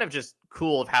 And it's kind of just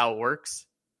cool of how it works.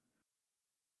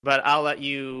 But I'll let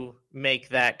you make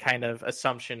that kind of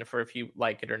assumption for if you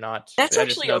like it or not. That's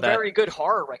actually a very good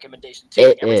horror recommendation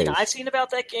too. Everything I've seen about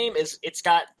that game is it's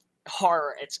got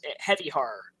horror. It's heavy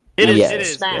horror. It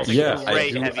is. Yeah,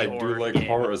 I do like game.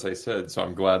 horror, as I said. So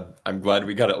I'm glad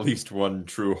we got at least one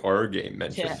true horror game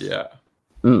mentioned. Yeah.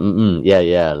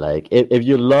 Yeah. Like if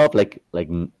you love like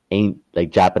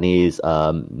Japanese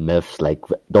myths, like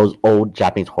those old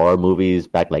Japanese horror movies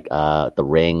back, like The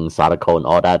Ring, Sadako, and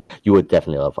all that, you would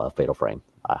definitely love Fatal Frame.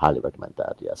 I highly recommend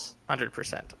that. Yes.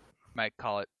 100%. Might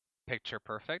call it picture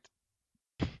perfect.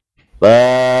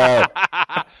 Well,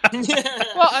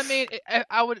 I mean,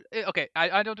 I would. Okay,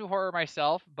 I don't do horror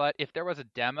myself, but if there was a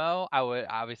demo, I would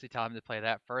obviously tell him to play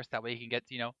that first. That way, he can get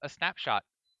a snapshot.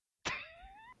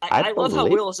 I love how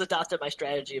Will has adopted my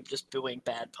strategy of just doing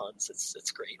bad puns. It's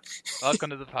great.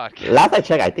 Welcome to the podcast. Last I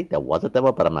checked, I think there was a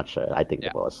demo, but I'm not sure. I think there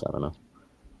was. I don't know.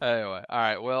 Anyway, all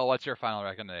right. Will, what's your final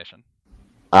recommendation?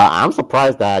 I'm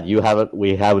surprised that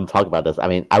we haven't talked about this. I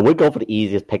mean, I would go for the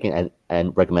easiest picking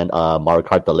and recommend Mario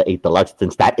Kart 8 Deluxe,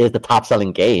 since that is the top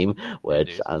selling game,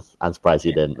 which I'm surprised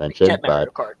you didn't mention.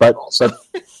 But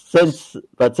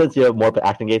since you're more for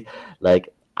action games, like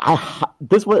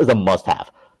this one is a must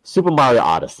have. Super Mario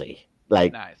Odyssey.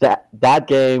 Like nice. that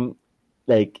game,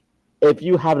 like if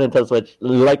you have a Nintendo Switch,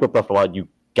 like with Breath of the Wild, you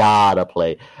gotta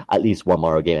play at least one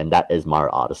Mario game, and that is Mario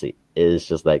Odyssey. It's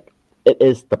just like it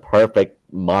is the perfect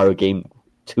Mario game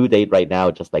to date right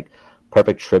now. Just like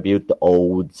perfect tribute to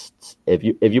old. If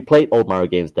you played old Mario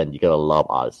games, then you're gonna love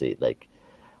Odyssey. Like,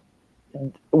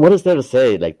 what is there to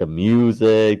say? Like the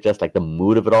music, just like the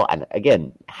mood of it all, and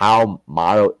again, how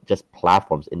Mario just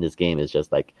platforms in this game is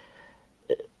just like.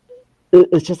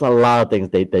 It's just a lot of things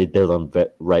they did on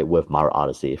right with Mario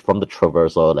Odyssey. From the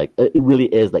traversal, like it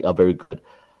really is like a very good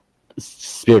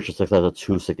spiritual successor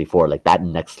to 64, like that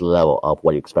next level of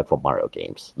what you expect from Mario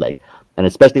games. Like, and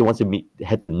especially once you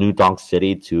hit New Donk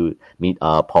City to meet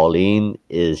Pauline,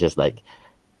 is just like,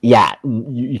 yeah,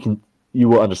 you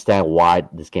will understand why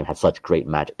this game has such great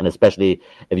magic. And especially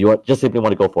if you just simply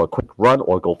want to go for a quick run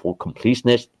or go for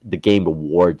completionist, the game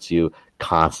rewards you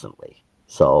constantly.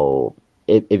 So.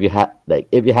 If you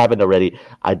haven't already,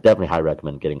 I definitely highly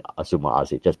recommend getting a Super Mario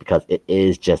Odyssey, just because it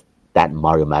is just that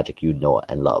Mario magic you know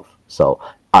and love. So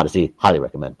Odyssey, highly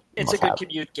recommend. It's a good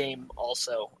commute game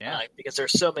also, because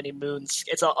there's so many moons.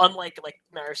 It's unlike like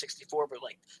Mario 64, where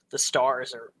like the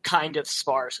stars are kind of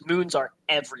sparse. Moons are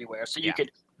everywhere, so you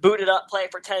could boot it up, play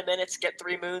it for 10 minutes, get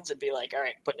 3 moons, and be like, all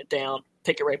right, putting it down,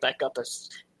 pick it right back up.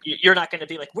 You're not going to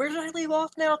be like, where did I leave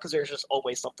off now? Because there's just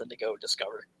always something to go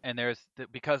discover. And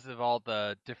because of all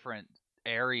the different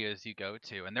areas you go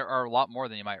to, and there are a lot more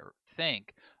than you might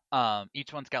think.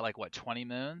 Each one's got like 20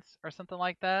 moons or something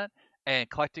like that, and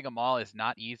collecting them all is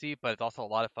not easy, but it's also a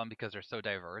lot of fun because they're so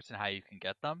diverse in how you can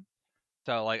get them.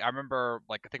 So like I remember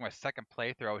like I think my second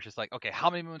playthrough I was just like, okay,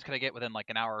 how many moons can I get within like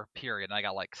an hour period? And I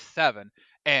got like 7,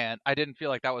 and I didn't feel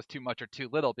like that was too much or too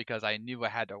little because I knew I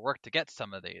had to work to get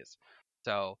some of these.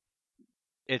 So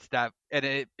it's that, and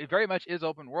it very much is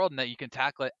open world in that you can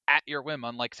tackle it at your whim.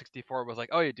 Unlike 64 was like,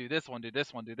 oh, you do this one, do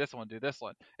this one, do this one, do this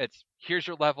one. It's here's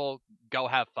your level, go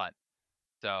have fun.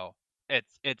 So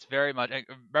it's very much.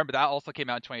 Remember that also came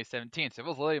out in 2017, so it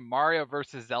was literally Mario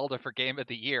versus Zelda for Game of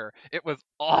the Year. It was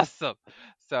awesome.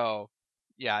 So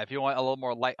yeah, if you want a little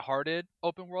more lighthearted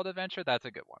open world adventure, that's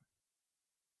a good one.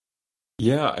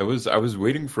 Yeah, I was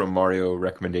waiting for a Mario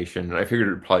recommendation, and I figured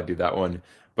it'd probably be that one.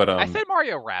 But I said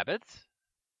Mario Rabbids.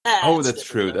 oh, that's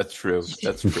true. That's true.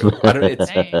 That's true. I don't. It's.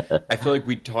 Hey. I feel like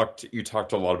you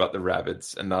talked a lot about the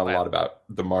rabbits and not a Yeah. lot about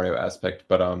the Mario aspect,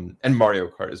 but and Mario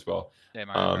Kart as well. Yeah,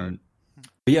 Mario Kart.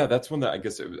 But yeah, that's one that I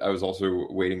guess I was also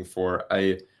waiting for.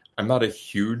 I'm not a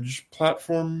huge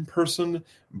platform person,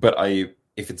 but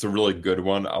if it's a really good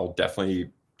one, I'll definitely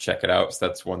check it out. So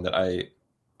that's one that I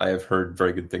have heard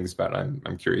very good things about.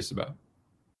 I'm curious about.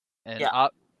 And Yeah.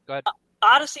 go ahead.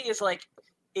 Odyssey is like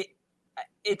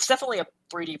it's definitely a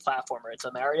 3D platformer. It's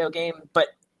a Mario game, but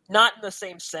not in the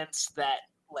same sense that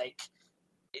like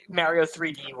Mario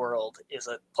 3D World is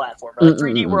a platformer. Like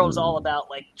 3D World is all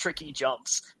about like tricky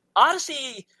jumps.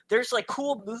 Odyssey, there's like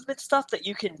cool movement stuff that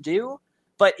you can do,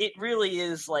 but it really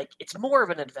is like it's more of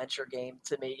an adventure game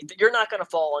to me. You're not going to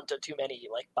fall into too many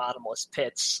like bottomless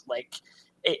pits. Like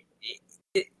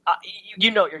you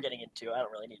know what you're getting into. I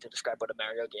don't really need to describe what a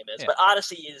Mario game is, but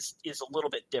Odyssey is a little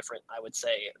bit different, I would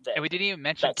say. And we didn't even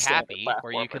mention that standard Cappy,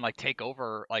 where you platformer. can like take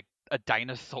over like a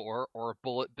dinosaur or a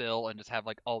bullet bill and just have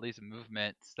like all these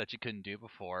movements that you couldn't do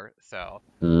before. So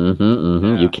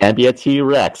Yeah. You can't be a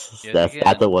T-Rex. Yes, that's you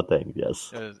can. the one thing.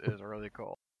 Yes. it was really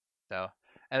cool. So,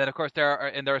 and then of course there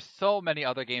are so many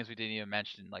other games we didn't even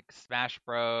mention, like Smash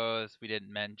Bros. We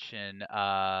didn't mention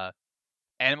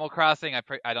Animal Crossing.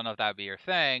 I don't know if that would be your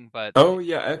thing, but Oh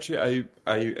yeah, actually,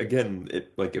 I again,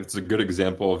 it's a good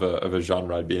example of a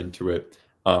genre I'd be into it.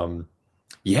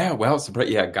 Yeah, wow, surprise!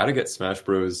 Yeah, gotta get Smash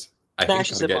Bros. I Smash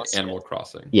think is gotta a get must, Animal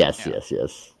Crossing. Yes. Yeah.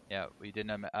 Yes. yeah, we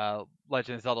didn't.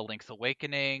 Legend of Zelda: Link's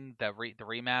Awakening, the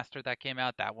remaster that came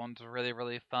out, that one's really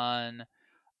really fun.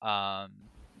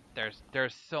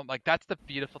 There's so like that's the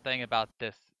beautiful thing about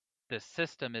this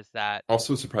system is that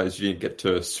Also surprised you didn't get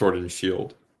to Sword and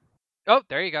Shield. oh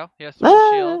there you go, yeah, Sword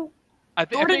and Shield. I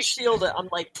Sword think and Shield, I'm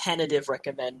like tentative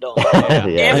recommend on.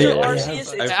 Yeah. After I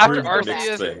Arceus, have after heard Arceus,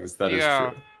 mixed things. That is yeah.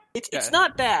 true. It's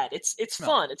not bad. It's No.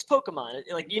 fun. It's Pokemon.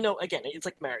 Like again, it's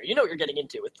like Mario. You know what you're getting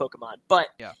into with Pokemon, but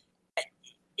Yeah.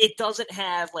 it doesn't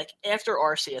have like after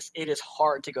Arceus. It is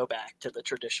hard to go back to the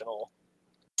traditional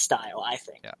style. I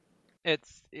think. Yeah.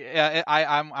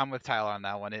 I'm with Tyler on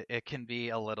that one. It can be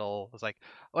a little. It's like,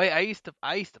 wait, I used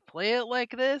to play it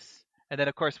like this, and then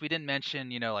of course we didn't mention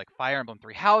like Fire Emblem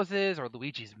Three Houses or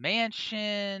Luigi's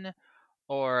Mansion,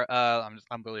 or I'm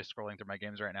really scrolling through my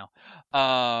games right now.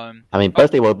 I mean,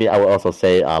 first thing will be I will also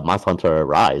say Monster Hunter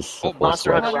Rise. Oh, for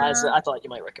Monster Switch. Hunter Rise. I thought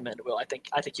you might recommend it, Will. I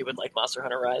think you would like Monster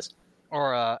Hunter Rise.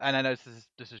 Or and I know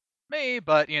this is me,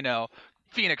 but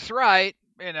Phoenix Wright.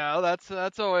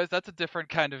 That's always a different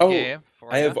kind of Oh, game.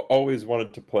 For I ya. have always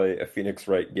wanted to play a Phoenix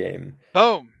Wright game.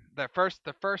 Boom. The first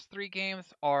 3 games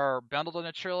are bundled in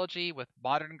a trilogy with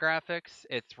modern graphics.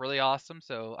 It's really awesome.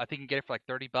 So I think you can get it for like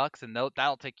 $30, and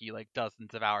that'll take you like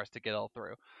dozens of hours to get all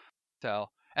through. So,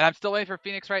 and I'm still waiting for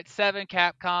Phoenix Wright 7,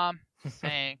 Capcom.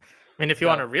 Saying. I mean, if you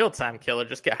want a real-time killer,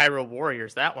 just get Hyrule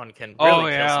Warriors. That one can Oh,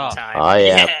 really kill yeah. some time. Oh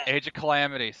yeah. Age of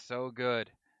Calamity, so good.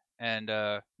 And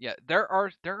yeah, there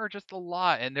are just a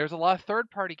lot, and there's a lot of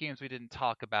third-party games we didn't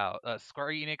talk about. Square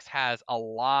Enix has a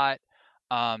lot.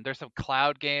 There's some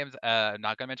cloud games. I'm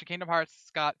not gonna mention Kingdom Hearts,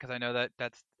 Scott, because I know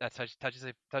that's such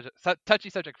touchy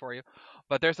subject for you.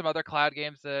 But there's some other cloud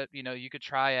games that you could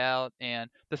try out, and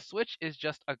the Switch is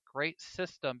just a great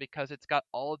system because it's got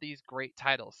all of these great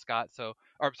titles, Scott.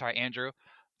 Sorry, Andrew.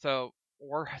 So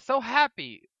we're so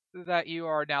happy that you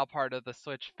are now part of the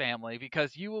Switch family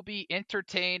because you will be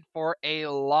entertained for a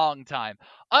long time.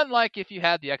 Unlike if you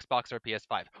had the Xbox or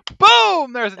PS5.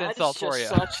 Boom! There's an That insult is for you.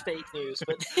 just such fake news,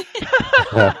 but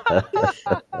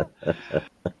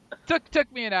Took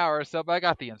me an hour or so, but I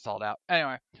got the insult out.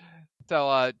 Anyway,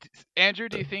 so Andrew,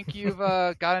 do you think you've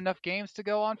got enough games to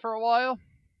go on for a while?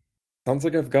 Sounds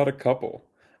like I've got a couple.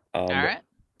 All right.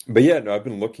 But yeah, no, I've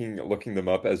been looking them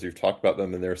up as you've talked about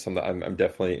them, and there are some that I'm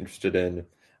definitely interested in.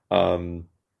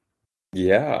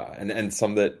 Yeah, and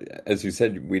some that, as you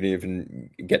said, we didn't even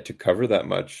get to cover that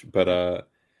much. But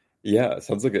yeah, it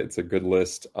sounds like it's a good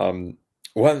list. One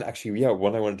actually, yeah,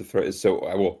 one I wanted to throw is so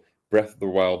I will Breath of the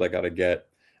Wild. I gotta get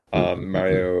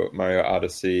Mario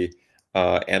Odyssey,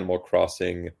 Animal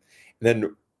Crossing, and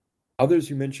then others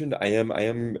you mentioned. I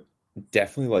am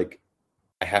definitely like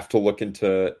I have to look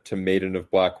into Maiden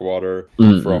of Blackwater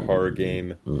for a horror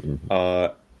game.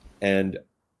 And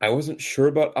I wasn't sure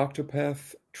about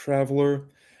Octopath Traveler,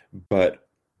 but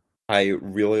I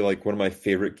really like one of my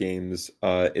favorite games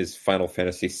is Final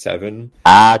Fantasy VII.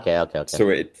 Okay. So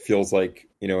it feels like,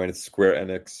 and it's Square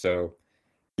Enix. So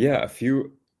yeah,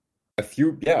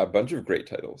 a bunch of great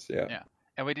titles. Yeah. Yeah.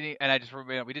 And we didn't. And I just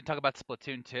remember we didn't talk about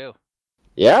Splatoon 2.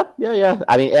 Yeah.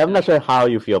 I mean, I'm not sure how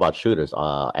you feel about shooters,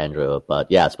 Andrew, but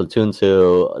yeah, Splatoon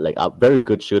 2, like a very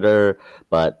good shooter.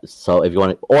 But so if you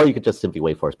want, or you could just simply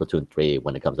wait for Splatoon 3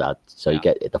 when it comes out, so you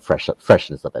get the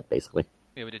freshness of it, basically.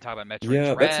 Yeah, we did talk about Metroid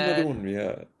Yeah, Dread. that's another one.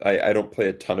 Yeah, I don't play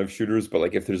a ton of shooters, but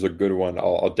like if there's a good one,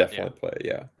 I'll definitely play.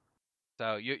 Yeah.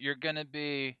 So you're gonna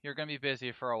be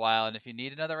busy for a while, and if you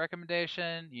need another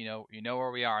recommendation, you know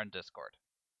where we are on Discord.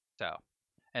 So,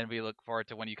 and we look forward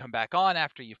to when you come back on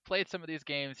after you've played some of these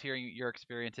games, hearing your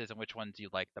experiences and which ones you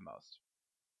like the most.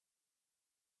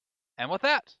 And with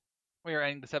that, we are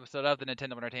ending this episode of the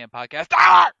Nintendo Entertainment Podcast.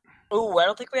 Ooh, I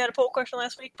don't think we had a poll question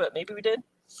last week, but maybe we did.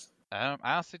 I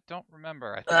honestly don't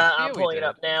remember. I'm pulling it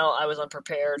up now. I was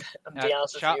unprepared. I'm being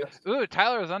honest with you. Ooh,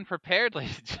 Tyler was unprepared,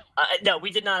 ladies and gentlemen. No, we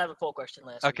did not have a poll question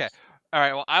last week. Okay. All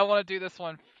right. Well, I want to do this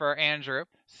one for Andrew.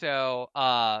 So,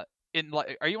 are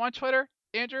you on Twitter,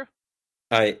 Andrew?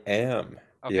 I am.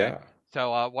 Okay. Yeah.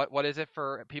 So, what is it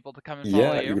for people to come and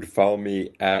follow you? You would follow me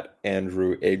at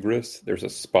Andrew Agris. There's a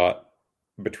spot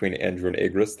between Andrew and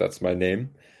Agris. That's my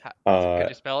name. Could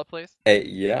you spell it, please?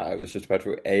 I was just about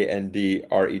to.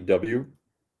 ANDREW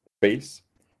space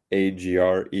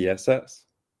AGRESS.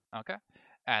 Okay.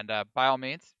 And by all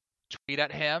means, tweet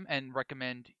at him and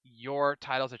recommend your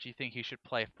titles that you think he should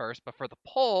play first. But for the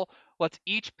poll, let's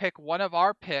each pick one of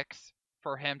our picks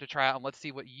for him to try out, and let's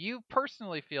see what you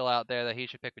personally feel out there that he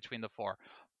should pick between the four.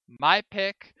 My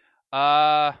pick,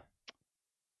 I'm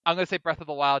gonna say Breath of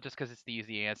the Wild just because it's the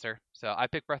easy answer. So I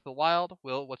pick Breath of the Wild.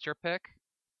 Will, what's your pick?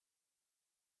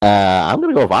 I'm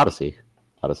gonna go with Odyssey.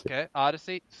 Okay,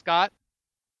 Odyssey. Scott.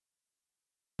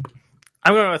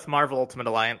 I'm going with Marvel Ultimate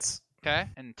Alliance. Okay,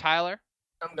 and Tyler.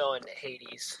 I'm going to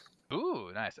Hades.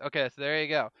 Ooh, nice. Okay, so there you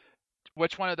go.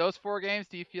 Which one of those four games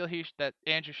do you feel that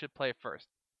Andrew should play first?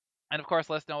 And of course,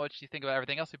 let us know what you think about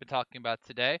everything else we've been talking about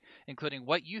today, including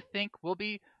what you think will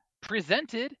be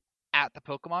presented at the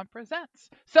Pokemon Presents.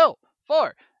 So,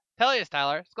 for Peleus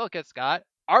Tyler, Skullkid Scott,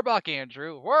 Arbok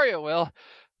Andrew, Wario Will,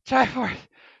 Triforce,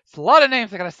 it's a lot of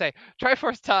names I gotta say,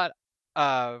 Triforce Todd,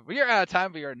 we are out of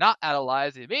time, but we are not out of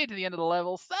lives. We made it to the end of the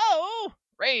level, so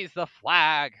raise the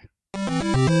flag.